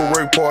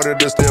paperwork party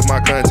to steal my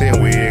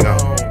content. Wig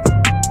on.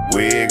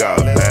 Wig off.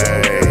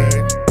 Hey.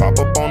 Pop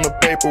up on the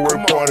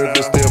paperwork party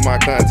to steal my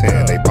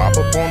content. They pop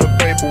up on the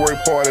paperwork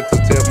party to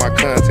steal my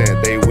content.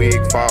 They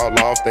wig fall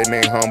off, they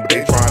name humble,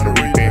 they trying to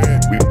repent.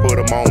 We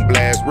put them on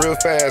blast real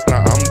fast,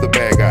 now I'm the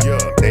bad guy.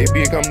 They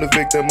become the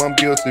victim, I'm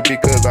guilty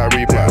because I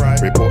reply.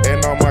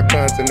 Reporting all my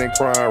content and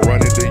crime,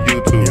 running to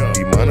YouTube.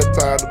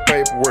 Demonetize the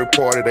paperwork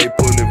party, they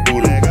pulling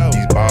voodoo.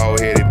 These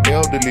bald-headed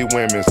elderly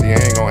women, see,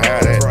 I ain't gonna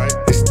have that.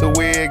 It's the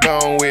wig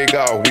on, wig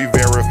off, we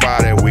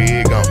verify that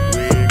wig on.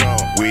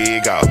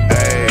 Wig off,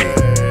 hey.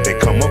 They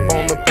come up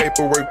on the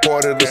paperwork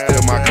party to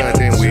steal my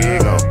content,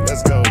 wig on.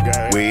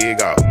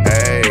 Wig off,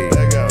 hey.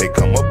 They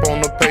come up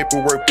on the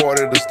paperwork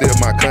party to steal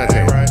my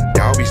content.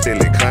 Y'all be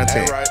stealing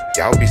content.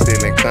 Y'all be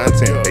stealing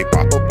content. They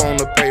pop up on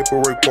the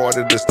paperwork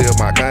party to steal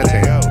my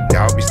content.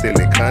 Y'all be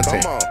stealing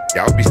content.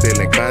 Y'all be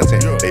stealing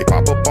content. They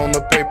pop up on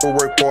the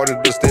paperwork party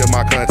to steal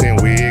my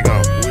content. Wig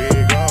on.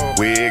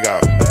 Wig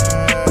off.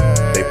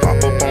 They pop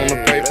up on the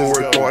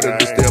paperwork party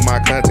to steal my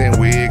content.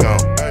 Wig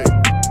on.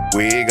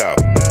 Wig off.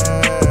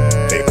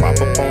 They pop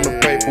up on the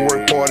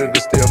paperwork party to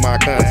steal my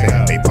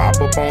content. They pop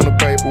up on the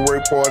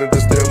paperwork party to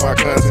steal my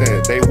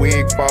content. They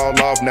wig fall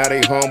off, now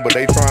they hum, but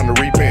they trying to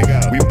repent.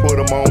 We put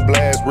them on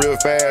blast real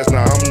fast,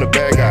 now I'm the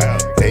bad guy.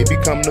 They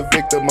become the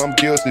victim, I'm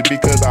guilty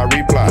because I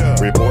reply.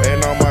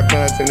 Reporting all my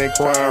content and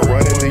crime,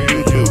 running to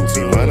YouTube.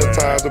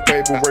 Demonetize the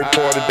paperwork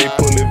party, they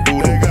pulling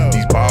voodoo.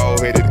 These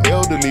bald-headed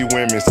elderly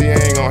women, see, I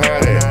ain't gon'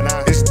 have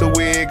that. It's the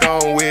wig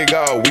on, wig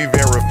off, we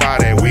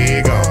verify that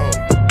wig on.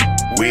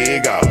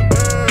 Wig off.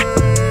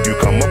 You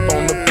come up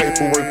on the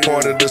paperwork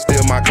party to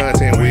steal my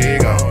content.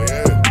 Wig on.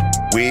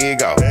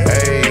 Wig off.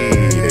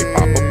 Hey, they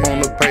pop up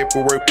on the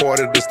paperwork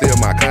party to steal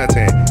my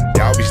content.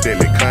 Y'all be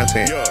stealing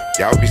content.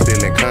 Y'all be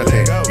stealing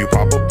content. You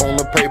pop up on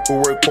the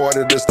paperwork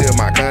party to steal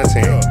my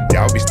content.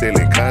 Y'all be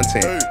stealing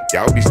content.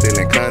 Y'all be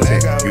stealing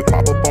content. You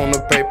pop up on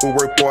the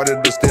paperwork party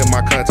to steal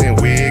my content.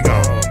 Wig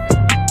on.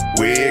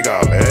 Wig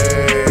off.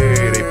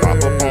 Hey, they pop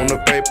up on the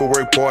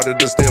paperwork party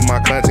to steal my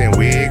content.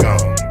 Wig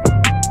on.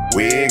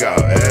 Wig off.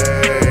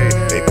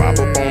 Hey, they pop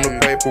up on the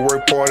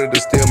paperwork party to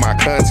steal my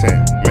content.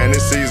 Man,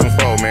 this season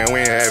 4, man, we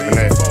ain't having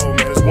that.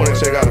 Just wanna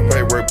check out the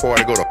paperwork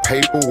party, go to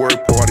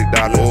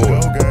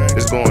paperworkparty.org.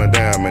 It's going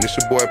down, man. It's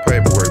your boy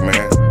Paperwork,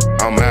 man.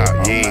 I'm out,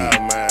 yeah.